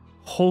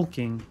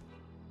 hulking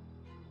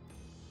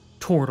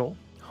turtle.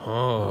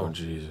 Oh,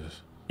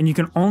 Jesus. And you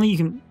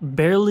can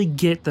barely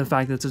get the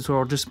fact that it's a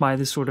turtle just by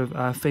this sort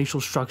of facial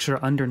structure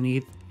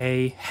underneath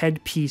a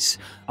headpiece,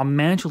 a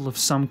mantle of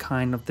some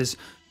kind of this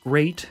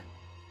great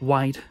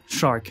white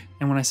shark.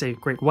 And when I say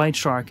great white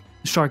shark,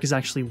 the shark is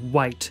actually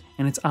white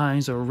and its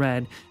eyes are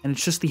red, and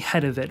it's just the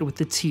head of it with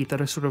the teeth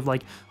that are sort of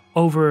like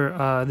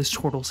over this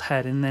turtle's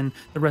head, and then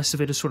the rest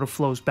of it is sort of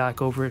flows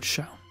back over its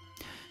shell.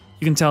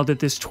 You can tell that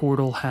this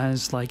turtle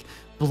has like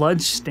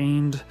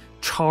blood-stained,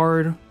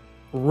 charred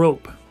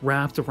rope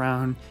wrapped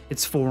around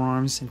its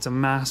forearms. It's a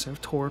massive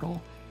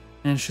turtle,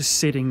 and it's just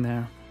sitting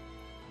there,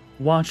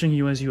 watching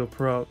you as you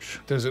approach.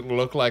 Does it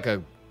look like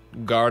a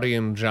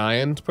guardian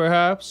giant,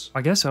 perhaps?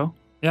 I guess so.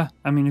 Yeah,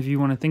 I mean, if you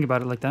want to think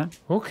about it like that.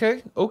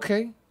 Okay.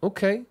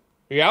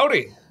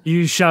 Yowdy!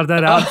 You shout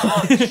that out.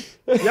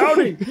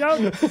 Yowdy,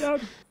 yowdy,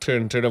 yowdy.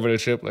 Turn over the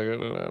ship like.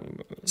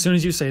 As soon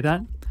as you say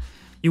that,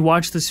 you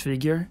watch this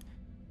figure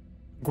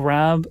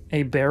grab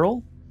a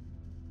barrel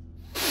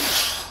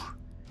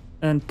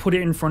and put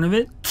it in front of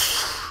it,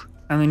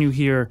 and then you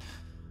hear,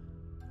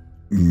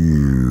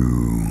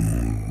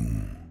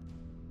 "You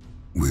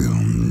will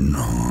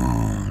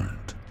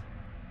not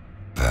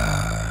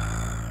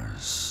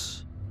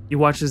pass." You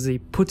watch as he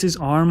puts his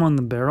arm on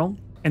the barrel,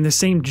 and the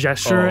same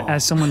gesture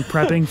as someone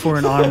prepping for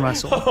an arm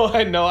wrestle. Oh,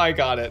 I know, I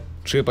got it.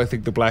 Chip, I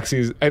think the Black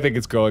Sea's, I think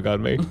it's growing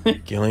on me.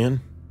 Gillion,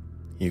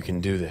 you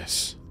can do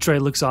this. Trey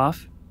looks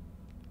off,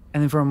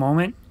 and then for a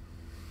moment,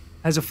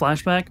 has a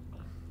flashback.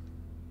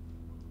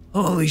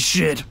 Holy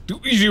shit. Do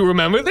you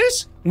remember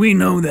this? We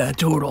know that,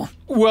 turtle.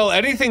 Well,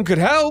 anything could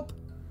help.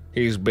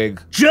 He's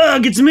big.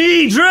 Jug, it's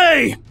me,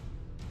 Trey!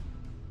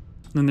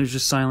 Then there's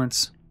just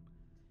silence.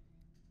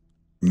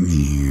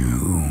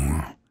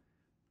 You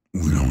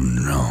will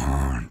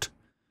not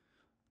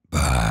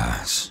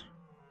pass.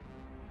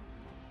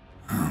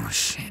 Oh,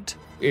 shit.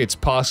 It's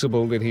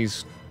possible that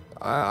he's,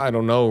 I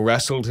don't know,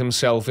 wrestled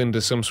himself into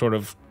some sort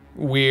of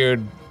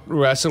weird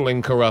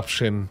wrestling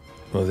corruption.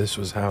 Well, this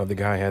was how the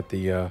guy at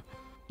the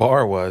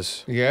bar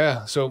was.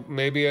 Yeah, so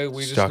maybe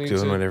we just Stuck need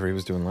doing to, whatever he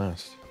was doing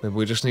last. maybe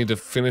we just need to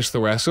finish the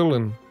wrestle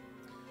and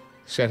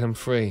set him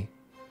free.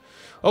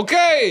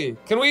 Okay,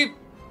 can we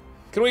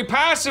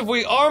pass if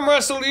we arm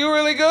wrestle you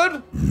really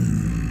good?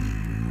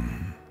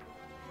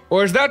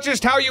 Or is that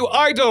just how you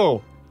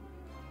idle?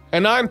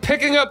 And I'm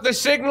picking up the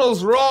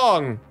signals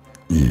wrong.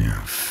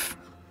 If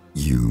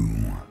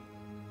you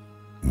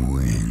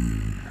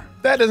win.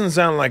 That doesn't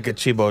sound like a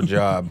Chibo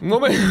job.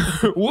 What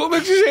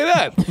makes you say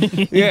that?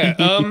 Yeah,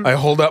 I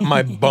hold up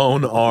my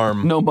bone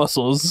arm. No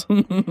muscles.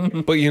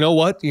 but you know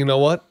what?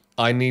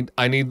 I need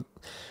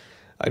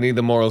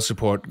the moral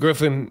support.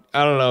 Griffin,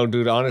 I don't know,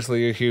 dude,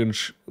 honestly, you're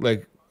huge.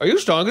 Like, are you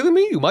stronger than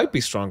me? You might be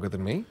stronger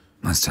than me.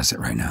 Let's test it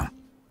right now.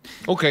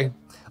 Okay.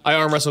 I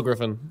arm wrestle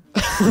Griffin.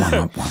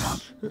 Warm up.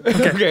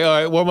 Okay,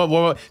 all right, warm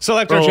up.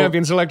 Select our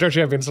champion.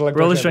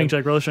 Roll a strength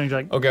check.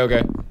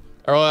 Okay.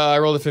 I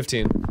rolled a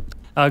 15.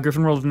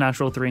 Griffin rolled a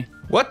natural 3.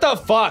 What the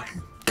fuck?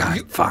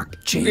 God, fuck,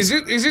 jeez.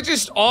 Is it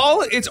just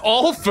all? It's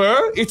all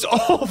fur? It's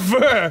all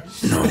fur.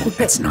 No,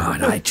 it's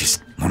not. I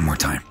just one more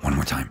time.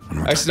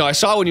 I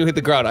saw it when you hit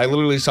the ground. I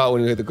literally saw it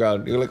when you hit the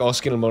ground. You're like all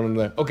skin and bone in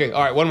there. Okay,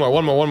 all right, one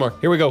more.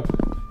 Here we go.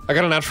 I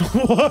got a natural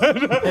 1.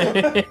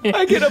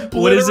 I get a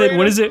What is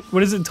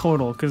it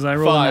total? Because I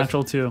rolled a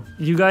natural 2.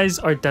 You guys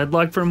are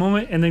deadlocked for a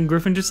moment, and then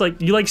Griffin just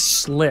you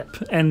slip,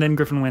 and then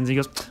Griffin wins. He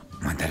goes,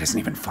 That doesn't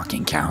even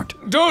fucking count.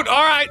 Dude,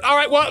 all right.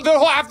 Well, the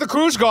whole half the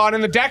crew's gone,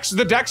 and the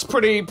deck's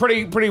pretty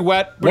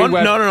wet.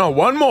 No.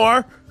 One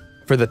more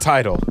for the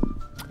title.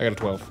 I got a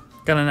 12.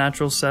 got a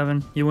natural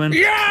 7. You win.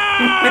 Yeah!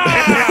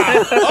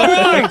 All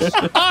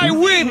right, I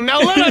win. Now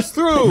let us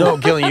through. No,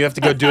 Gillian, you have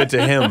to go do it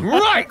to him.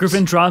 Right.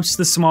 Griffin drops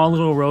the small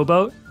little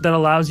rowboat that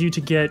allows you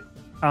to get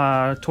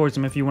towards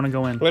him if you want to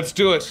go in. Let's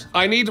do it.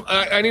 I need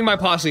my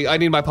posse. I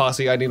need my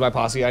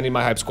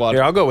hype squad.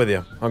 Here, I'll go with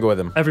you. I'll go with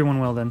him. Everyone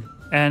will then.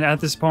 And at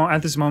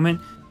this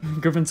moment,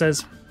 Griffin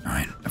says, All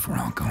right, if we're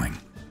all going,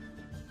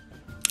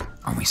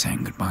 are we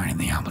saying goodbye to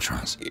the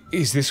albatross?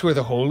 Is this where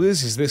the hole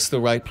is? Is this the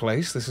right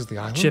place? This is the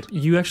island? Chip,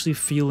 you actually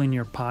feel in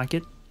your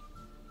pocket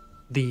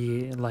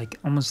the,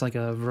 almost like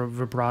a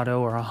vibrato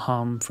or a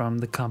hum from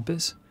the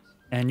compass.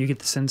 And you get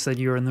the sense that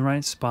you're in the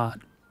right spot.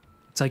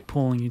 It's like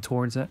pulling you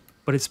towards it.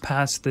 But it's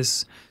past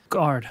this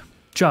guard,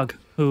 Jug,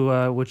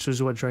 which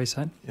is what Dre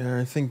said. Yeah,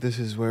 I think this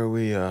is where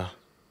we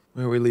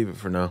leave it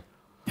for now.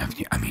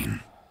 I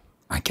mean,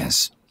 I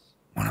guess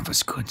one of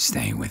us could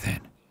stay with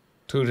it.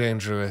 Too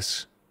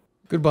dangerous.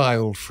 Goodbye,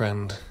 old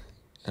friend.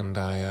 And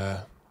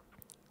I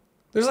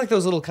There's like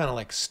those little kind of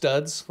like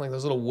studs, like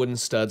those little wooden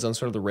studs on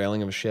sort of the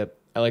railing of a ship.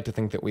 I like to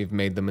think that we've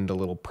made them into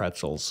little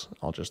pretzels.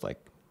 I'll just like,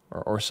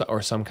 or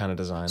some kind of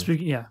design.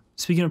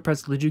 Speaking of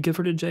pretzel, did you give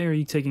her to Jay, or are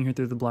you taking her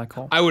through the black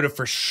hole? I would have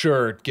for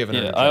sure given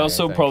her to Jay, I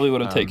also think. probably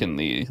would have taken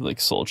the like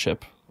soul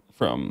chip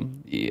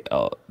from the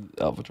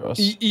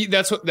albatross.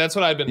 That's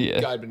what I've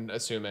been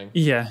assuming.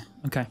 Yeah.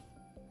 Okay.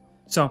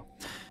 So.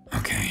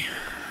 Okay.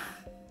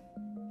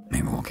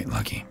 Maybe we'll get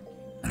lucky,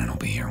 and it'll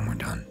be here when we're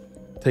done.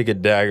 Take a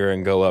dagger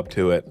and go up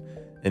to it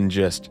and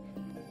just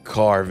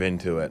carve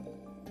into it.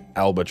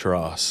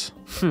 Albatross.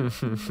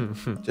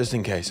 Just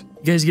in case.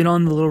 You guys get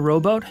on the little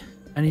rowboat,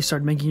 and you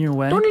start making your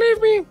way. Don't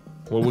leave me.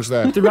 What was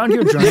that? Throughout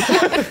your journey.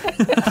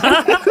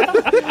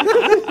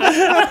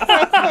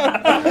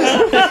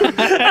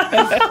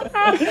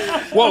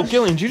 Whoa,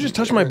 Gillian, did you just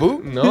touch my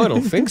boot? No, I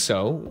don't think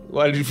so.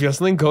 Why, did you feel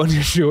something go in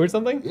your shoe or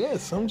something? Yeah,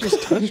 some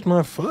just touched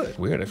my foot.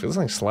 Weird, it feels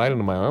like sliding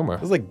into my armor.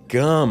 It was like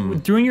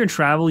gum. During your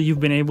travel, you've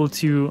been able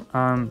to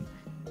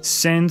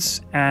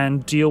sense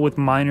and deal with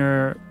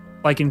minor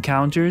like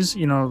encounters,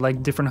 you know,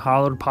 like different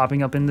hollow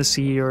popping up in the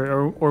sea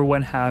or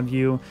what have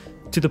you,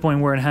 to the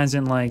point where it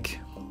hasn't like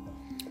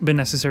been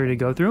necessary to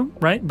go through,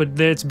 right? But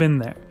it's been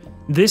there.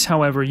 This,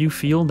 however, you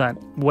feel that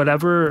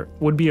whatever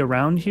would be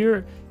around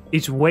here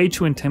is way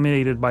too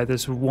intimidated by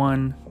this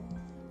one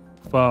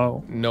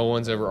foe. No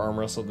one's ever arm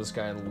wrestled this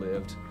guy and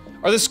lived.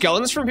 Are the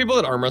skeletons from people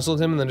that arm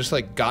wrestled him and then just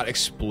like got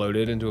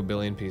exploded into a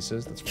billion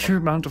pieces? That's fun. You're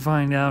about to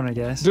find out, I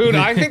guess. Dude,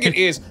 I think it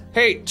is.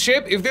 Hey,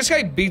 Chip, if this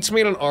guy beats me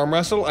in an arm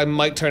wrestle, I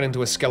might turn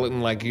into a skeleton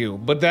like you.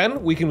 But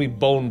then we can be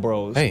bone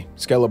bros. Hey,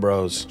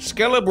 Skelebros.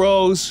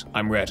 Skelebros,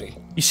 I'm ready.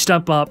 You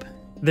step up.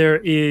 There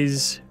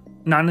is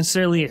not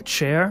necessarily a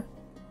chair,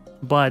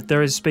 but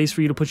there is space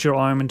for you to put your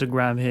arm in to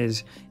grab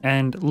his.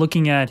 And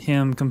looking at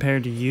him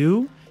compared to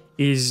you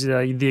is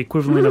the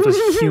equivalent of a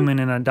human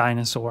and a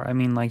dinosaur. I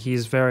mean, like,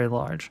 he's very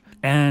large.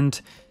 And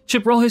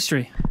Chip, roll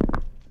history.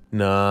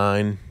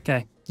 9.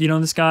 Okay. You know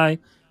this guy,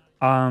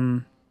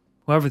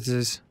 whoever this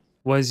is,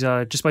 was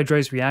just by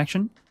Dre's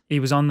reaction.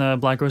 He was on the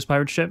Black Rose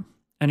pirate ship,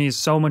 and he's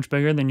so much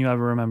bigger than you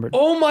ever remembered.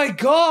 Oh my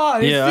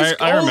god! Yeah,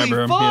 I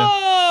remember him.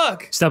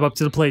 Fuck! Step up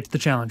to the plate to the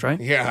challenge, right?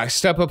 Yeah, I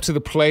step up to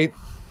the plate.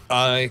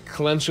 I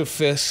clench a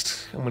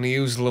fist. I'm gonna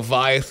use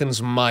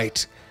Leviathan's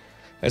might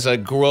as I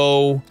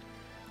grow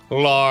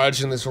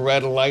large and this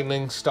red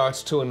lightning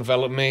starts to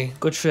envelop me.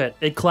 Good shit.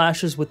 It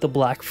clashes with the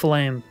black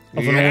flame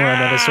of an aura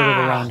that is sort of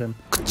around him.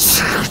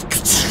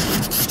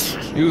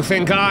 You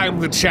think I'm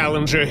the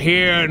challenger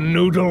here,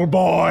 noodle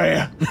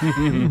boy?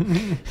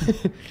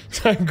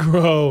 I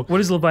grow. What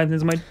does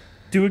Leviathan's might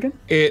do again?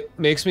 It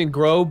makes me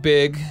grow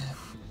big.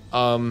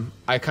 I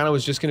kind of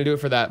was just gonna do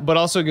it for that, but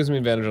also gives me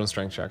advantage on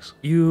strength checks.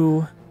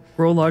 You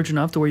grow large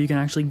enough to where you can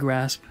actually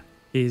grasp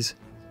his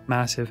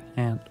massive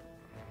hand.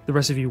 The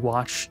rest of you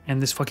watch,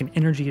 and this fucking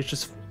energy is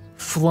just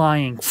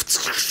flying.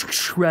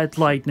 Red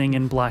lightning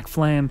and black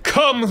flame.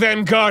 Come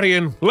then,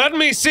 Guardian. Let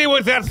me see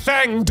what that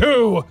thing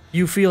do.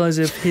 You feel as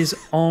if his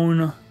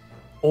own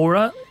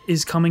aura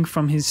is coming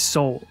from his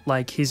soul,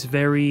 like his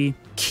very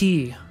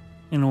key,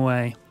 in a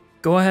way.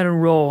 Go ahead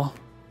and roll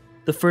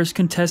the first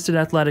contested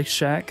athletics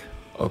check.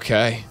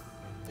 Okay,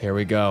 here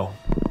we go.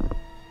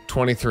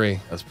 23.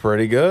 That's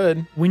pretty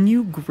good. When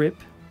you grip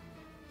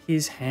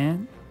his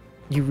hand,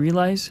 you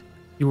realize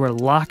you are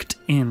locked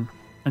in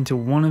until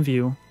one of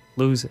you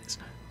loses.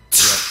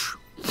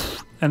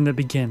 And it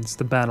begins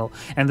the battle.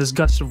 And this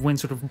gust of wind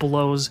sort of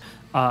blows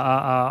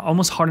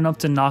almost hard enough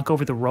to knock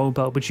over the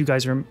rowboat, but you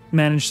guys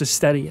managed to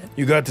steady it.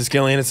 You got this,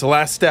 Gillian. It's the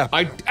last step.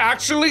 I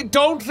actually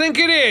don't think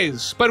it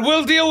is, but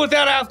we'll deal with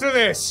that after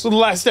this. It's the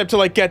last step to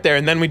like get there,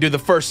 and then we do the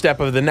first step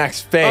of the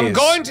next phase. I'm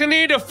going to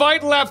need to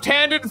fight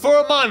left-handed for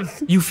a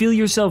month. You feel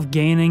yourself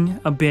gaining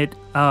a bit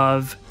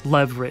of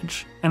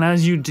leverage. And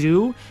as you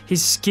do,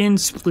 his skin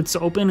splits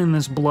open and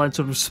this blood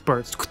sort of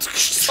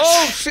spurts.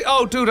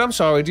 Oh, dude, I'm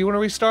sorry. Do you want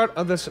to restart?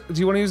 Do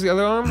you want to use the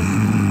other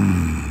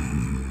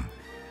arm?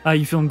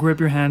 You feel him grip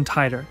your hand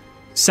tighter.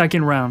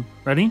 Second round.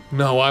 Ready?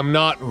 No, I'm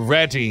not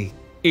ready.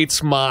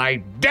 It's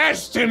my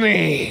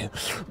destiny.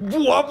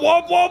 Whoop,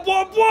 whoop, whoop,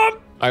 whoop,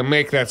 whoop. I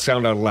make that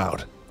sound out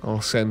loud.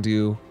 I'll send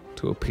you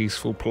to a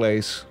peaceful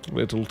place,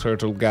 little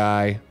turtle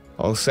guy.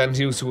 I'll send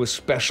you to a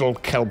special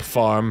kelp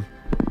farm.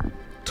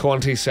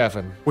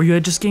 27. Where you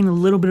had just gained a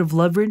little bit of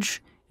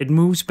leverage, it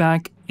moves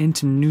back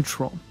into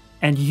neutral.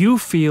 And you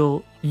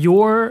feel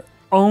your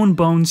own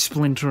bones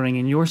splintering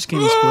and your skin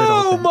split open.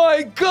 Oh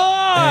my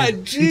god!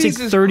 And Jesus you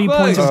take 30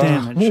 points of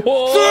Christ. damage.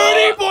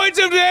 30 points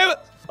of damage!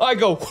 I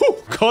go, whew,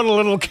 got a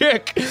little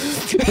kick.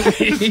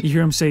 You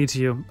hear him say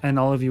to you, and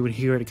all of you would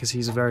hear it because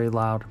he's very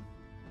loud.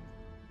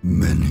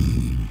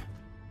 Many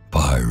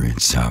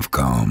pirates have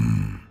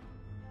come.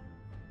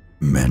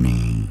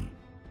 Many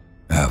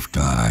have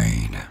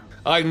died.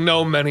 I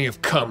know many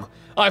have come.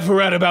 I've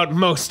read about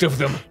most of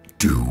them.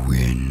 To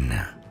win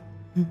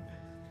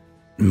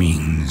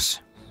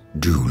means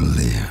to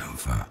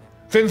live.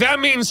 Then that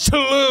means to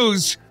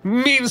lose,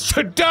 means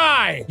to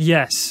die.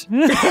 Yes.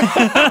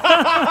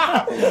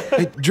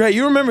 Hey, Dre,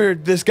 you remember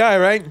this guy,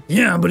 right?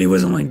 Yeah, but he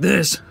wasn't like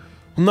this.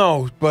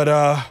 No, but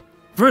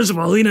First of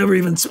all, he never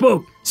even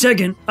spoke.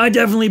 Second, I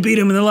definitely beat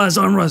him in the last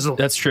arm wrestle.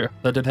 That's true.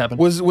 That did happen.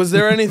 Was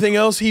there anything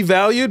else he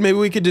valued? Maybe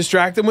we could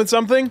distract him with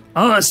something?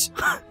 Us.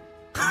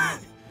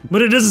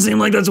 But it doesn't seem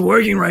like that's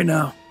working right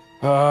now.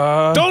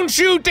 Don't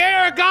you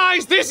dare,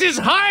 guys! This is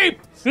hype!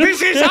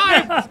 This is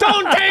hype!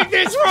 Don't take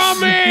this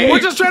from me! We're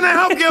just trying to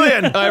help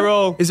Gillion! I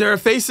roll. Is there a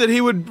face that he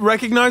would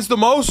recognize the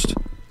most?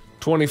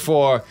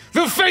 24.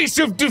 The face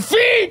of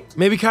defeat!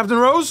 Maybe Captain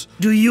Rose?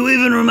 Do you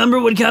even remember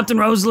what Captain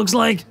Rose looks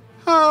like?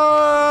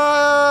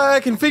 I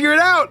can figure it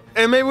out,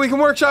 and maybe we can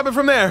workshop it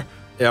from there.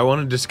 Yeah, I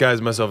want to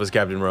disguise myself as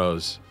Captain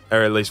Rose.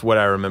 Or at least what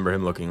I remember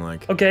him looking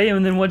like. Okay,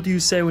 and then what do you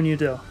say when you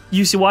do?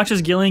 You see, watch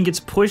as Gillion gets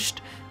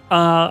pushed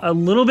a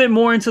little bit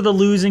more into the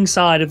losing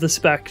side of the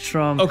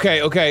spectrum.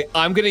 Okay.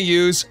 I'm gonna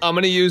use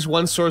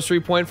 1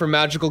 sorcery point for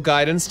magical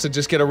guidance to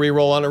just get a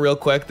reroll on it real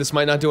quick. This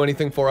might not do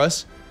anything for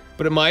us,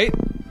 but it might.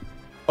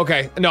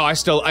 Okay, no, I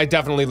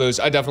definitely lose.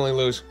 I definitely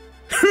lose.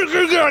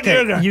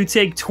 Okay, you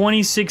take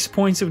 26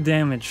 points of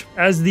damage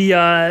as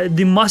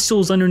the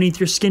muscles underneath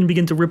your skin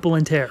begin to ripple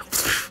and tear.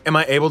 Am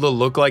I able to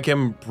look like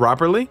him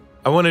properly?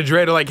 I wanted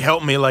Dre to like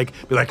help me, like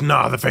be like,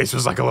 nah, the face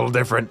was like a little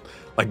different,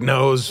 like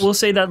nose. We'll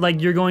say that like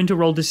you're going to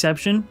roll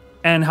deception,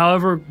 and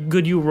however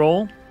good you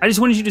roll, I just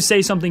wanted you to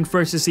say something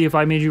first to see if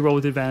I made you roll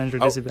with advantage or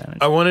disadvantage.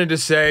 I wanted to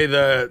say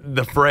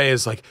the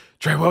phrase, like,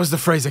 Dre, what was the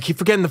phrase? I keep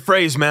forgetting the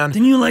phrase, man.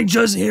 Didn't you like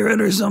just hear it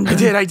or something?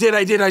 I did.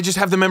 I just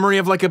have the memory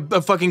of like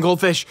a fucking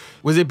goldfish.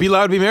 Was it be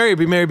loud, be merry, or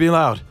be merry, be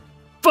loud?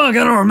 Fuck,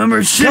 I don't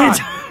remember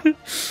shit. I'm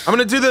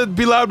gonna do the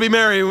be loud, be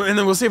merry, and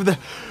then we'll see if the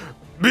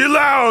be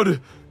loud,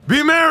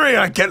 be merry.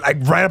 I get like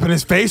right up in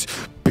his face.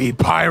 Be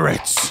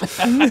pirates.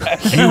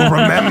 You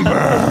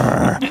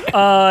remember.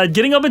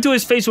 Getting up into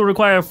his face will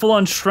require a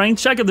full-on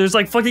strength check if there's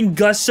like fucking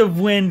gusts of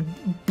wind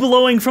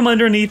blowing from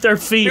underneath their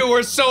feet. Dude,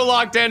 we're so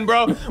locked in,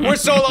 bro. We're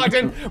so locked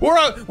in.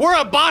 We're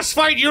a boss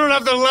fight. You don't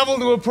have the level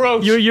to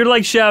approach. You're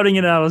like shouting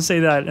it out, I'll say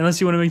that,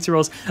 unless you want to make two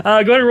rolls. Go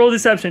ahead and roll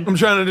deception. I'm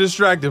trying to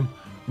distract him.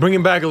 Bring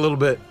him back a little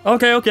bit.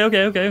 Okay.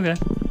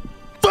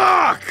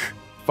 Fuck!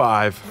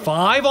 5.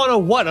 5 on a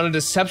what? On a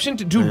deception?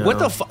 Dude, what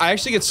the f- I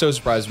actually get so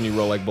surprised when you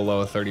roll like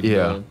below a 30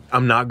 billion.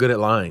 I'm not good at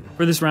lying.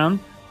 For this round,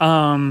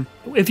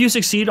 if you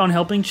succeed on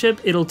helping Chip,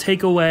 it'll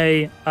take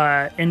away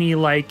any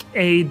like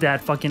aid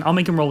that fucking. I'll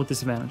make him roll with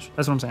disadvantage.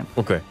 That's what I'm saying.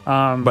 Okay.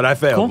 But I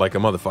failed cool. like a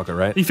motherfucker,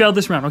 right? You failed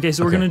this round. Okay,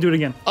 so we're gonna do it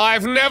again.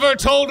 I've never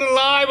told a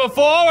lie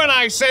before, and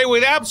I say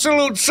with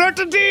absolute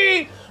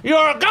certainty,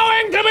 you're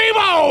going to be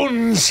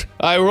bones!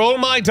 I roll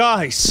my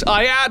dice.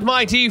 I add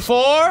my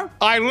d4.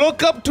 I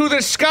look up to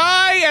the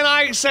sky, and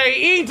I say,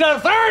 eat a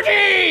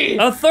 30!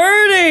 A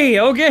 30.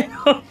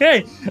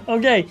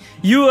 Okay.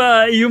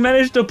 You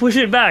managed to push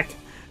it back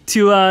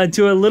to a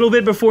little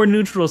bit before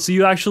neutral, so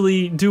you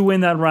actually do win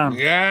that round.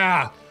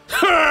 Yeah.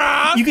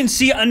 You can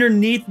see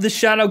underneath the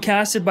shadow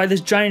casted by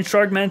this giant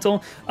shark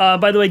mantle.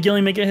 By the way,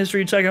 Gillion, make a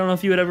history check. I don't know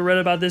if you had ever read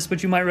about this,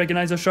 but you might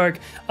recognize a shark.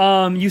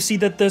 You see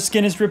that the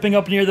skin is dripping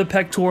up near the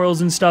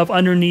pectorals and stuff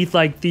underneath,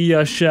 like,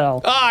 the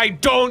shell. I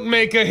don't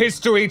make a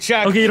history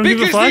check. Okay, you don't give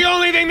a because fuck? the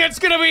only thing that's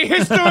gonna be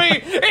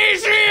history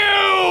is you!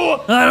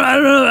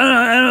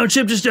 I don't know,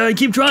 Chip, just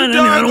keep trying.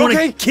 I don't want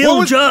to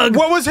kill Jug.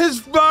 What was his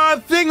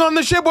thing on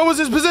the ship? What was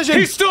his position?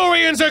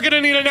 Historians are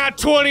gonna need a nat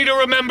 20 to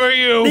remember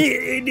you.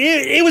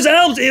 It was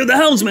the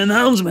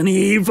helmsman.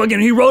 He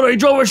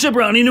drove our ship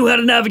around. He knew how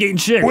to navigate and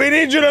shit. We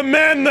need you to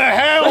man the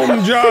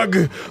helm,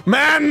 Jug!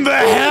 Man the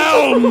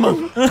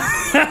helm!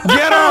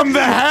 Get on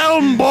the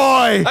helm,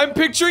 boy! I'm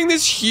picturing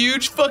this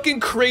huge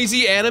fucking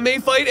crazy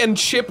anime fight and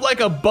Chip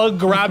like a bug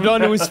grabbed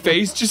onto his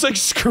face, just like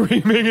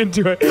screaming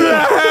into it.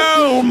 The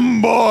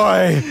helm,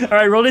 boy!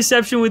 Alright, roll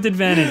deception with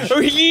advantage.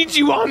 We need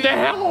you on the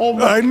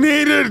helm! I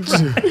need it!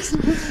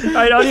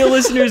 Alright, audio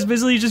listeners,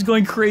 Bizly is just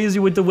going crazy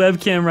with the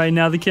webcam right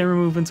now. The camera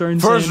movements are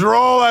insane. First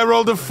roll, I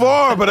rolled a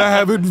 4, but I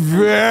have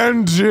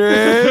advantage.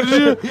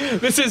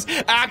 This is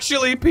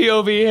actually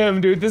POV him,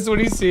 dude. This is what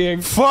he's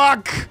seeing.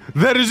 Fuck!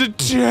 That is a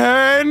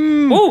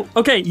 10! Oh,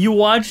 okay. You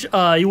watch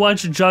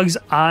Jug's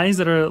eyes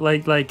that are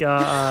like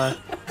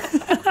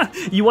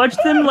you watch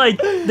them like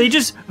they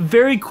just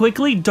very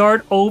quickly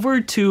dart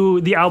over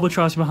to the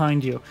albatross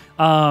behind you.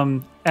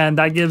 And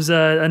that gives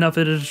enough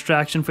of a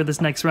distraction for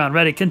this next round.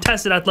 Ready?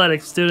 Contested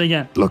athletics. Let's do it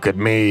again. Look at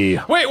me.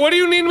 Wait, what do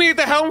you need me at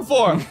the helm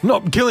for? No,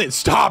 Gillion,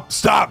 stop!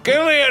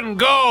 Gillion,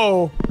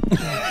 go!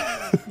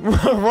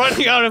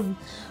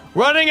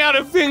 running out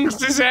of things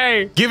to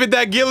say. Give it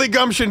that Gilly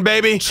gumption,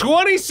 baby.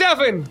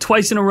 27.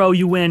 Twice in a row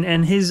you win,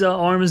 and his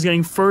arm is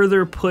getting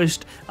further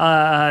pushed.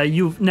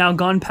 You've now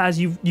gone past.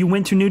 You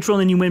went to neutral,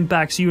 and then you went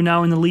back, so you're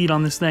now in the lead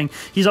on this thing.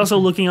 He's also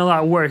looking a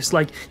lot worse.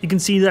 Like you can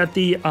see that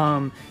the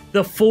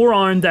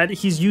forearm that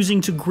he's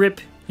using to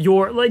grip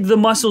your the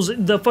muscles,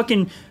 the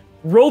fucking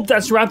rope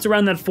that's wrapped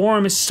around that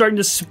forearm is starting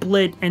to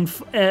split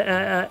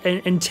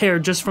and tear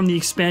just from the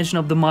expansion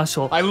of the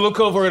muscle. I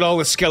look over at all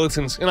the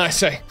skeletons and I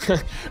say,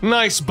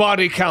 nice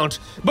body count,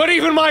 but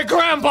even my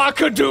grandpa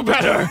could do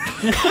better.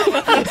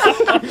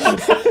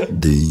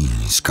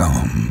 These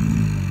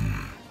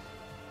come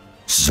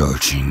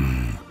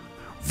searching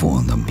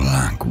for the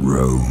Black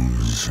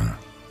Rose.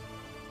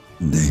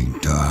 They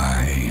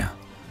die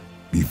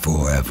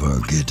before ever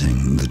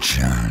getting the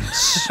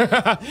chance.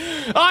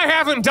 I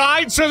haven't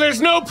died, so there's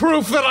no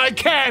proof that I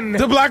can.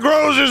 The Black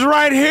Rose is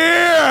right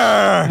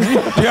here!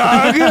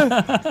 Doug!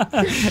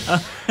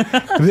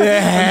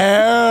 The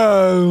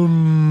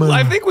helm!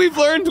 I think we've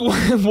learned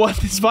what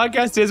this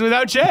podcast is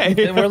without Jay.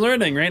 And we're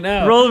learning right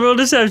now. Roll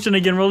deception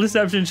again. Roll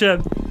deception,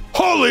 Chip.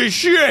 Holy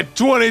shit!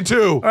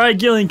 22! All right,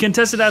 Gillion,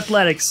 contested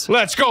athletics.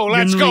 Let's go,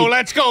 let's go,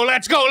 let's go,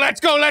 let's go,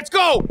 let's go, let's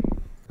go!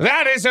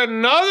 That is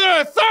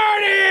another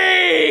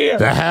 30!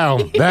 The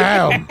helm! The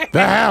helm!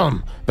 The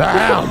helm! The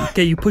helm!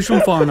 Okay, you push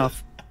him far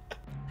enough.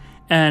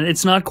 And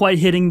it's not quite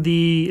hitting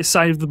the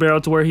side of the barrel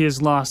to where he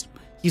is lost.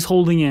 He's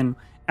holding in.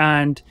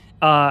 And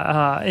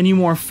any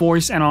more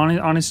force, and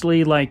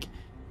honestly, like,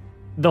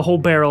 the whole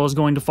barrel is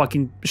going to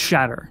fucking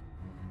shatter.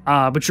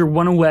 But you're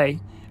one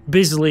away.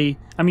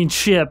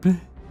 Chip.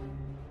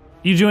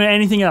 You doing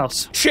anything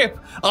else? Chip,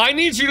 I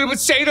need you to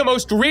say the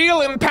most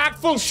real,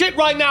 impactful shit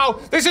right now.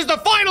 This is the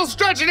final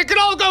stretch and it can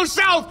all go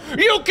south.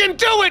 You can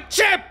do it,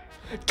 Chip!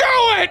 Do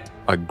it!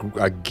 I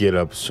get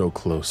up so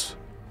close.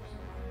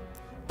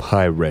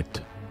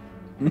 Pirate.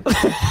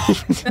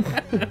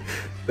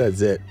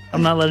 That's it.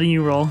 I'm not letting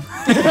you roll.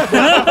 Yeah,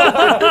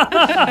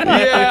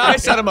 I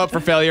set him up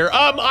for failure.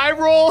 I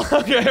roll.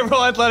 Okay, I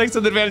roll athletics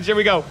with advantage. Here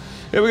we go.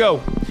 Here we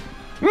go.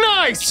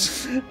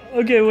 Nice!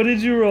 Okay, what did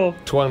you roll?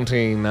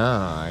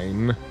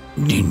 29.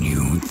 Did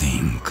you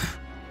think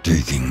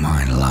taking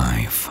my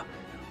life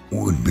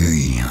would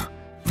be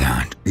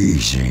that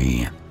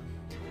easy?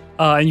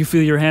 And you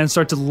feel your hands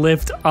start to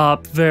lift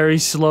up very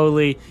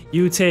slowly.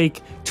 You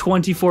take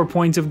 24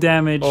 points of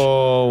damage.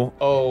 Oh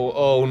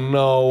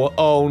no,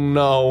 oh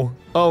no,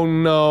 oh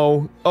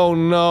no, oh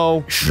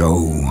no.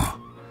 Show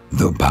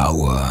the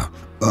power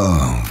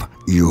of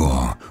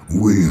your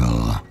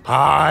will.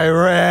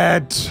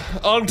 Pirate!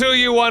 I'll do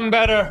you one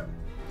better.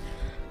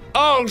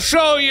 I'll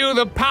show you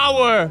the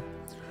power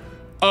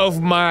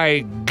of my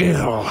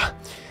gill.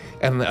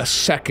 And a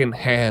second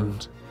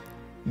hand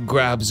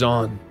grabs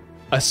on.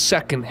 A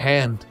second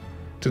hand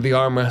to the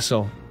arm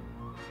wrestle.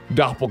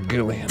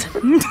 Doppelgillion.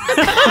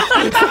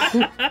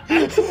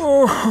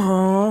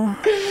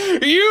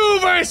 You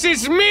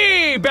versus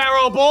me,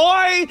 Barrel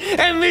Boy!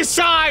 And this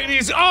side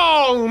is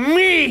all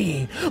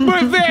me!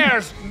 But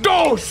there's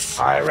dos!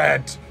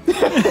 Pirate!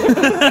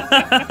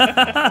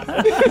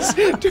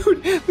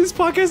 Dude, this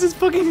podcast is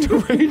fucking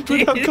deranged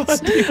without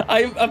context.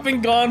 I've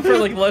been gone for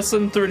like less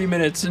than 30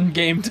 minutes in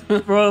game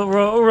time. Roll.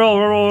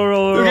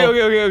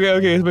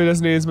 Okay.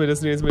 It's my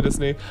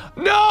destiny.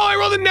 No, I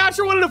rolled a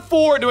natural 1 and a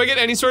 4. Do I get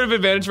any sort of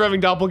advantage for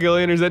having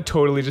Doppelgillion, or is that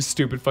totally just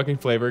stupid fucking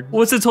flavor?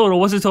 What's the total?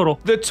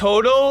 The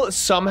total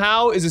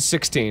somehow is a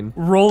 16.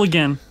 Roll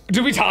again.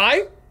 Do we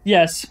tie?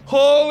 Yes.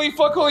 Holy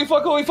fuck.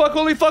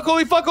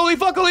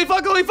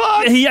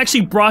 He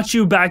actually brought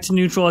you back to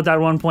neutral at that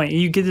one point.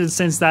 You get the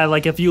sense that,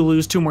 like, if you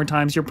lose 2 more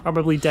times, you're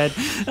probably dead.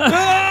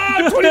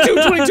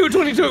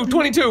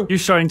 22. You're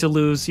starting to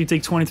lose. You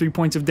take 23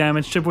 points of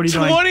damage. Chip, what are you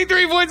doing?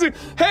 23 points.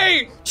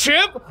 Hey,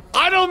 Chip,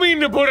 I don't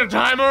mean to put a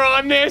timer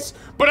on this,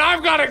 but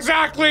I've got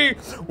exactly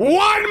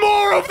 1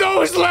 more of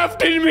those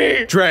left in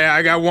me. Trey,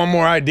 I got one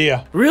more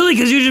idea. Really?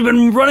 Because you've just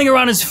been running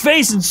around his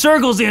face in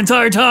circles the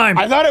entire time.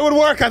 I thought it would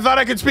work. I thought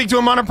I could speak to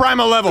him on a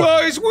primal level.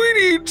 Guys, we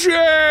need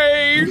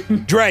Jay.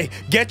 Dre,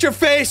 get your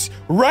face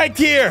right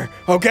here,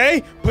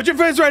 okay? Put your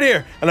face right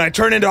here, and I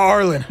turn into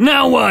Arlen.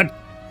 Now what?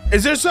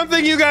 Is there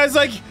something you guys,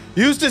 like,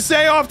 used to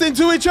say often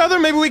to each other?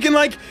 Maybe we can,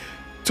 like,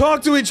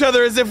 talk to each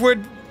other as if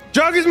we're...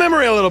 Jog his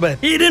memory a little bit.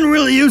 He didn't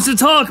really used to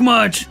talk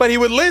much. But he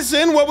would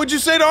listen. What would you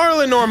say to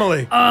Arlen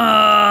normally?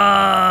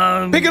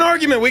 Pick an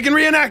argument. We can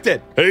reenact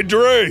it. Hey,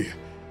 Dre,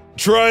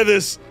 try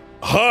this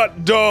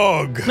hot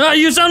dog.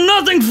 You sound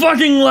nothing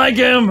fucking like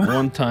him.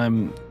 One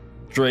time,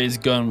 Dre's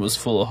gun was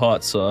full of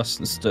hot sauce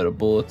instead of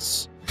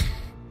bullets.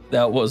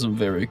 That wasn't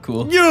very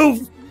cool.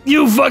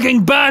 You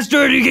fucking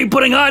bastard! You keep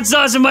putting hot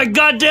sauce in my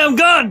goddamn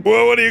gun!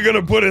 Well, what are you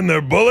gonna put in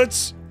there,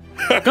 bullets?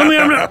 Come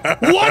here,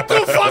 What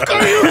the fuck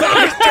are you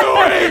guys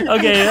doing?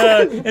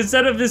 Okay,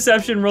 instead of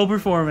deception, roll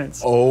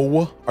performance.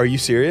 Oh, are you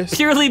serious?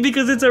 Purely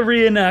because it's a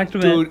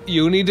reenactment. Dude,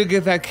 you need to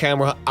get that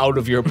camera out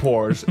of your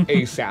pores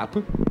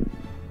ASAP.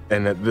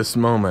 And at this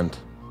moment,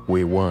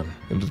 we won.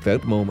 And at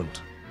that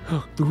moment,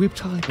 the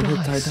Riptide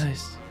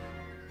dies.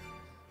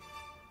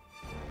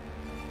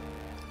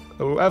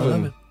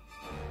 11.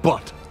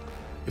 But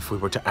if we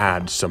were to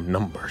add some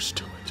numbers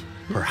to it,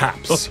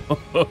 perhaps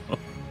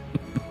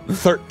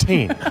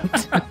 13.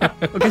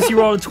 Okay, so you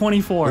rolled a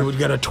 24. We would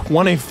get a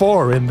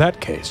 24 in that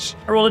case.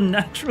 I rolled a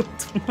natural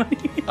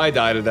 20. I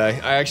died today.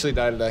 I actually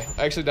died today.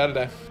 I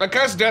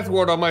cast Death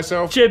Ward on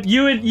myself. Chip,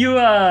 you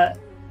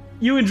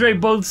and Dre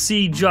both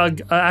see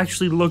Jug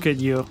actually look at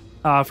you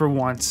for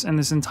once in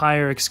this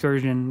entire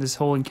excursion, this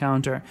whole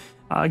encounter.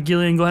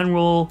 Gillion, go ahead and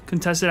roll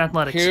contested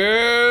athletics.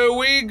 Here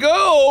we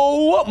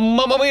go!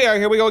 Mamma mia,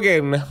 here we go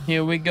again.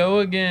 Here we go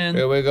again.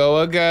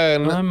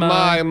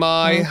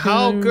 My,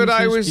 how could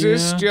I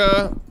resist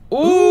ya?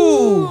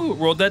 Ooh!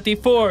 Rolled that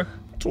D4.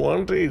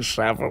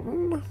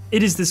 27.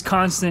 It is this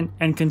constant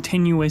and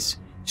continuous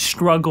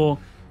struggle,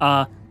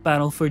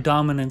 battle for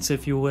dominance,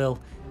 if you will.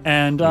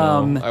 And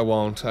No, I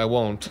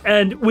won't.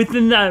 and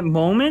within that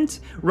moment,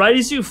 right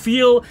as you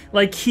feel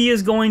like he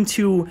is going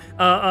to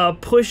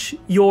push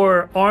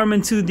your arm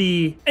into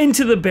the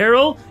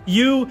barrel,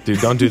 you Dude,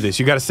 don't do this.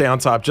 You got to stay on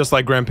top, just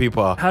like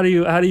Grandpa. how do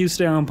you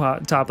stay on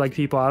top like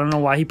people? I don't know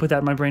why he put that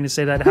in my brain to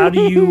say that. How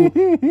do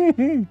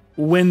you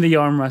win the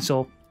arm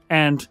wrestle?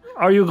 And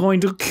are you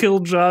going to kill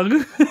Jug?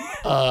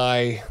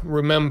 I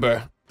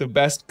remember the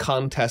best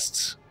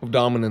contests of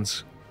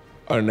dominance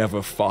are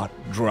never fought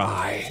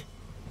dry.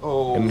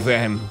 Oh. And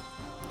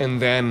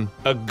then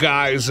a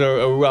geyser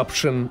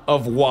eruption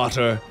of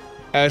water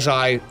as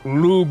I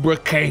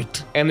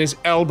lubricate and his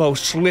elbow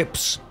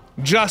slips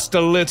just a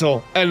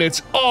little, and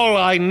it's all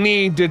I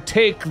need to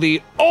take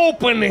the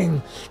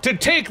opening,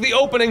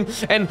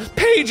 and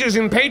pages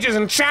and pages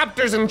and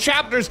chapters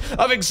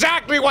of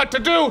exactly what to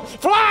do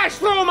flash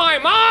through my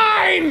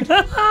mind!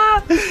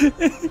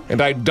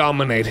 And I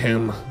dominate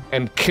him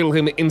and kill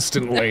him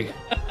instantly.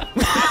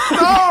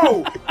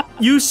 No!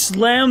 You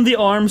slam the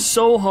arm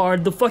so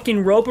hard, the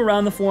fucking rope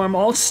around the forearm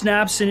all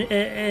snaps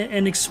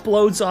and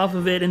explodes off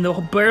of it, and the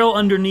barrel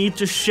underneath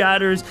just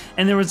shatters,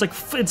 and there was like,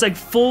 it's like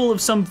full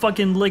of some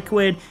fucking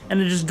liquid,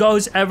 and it just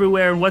goes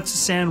everywhere. And what's the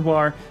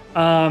sandbar?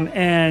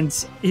 And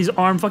his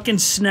arm fucking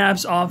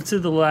snaps off to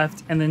the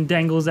left and then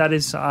dangles at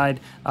his side,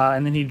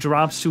 and then he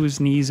drops to his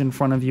knees in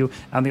front of you,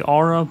 and the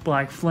aura of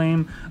black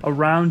flame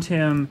around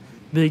him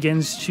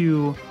begins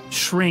to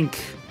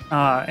shrink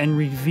and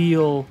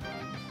reveal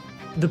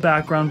the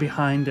background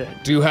behind it.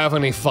 Do you have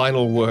any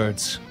final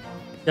words?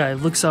 Yeah,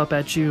 it looks up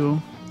at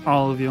you,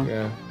 all of you.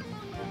 Yeah.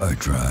 I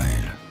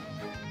tried.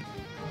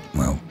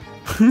 Well,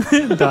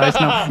 Dies,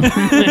 no.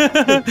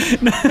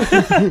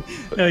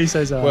 No, he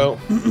says, Well,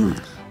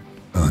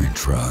 I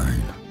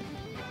tried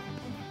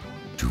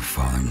to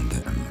find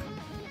them,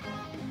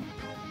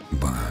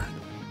 but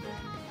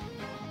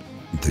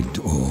the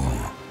door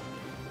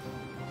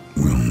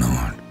will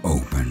not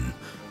open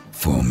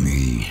for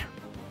me.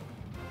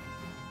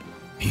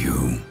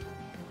 You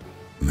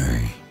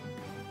may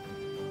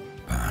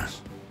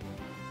pass.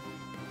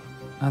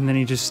 and then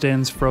he just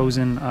stands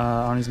frozen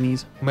on his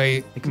knees.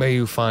 may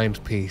you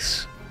find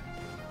peace.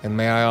 And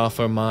may I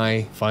offer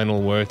my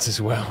final words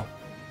as well.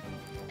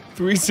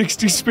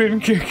 360 spin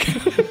kick.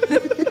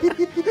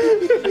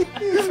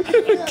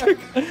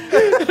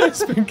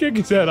 Spin kick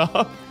his head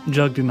off.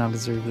 Jug did not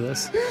deserve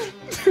this.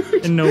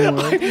 In no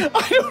way.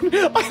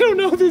 I don't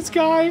know this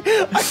guy.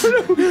 I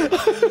don't know.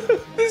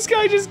 This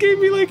guy just gave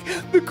me like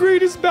the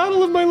greatest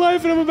battle of my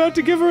life, and I'm about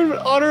to give her an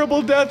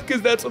honorable death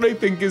because that's what I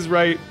think is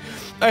right.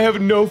 I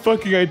have no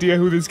fucking idea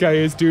who this guy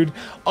is, dude.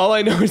 All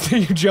I know is that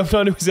you jumped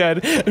onto his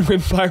head and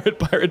went pirate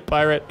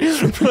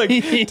for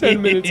like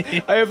 10 minutes.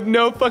 I have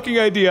no fucking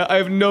idea. I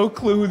have no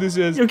clue who this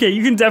is. Okay,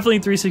 you can definitely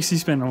 360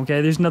 spin,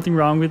 okay? There's nothing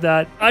wrong with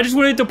that. I just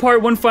wanted to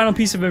part one final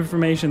piece of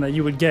information that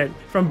you would get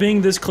from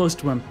being this close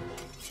to him.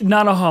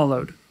 Not a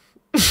hollowed.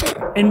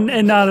 and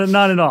not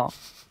at all.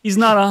 He's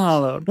not a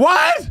hollowed.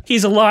 What?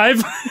 He's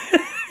alive.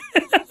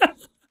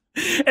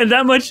 And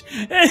that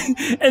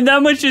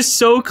much is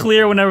so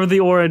clear whenever the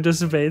aura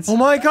dissipates. Oh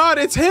my god,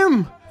 it's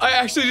him! I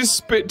actually just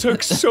spit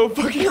took so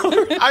fucking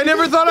hard. I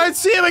never thought I'd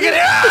see him again.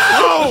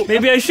 Ow!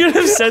 Maybe I should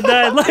have said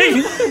that like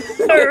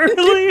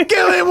earlier.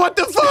 Gillion, what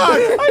the fuck?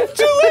 I'm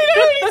too late. I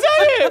already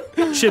said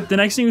it. Chip, the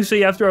next thing you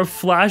see after a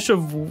flash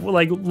of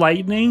like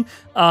lightning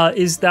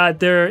is that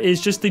there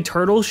is just the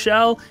turtle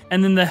shell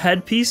and then the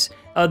headpiece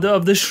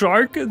of the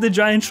shark. The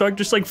giant shark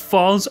just like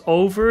falls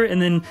over and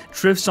then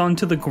drifts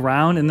onto the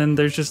ground, and then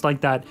there's just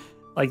like that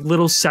like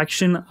little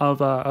section of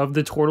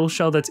the turtle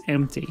shell that's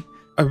empty.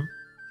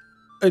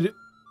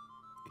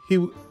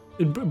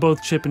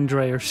 Both Chip and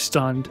Dre are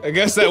stunned. I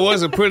guess that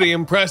was a pretty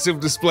impressive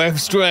display of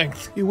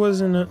strength. He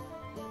wasn't a...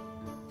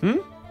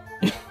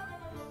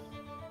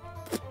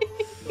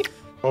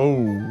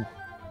 Oh.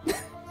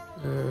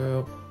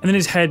 And then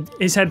his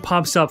head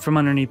pops up from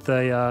underneath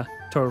the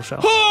turtle shell.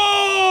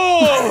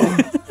 Oh!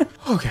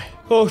 Okay.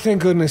 Oh,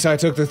 thank goodness I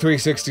took the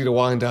 360 to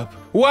wind up.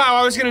 Wow,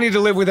 I was gonna need to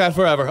live with that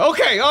forever.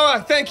 Okay, all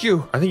right, thank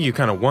you. I think you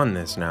kind of won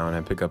this now, and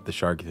I pick up the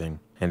sharky thing,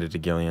 hand it to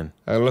Gillion.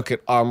 I look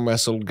at arm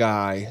wrestled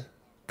guy.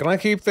 Can I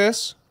keep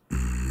this?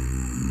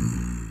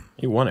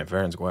 You won it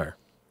fair and square.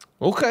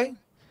 Okay.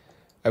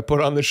 I put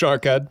on the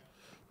shark head.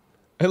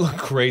 I look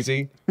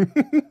crazy. I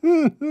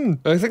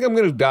think I'm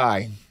gonna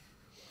die.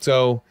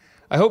 So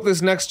I hope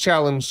this next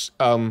challenge.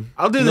 I'll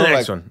do the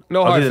next one.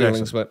 No I'll hard do the next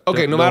feelings, one. but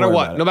okay. Don't No matter worry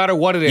what, about it. no matter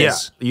what it Yeah,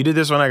 is. you did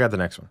this one, I got the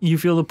next one. You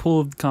feel the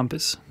pull of the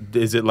compass,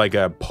 Is it like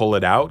a pull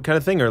it out kind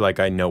of thing, or like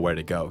I know where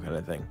to go kind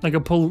of thing? like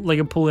a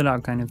pull it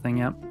out kind of thing.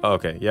 Yeah.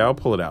 Okay, yeah, I'll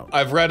pull it out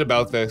I've read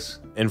about this.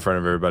 in front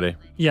of everybody.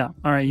 Yeah.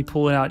 All right. You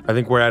pull it out. I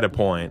think we're at a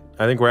point.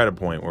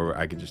 Where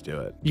I could just do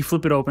it. You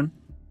flip it open,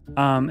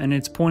 and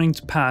it's pointing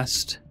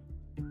past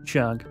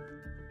Jug,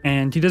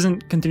 and he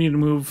doesn't continue to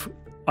move.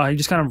 He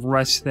just kind of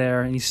rests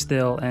there, and he's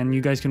still, and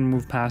you guys can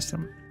move past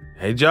him.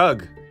 Hey,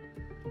 Jug.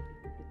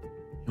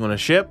 You want a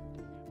ship?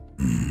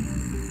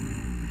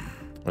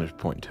 I'll just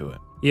point to it.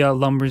 He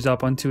lumbers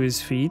up onto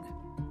his feet,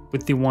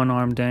 with the one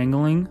arm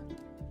dangling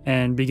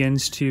and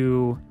begins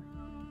to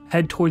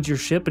head towards your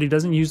ship, but he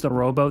doesn't use the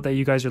rowboat that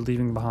you guys are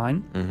leaving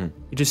behind.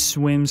 He just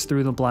swims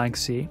through the Black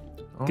Sea.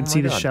 You can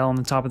see the shell on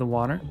the top of the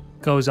water,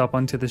 goes up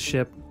onto the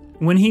ship.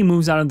 When he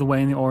moves out of the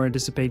way and the aura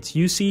dissipates,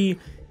 you see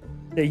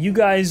that you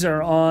guys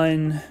are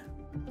on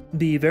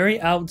the very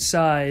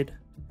outside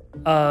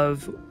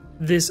of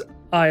this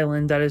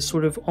island that is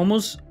sort of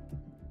almost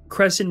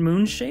crescent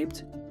moon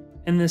shaped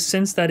in the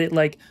sense that it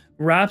like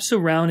wraps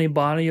around a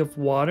body of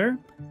water,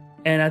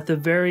 and at the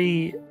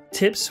very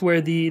tips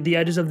where the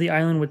edges of the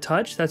island would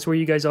touch, that's where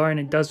you guys are, and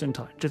it doesn't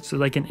touch. It's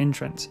like an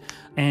entrance.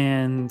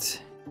 And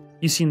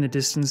you see in the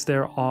distance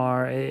there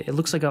are it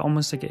looks like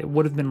almost like it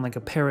would have been like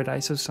a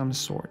paradise of some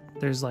sort.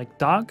 There's like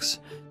docks,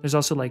 there's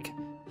also like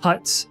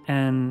huts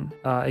and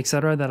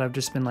etc. that have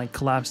just been like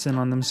collapsed in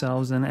on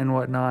themselves and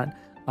whatnot.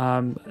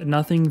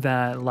 Nothing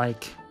that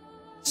like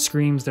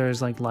screams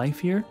there's like life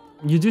here.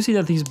 You do see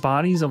that these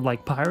bodies of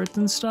like pirates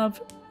and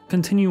stuff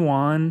continue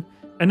on,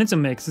 and it's a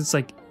mix. It's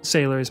like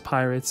sailors,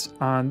 pirates,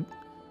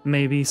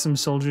 maybe some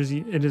soldiers.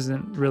 It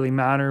doesn't really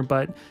matter,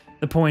 but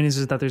the point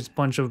is that there's a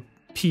bunch of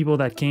people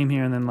that came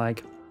here and then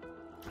like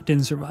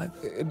didn't survive.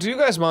 Do you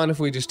guys mind if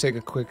we just take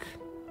a quick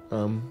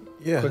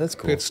Yeah, that's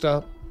cool. pit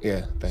stop?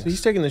 Yeah, thanks. So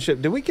he's taking the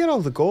ship. Did we get all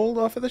the gold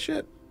off of the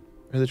ship?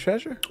 Or the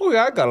treasure? Oh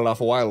yeah, I got it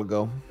off a while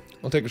ago.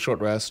 I'll take a short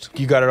rest.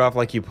 You got it off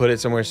like you put it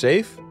somewhere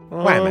safe?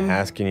 Why am I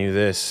asking you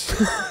this?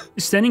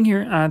 Standing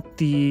here at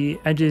the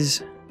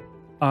edges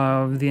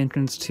of the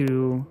entrance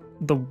to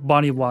the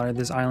body of water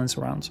this island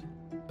surrounds,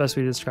 best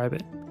way to describe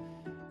it.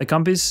 The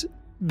compass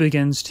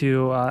begins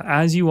to,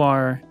 as you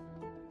are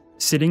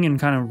sitting and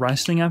kind of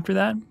resting after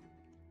that,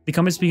 the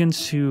compass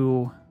begins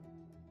to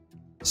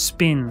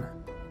spin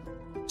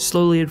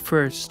slowly at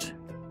first,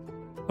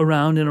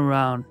 around and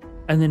around,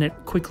 and then it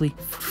quickly,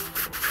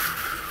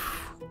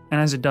 and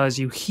as it does,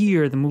 you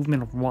hear the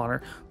movement of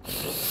water.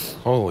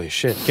 Holy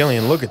shit.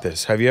 Gillion, look at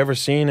this. Have you ever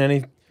seen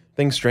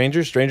anything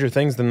stranger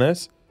things than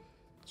this?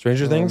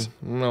 Stranger Things?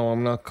 No,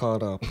 I'm not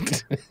caught up.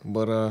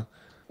 But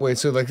wait,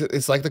 so like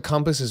it's like the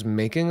compass is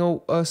making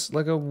us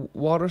like a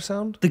water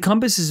sound? The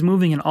compass is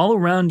moving, and all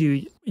around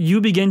you, you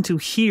begin to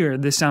hear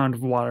the sound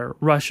of water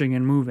rushing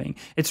and moving.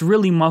 It's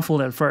really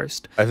muffled at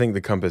first. I think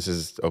the compass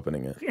is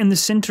opening it. In the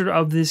center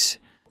of this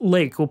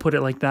lake, we'll put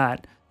it like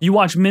that, you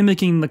watch,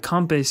 mimicking the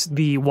compass,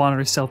 the water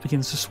itself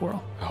begins to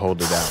swirl. I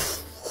hold it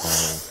out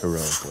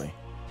heroically.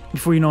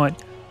 Before you know it,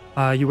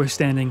 you were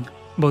standing,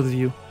 both of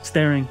you,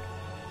 staring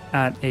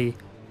at a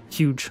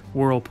huge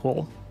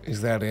whirlpool.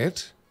 Is that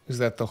it? Is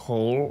that the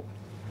whole?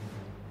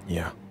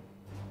 Yeah.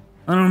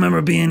 I don't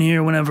remember being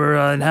here whenever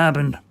it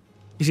happened.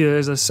 You see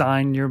there's a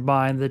sign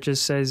nearby that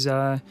just says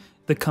the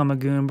come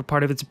again, but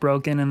part of it's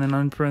broken, and then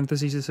on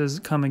parentheses it says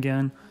come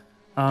again.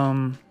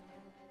 And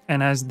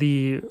as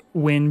the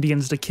wind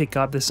begins to kick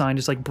up, the sign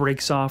just like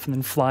breaks off and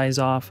then flies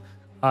off.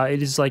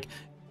 It is like,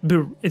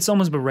 it's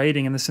almost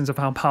berating in the sense of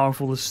how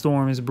powerful the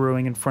storm is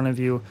brewing in front of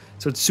you.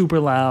 So it's super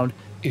loud.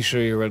 You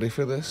sure you're ready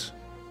for this?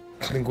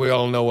 I think we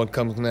all know what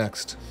comes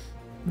next.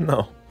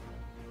 No.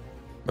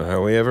 But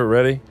are we ever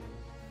ready?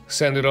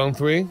 Send it on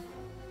 3,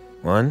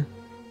 1,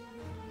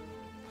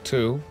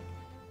 2,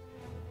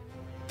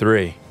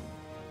 3.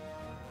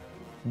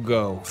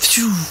 go.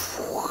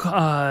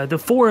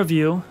 The four of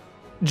you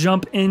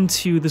jump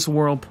into this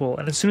whirlpool,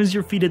 and as soon as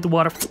your feet hit the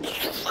water,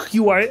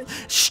 you are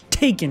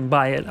taken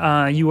by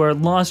it. You are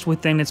lost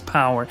within its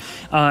power,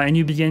 and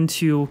you begin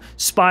to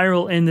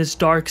spiral in this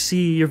dark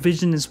sea. Your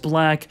vision is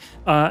black,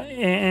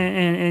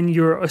 and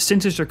your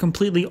senses are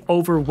completely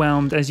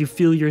overwhelmed as you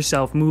feel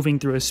yourself moving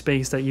through a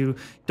space that you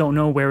don't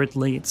know where it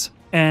leads.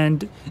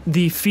 And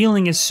the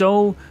feeling is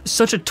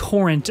such a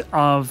torrent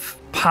of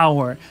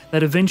power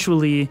that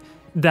eventually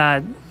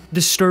that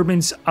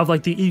disturbance of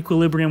like the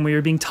equilibrium where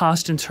you're being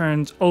tossed and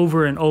turned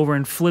over and over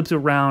and flipped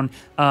around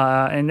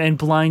and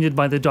blinded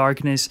by the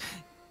darkness,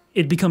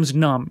 it becomes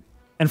numb.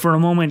 And for a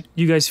moment,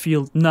 you guys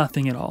feel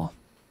nothing at all.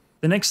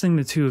 The next thing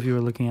the two of you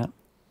are looking at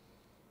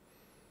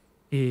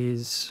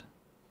is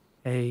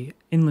a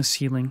endless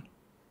ceiling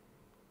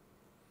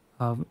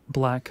of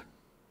black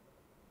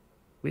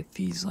with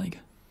these like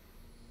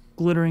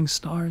glittering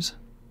stars.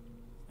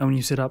 And when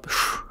you sit up,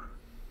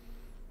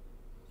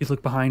 you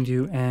look behind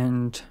you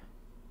and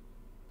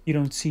you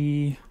don't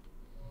see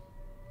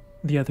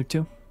the other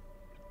two.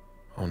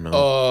 Oh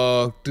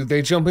no. Did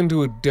they jump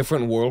into a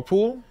different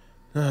whirlpool?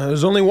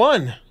 There's only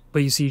one.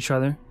 But you see each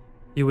other.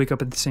 You wake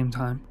up at the same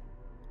time.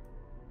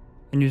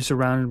 And you're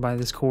surrounded by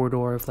this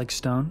corridor of like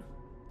stone.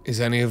 Is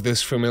any of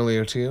this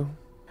familiar to you?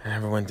 I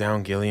never went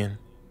down, Gillion.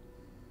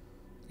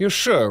 You're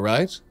sure,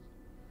 right?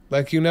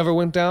 Like you never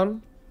went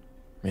down?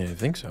 I mean, I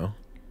think so.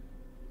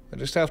 I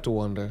just have to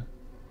wonder.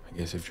 I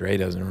guess if Dre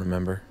doesn't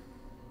remember,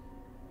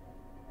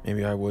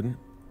 maybe I wouldn't.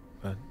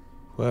 But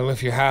well,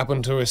 if you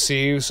happen to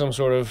receive some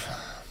sort of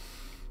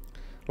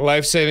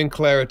life-saving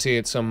clarity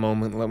at some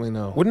moment, let me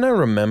know. Wouldn't I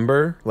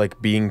remember,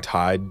 like, being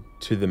tied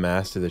to the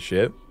mast of the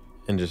ship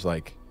and just,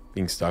 like,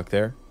 being stuck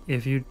there?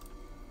 If you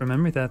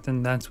remember that,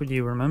 then that's what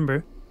you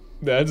remember.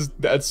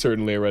 That's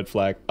certainly a red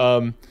flag.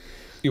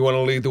 You want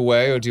to lead the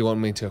way, or do you want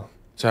me to?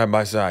 Side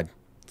by side.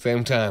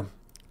 Same time.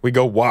 We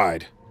go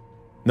wide.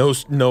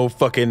 No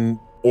fucking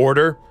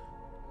order.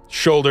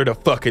 Shoulder to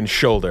fucking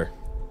shoulder.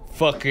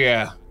 Fuck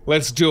yeah.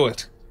 Let's do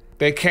it.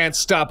 They can't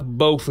stop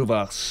both of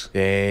us.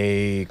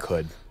 They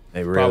could.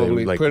 They really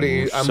Probably like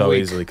pretty. I'm so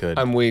weak. easily could.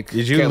 I'm weak.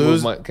 Did you can't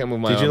lose? Can't move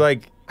my Did arm. you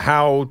like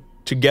how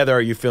together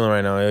are you feeling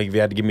right now? Like if you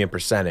had to give me a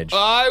percentage.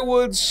 I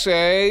would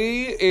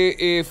say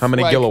if How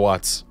many like,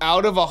 kilowatts?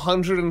 out of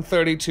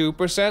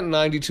 132%,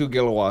 92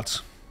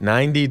 kilowatts.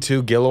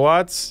 92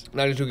 kilowatts?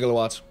 92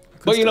 kilowatts.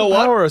 But That's you know the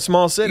what? power of a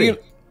small city.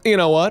 You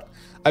know what?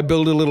 I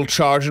build a little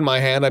charge in my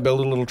hand. I'm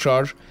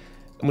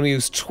going to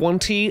use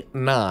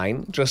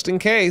 29 just in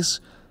case.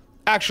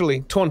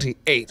 Actually,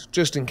 28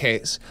 just in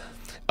case.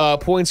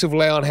 Points of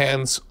lay on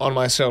hands on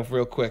myself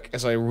real quick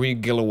as I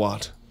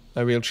re-gigawatt.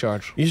 I real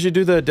charge. You should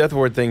do the death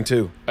ward thing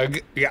too.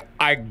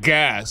 I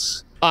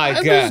guess.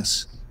 I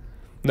guess.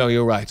 No,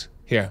 you're right.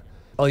 Here.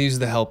 I'll use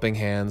the helping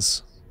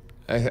hands.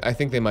 I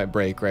think they might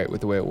break, right,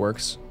 with the way it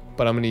works.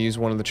 But I'm going to use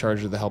one of the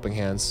charges of the helping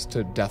hands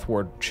to death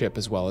ward Chip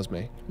as well as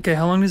me. Okay,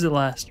 how long does it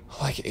last?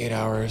 Like 8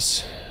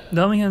 hours. The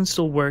helping hands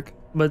still work,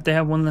 but they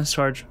have one less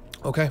charge.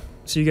 Okay.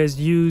 So you guys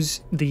use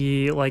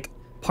the like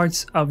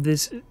parts of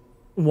this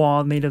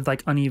wall made of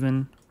like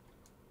uneven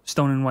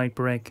stone and white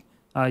brick.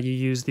 You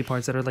use the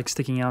parts that are like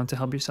sticking out to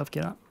help yourself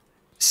get up.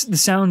 The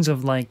sounds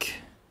of like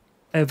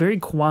a very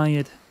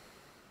quiet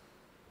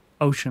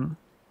ocean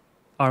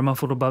are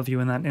muffled above you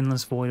in that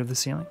endless void of the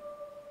ceiling.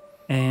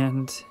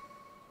 And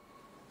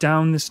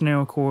down this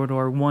narrow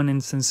corridor, one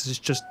instance is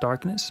just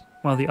darkness,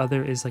 while the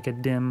other is like a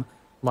dim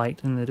light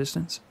in the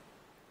distance.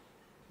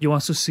 You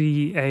also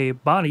see a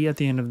body at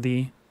the end of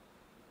the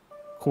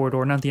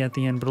corridor, not at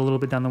the end, but a little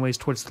bit down the ways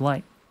towards the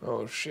light.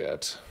 Oh,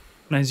 shit.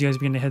 And as you guys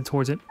begin to head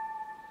towards it,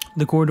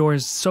 the corridor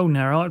is so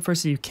narrow at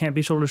first that you can't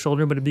be shoulder to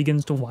shoulder, but it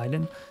begins to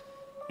widen.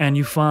 And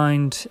you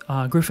find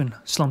Griffin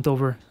slumped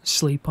over,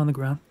 asleep on the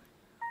ground.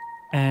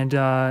 And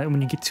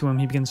when you get to him,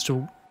 he begins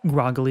to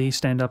groggily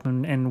stand up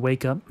and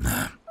wake up.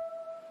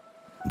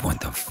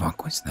 What the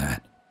fuck was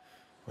that?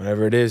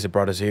 Whatever it is, it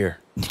brought us here.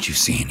 Did you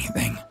see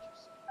anything?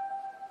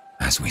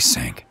 As we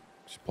sank.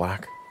 It's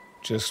black.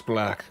 Just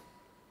black.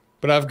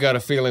 But I've got a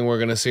feeling we're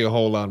gonna see a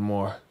whole lot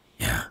more.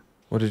 Yeah,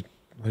 What did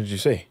you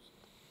see?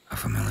 a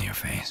familiar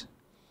face.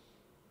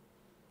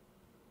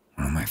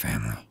 One of my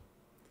family.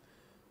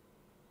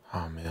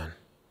 Oh man.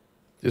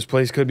 This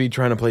place could be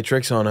trying to play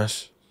tricks on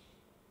us.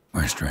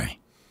 Where's Dre?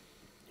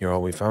 You're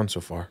all we found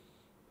so far.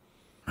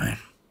 Right.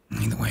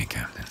 Either way,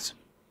 captains.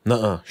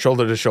 Nuh-uh.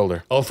 Shoulder to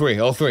shoulder. All three.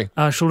 Shoulder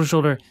to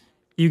shoulder,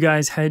 you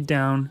guys head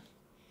down,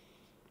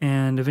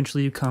 and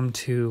eventually you come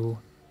to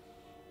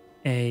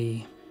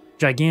a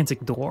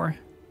gigantic door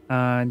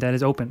that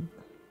is open,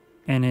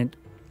 and it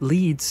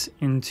leads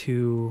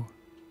into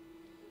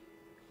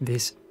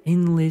this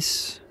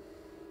endless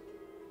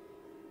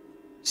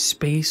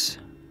space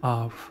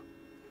of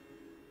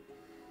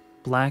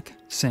black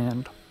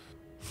sand.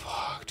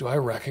 Fuck, do I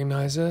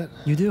recognize it?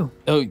 You do.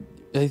 Oh,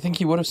 I think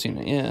he would have seen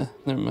it. Yeah,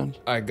 never mind.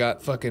 I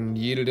got fucking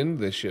yeeted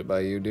into this shit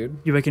by you, dude.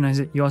 You recognize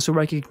it. You also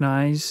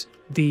recognize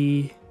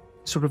the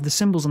sort of the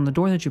symbols on the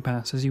door that you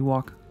pass as you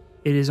walk.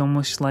 It is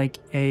almost like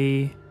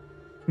a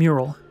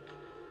mural.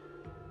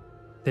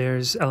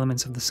 There's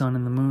elements of the sun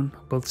and the moon,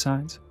 both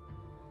sides.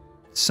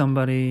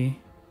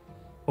 Somebody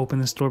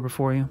opened this door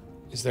before you.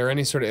 Is there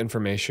any sort of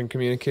information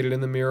communicated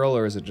in the mural,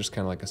 or is it just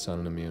kind of like a sun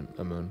and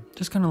a moon?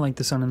 Just kind of like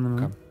the sun and the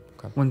moon.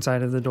 Okay. One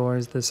side of the door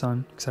is the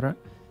sun, etc.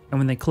 And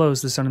when they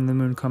close, the sun and the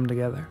moon come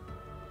together.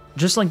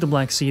 Just like the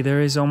Black Sea,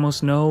 there is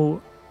almost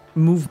no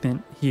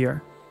movement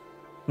here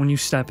when you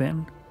step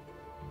in.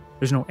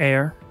 There's no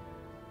air,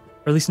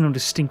 or at least no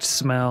distinct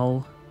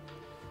smell.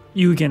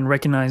 You again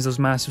recognize those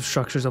massive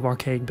structures of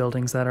archaic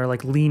buildings that are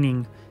like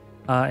leaning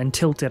and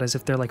tilted as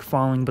if they're like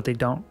falling, but they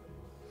don't.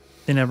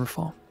 They never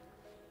fall.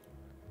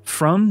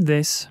 From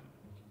this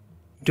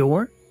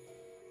door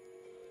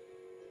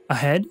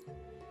ahead,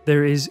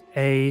 there is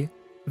a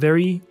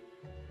very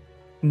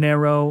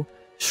narrow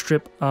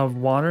strip of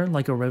water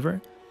like a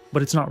river,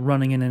 but it's not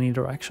running in any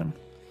direction.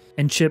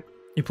 And Chip,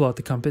 you pull out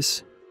the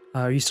compass.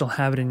 You still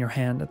have it in your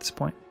hand at this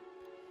point.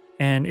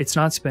 And it's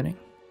not spinning.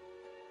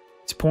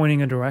 It's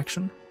pointing a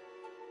direction.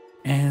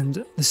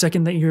 And the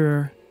second that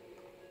your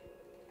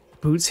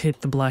boots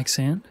hit the black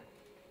sand,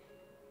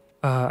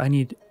 I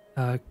need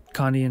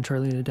Condi and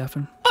Charlie to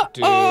deafen.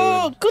 Dude.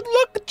 Oh, good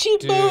luck,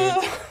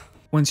 Chiba.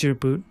 Once your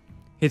boot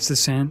hits the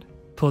sand,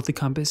 pull out the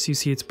compass, you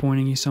see it's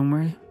pointing you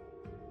somewhere.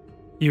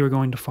 You are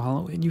going to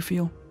follow it, you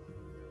feel.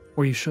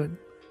 Or you should.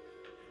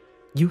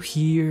 You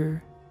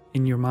hear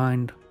in your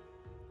mind,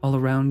 all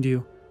around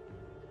you,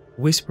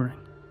 whispering.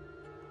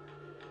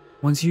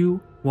 Once you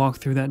walk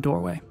through that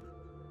doorway,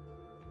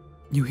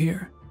 you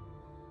hear.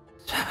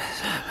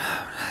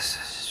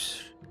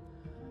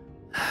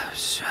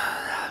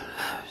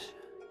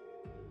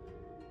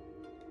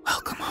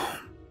 Welcome home.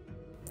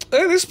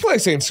 Hey, this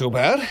place ain't so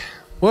bad.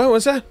 What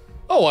was that?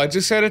 Oh, I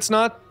just said it's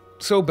not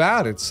so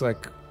bad. It's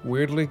like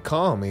weirdly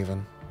calm,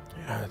 even.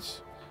 Yeah,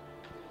 it's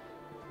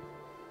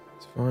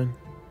fine.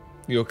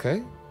 You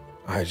okay?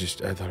 I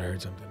thought I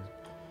heard something.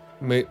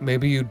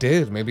 Maybe you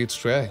did. Maybe it's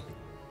Trey.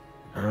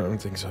 I don't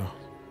think so.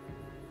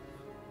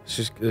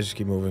 Let's just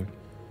keep moving.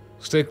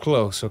 Stay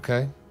close,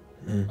 okay?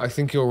 I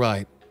think you're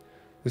right.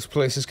 This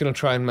place is gonna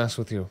try and mess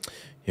with you.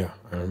 Yeah,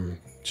 I'm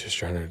just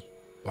trying to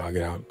log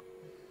it out.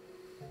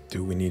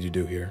 Do what we need to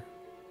do here.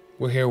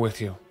 We're here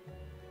with you.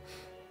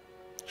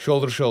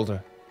 Shoulder to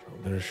shoulder.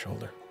 Shoulder to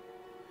shoulder.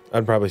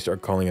 I'd probably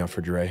start calling out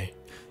for Dre.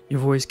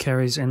 Your voice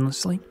carries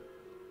endlessly.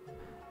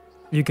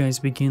 You guys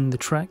begin the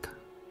trek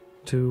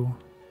to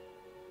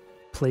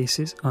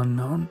places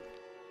unknown.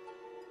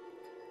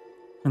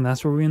 And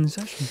that's where we end the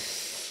session.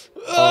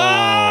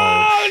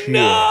 Oh, shit.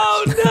 no!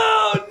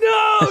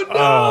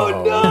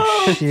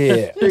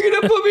 Shit. You're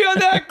gonna put me on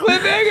that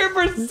cliffhanger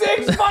for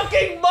 6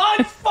 fucking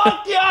months?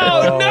 Fuck you!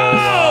 Oh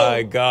No!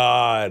 my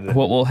god.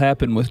 What will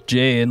happen with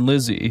Jay and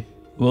Lizzie?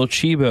 Will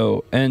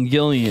Chibo and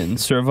Gillion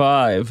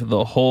survive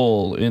the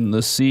hole in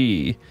the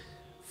sea?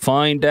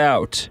 Find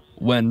out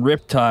when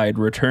Riptide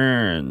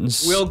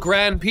returns. Will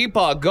Grand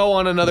Peepaw go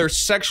on another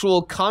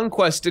sexual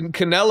conquest in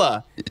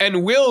Canella?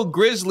 And will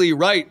Grizzly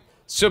write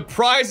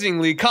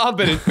surprisingly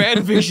competent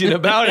fanfiction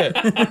about it?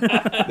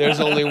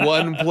 There's only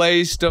one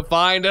place to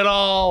find it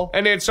all,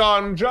 and it's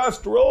on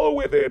Just Roll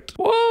With It.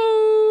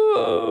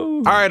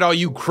 Whoa! All right, all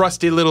you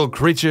crusty little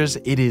creatures,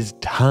 it is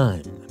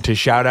time to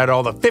shout out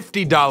all the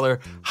 $50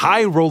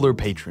 high roller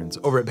patrons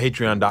over at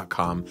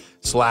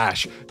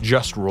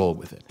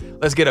patreon.com/justrowwithit.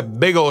 Let's get a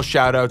big ol'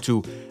 shout out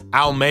to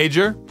Al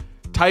Major,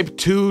 Type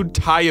 2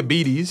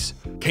 Diabetes,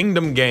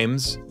 Kingdom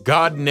Games,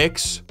 God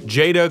Nix,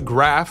 Jada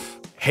Graff,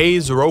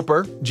 Hayes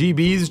Roper,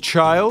 GB's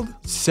Child,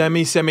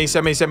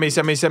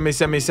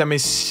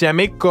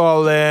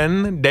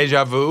 Semicolon,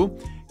 Deja Vu,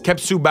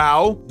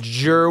 Kepsubao,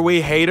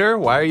 JRWI Hater,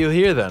 why are you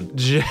here then?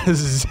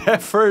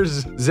 Zephyr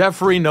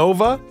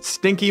Nova,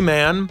 Stinky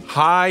Man,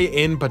 High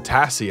in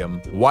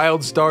Potassium,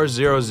 Wildstar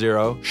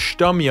 00,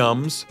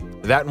 Stumyums,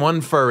 That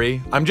One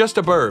Furry, I'm Just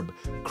a Burb,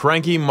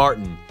 Cranky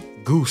Martin,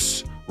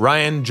 Goose,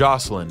 Ryan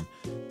Jocelyn,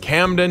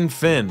 Camden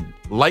Finn,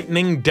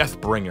 Lightning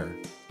Deathbringer,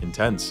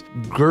 Intense,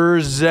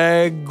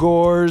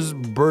 Gerzegors,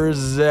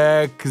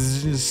 Berzek,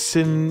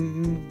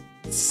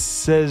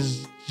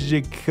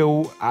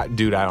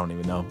 dude, I don't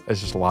even know.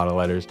 It's just a lot of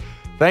letters.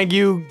 Thank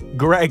you,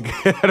 Greg.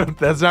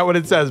 That's not what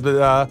it says,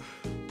 but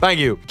thank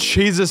you.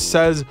 Jesus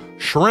says,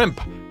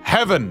 Shrimp,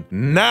 Heaven,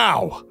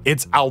 Now.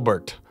 It's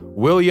Albert.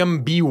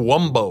 William B.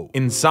 Wumbo.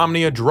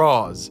 Insomnia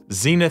Draws.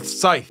 Zenith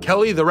Scythe.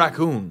 Kelly the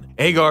Raccoon.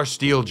 Agar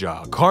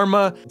Steeljaw.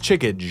 Karma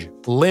Chickage.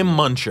 Lim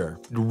Muncher.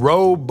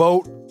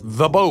 Rowboat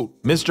The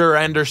Boat. Mr.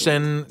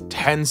 Anderson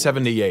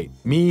 1078.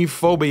 Me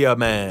Phobia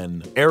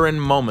Man. Aaron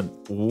Moment.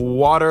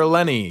 Water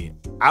Lenny.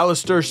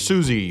 Alistair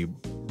Susie.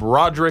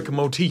 Broderick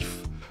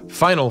Motif.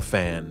 Final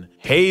Fan.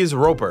 Hayes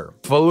Roper.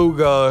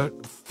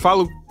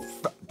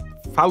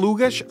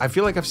 Falugash? I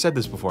feel like I've said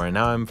this before and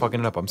now I'm fucking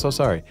it up. I'm so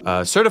sorry.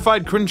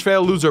 Certified Cringe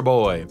Fail Loser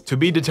Boy. To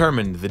Be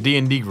Determined, the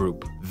D&D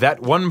group. That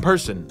One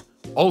Person.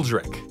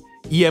 Aldrich.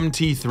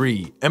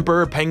 EMT3.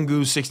 Emperor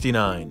Pengu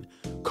 69.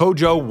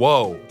 Kojo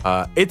Woe.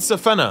 It's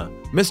Afena.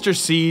 Mr.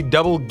 C.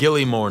 Double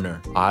Gilly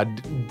Mourner.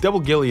 Double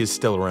Gilly is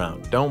still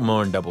around. Don't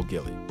mourn Double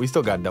Gilly. We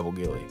still got Double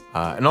Gilly.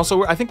 And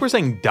also, I think we're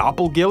saying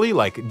Doppelgilly,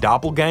 like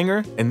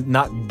doppelganger, and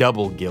not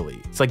Double Gilly.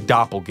 It's like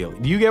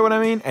Doppelgilly. Do you get what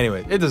I mean?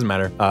 Anyway, it doesn't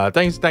matter.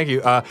 Thank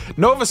you.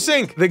 Nova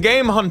Sync, The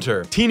Game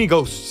Hunter, Teeny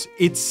Ghosts,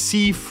 It's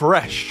Sea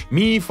Fresh,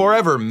 Me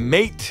Forever,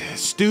 Mate,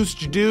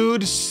 Stooch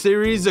Dude,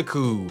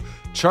 Sirizaku,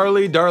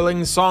 Charlie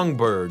Darling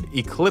Songbird,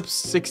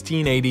 Eclipse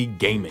 1680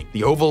 Gaming,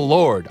 The Oval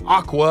Lord,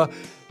 Aqua,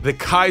 The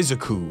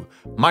Kaizaku,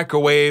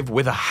 Microwave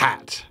with a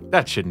Hat.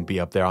 That shouldn't be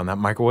up there on that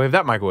microwave.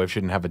 That microwave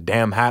shouldn't have a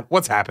damn hat.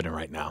 What's happening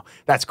right now?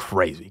 That's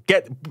crazy.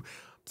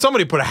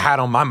 Somebody put a hat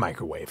on my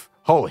microwave.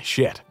 Holy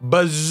shit.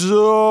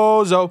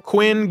 Bazozo,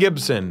 Quinn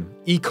Gibson,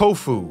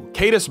 Ekofu,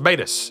 Cadus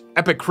Betis,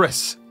 Epic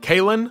Chris,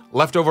 Kalen,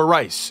 Leftover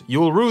Rice,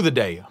 You'll Rue the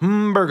Day,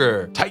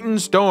 Hamburger, Titan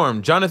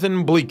Storm,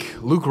 Jonathan Bleak,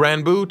 Luke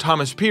Ranboo,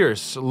 Thomas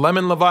Pierce,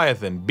 Lemon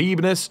Leviathan,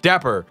 Beebness,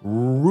 Dapper,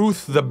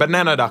 Ruth the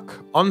Banana Duck,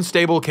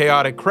 Unstable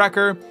Chaotic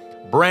Cracker,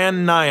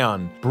 Bran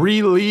Nyan,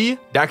 Bree Lee,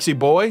 Daxy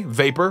Boy,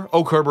 Vapor,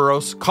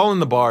 Okerberos, Colin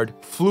the Bard,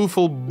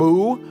 Flooful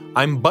Boo,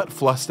 I'm Butt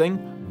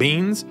Flusting,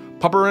 Beans,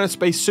 Pupper in a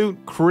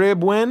Spacesuit,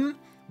 Cribwin,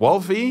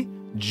 Wolfie,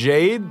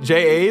 Jade,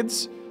 J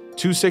AIDS,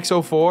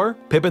 2604,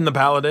 Pippin the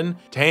Paladin,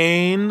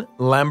 Tane,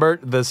 Lambert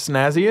the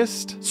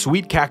Snazziest,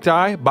 Sweet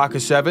Cacti, Baka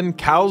 7,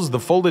 Cal's the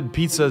Folded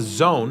Pizza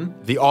Zone,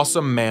 The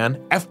Awesome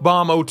Man,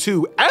 F-Bomb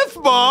 02,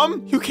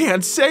 F-Bomb? You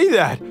can't say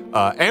that.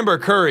 Amber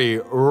Curry,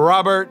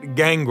 Robert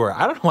Gangwer.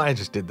 I don't know why I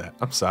just did that.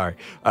 I'm sorry.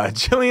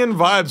 Jillian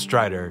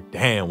Vibestrider.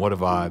 Damn, what a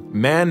vibe.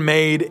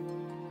 Man-Made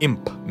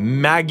Imp,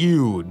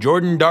 Magu,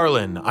 Jordan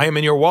Darlin, I Am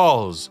in Your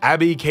Walls,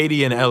 Abby,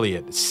 Katie, and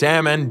Elliot,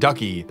 Sam and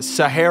Ducky,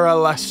 Sahara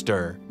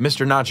Lester,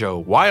 Mr.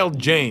 Nacho, Wild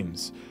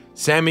James,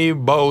 Sammy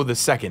Bo II,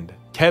 Kev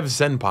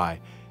Senpai,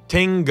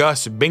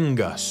 Tingus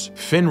Bingus,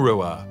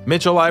 Finrua,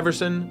 Mitchell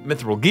Iverson,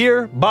 Mithril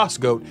Gear, Boss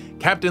Goat,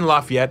 Captain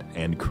Lafayette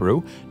and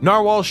crew,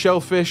 Narwhal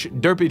Shellfish,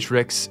 Derpy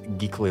Tricks,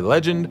 Geekly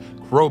Legend,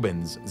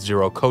 Krobins,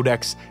 Zero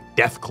Codex,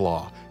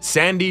 Deathclaw,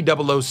 Sandy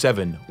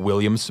 007,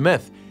 William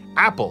Smith,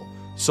 Apple,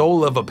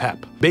 Soul of a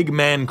Pep, Big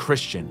Man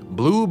Christian,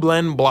 Blue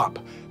Blend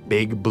Blop,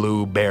 Big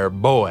Blue Bear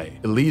Boy,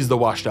 Elise the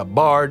Washed Up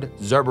Bard,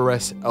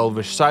 Zerberus,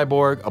 Elvish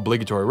Cyborg,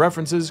 Obligatory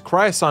References,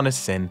 Cryosonus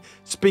Sin,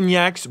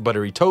 Spinax,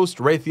 Buttery Toast,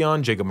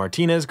 Raytheon, Jacob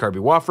Martinez, Carby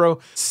Wafro,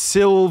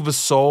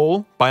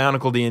 Silvsoul,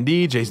 Bionicle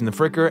D&D, Jason the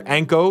Fricker,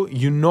 Anko,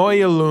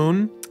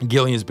 Unoyaloon,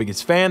 Gillion's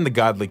Biggest Fan, The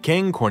Godly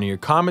King, Cornier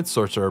Comet,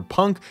 Sorcerer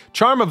Punk,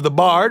 Charm of the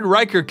Bard,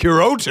 Riker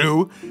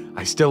Kurotu.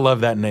 I still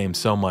love that name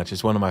so much.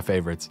 It's one of my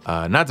favorites.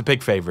 Not to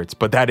pick favorites,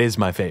 but that is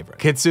my favorite.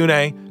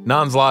 Kitsune,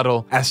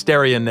 Nonzlotl,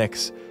 Asteria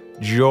Nix,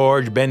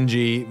 George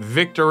Benji,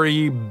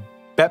 Victory,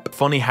 Bep,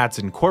 Funny Hats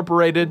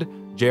Incorporated,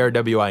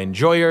 JRWI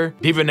Enjoyer,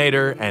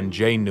 Divinator, and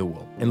Jay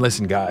Newell. And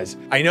listen, guys,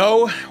 I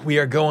know we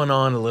are going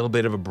on a little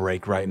bit of a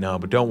break right now,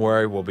 but don't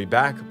worry, we'll be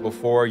back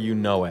before you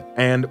know it.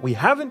 And we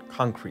haven't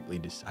concretely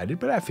decided,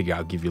 but I figure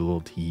I'll give you a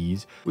little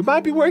tease. We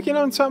might be working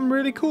on something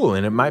really cool,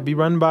 and it might be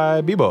run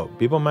by Bebo.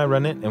 Bebo might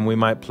run it, and we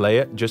might play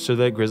it just so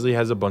that Grizzly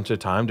has a bunch of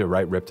time to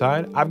write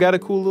Riptide. I've got a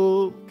cool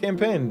little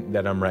campaign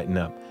that I'm writing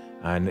up.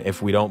 And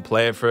if we don't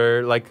play it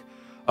for, like,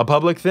 a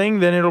public thing,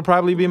 then it'll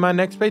probably be my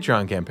next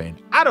Patreon campaign.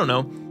 I don't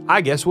know.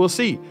 I guess we'll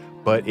see.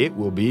 But it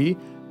will be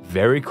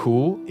very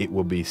cool. It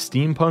will be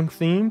steampunk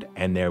themed,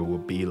 and there will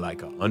be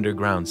like an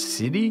underground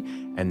city,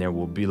 and there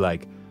will be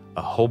like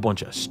a whole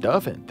bunch of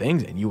stuff and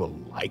things, and you will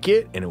like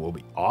it, and it will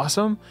be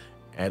awesome.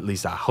 At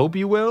least I hope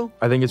you will.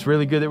 I think it's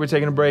really good that we're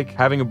taking a break.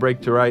 Having a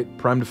break to write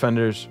Prime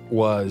Defenders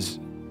was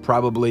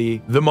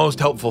probably the most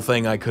helpful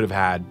thing I could have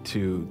had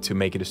to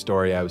make it a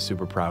story I was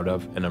super proud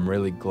of, and I'm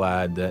really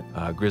glad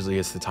that Grizzly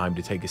has the time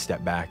to take a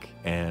step back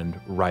and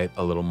write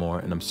a little more,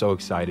 and I'm so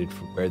excited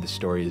for where the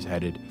story is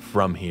headed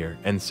from here.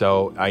 And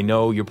so I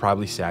know you're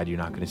probably sad you're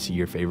not going to see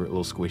your favorite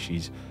little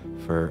squishies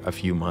for a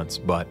few months,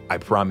 but I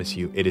promise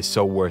you it is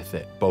so worth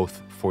it, both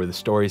for the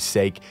story's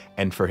sake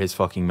and for his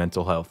fucking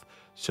mental health.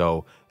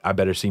 So I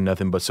better see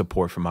nothing but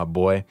support from my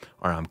boy,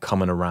 or I'm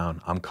coming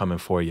around. I'm coming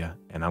for you,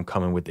 and I'm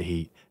coming with the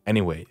heat.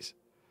 Anyways,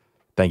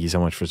 thank you so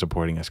much for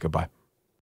supporting us. Goodbye.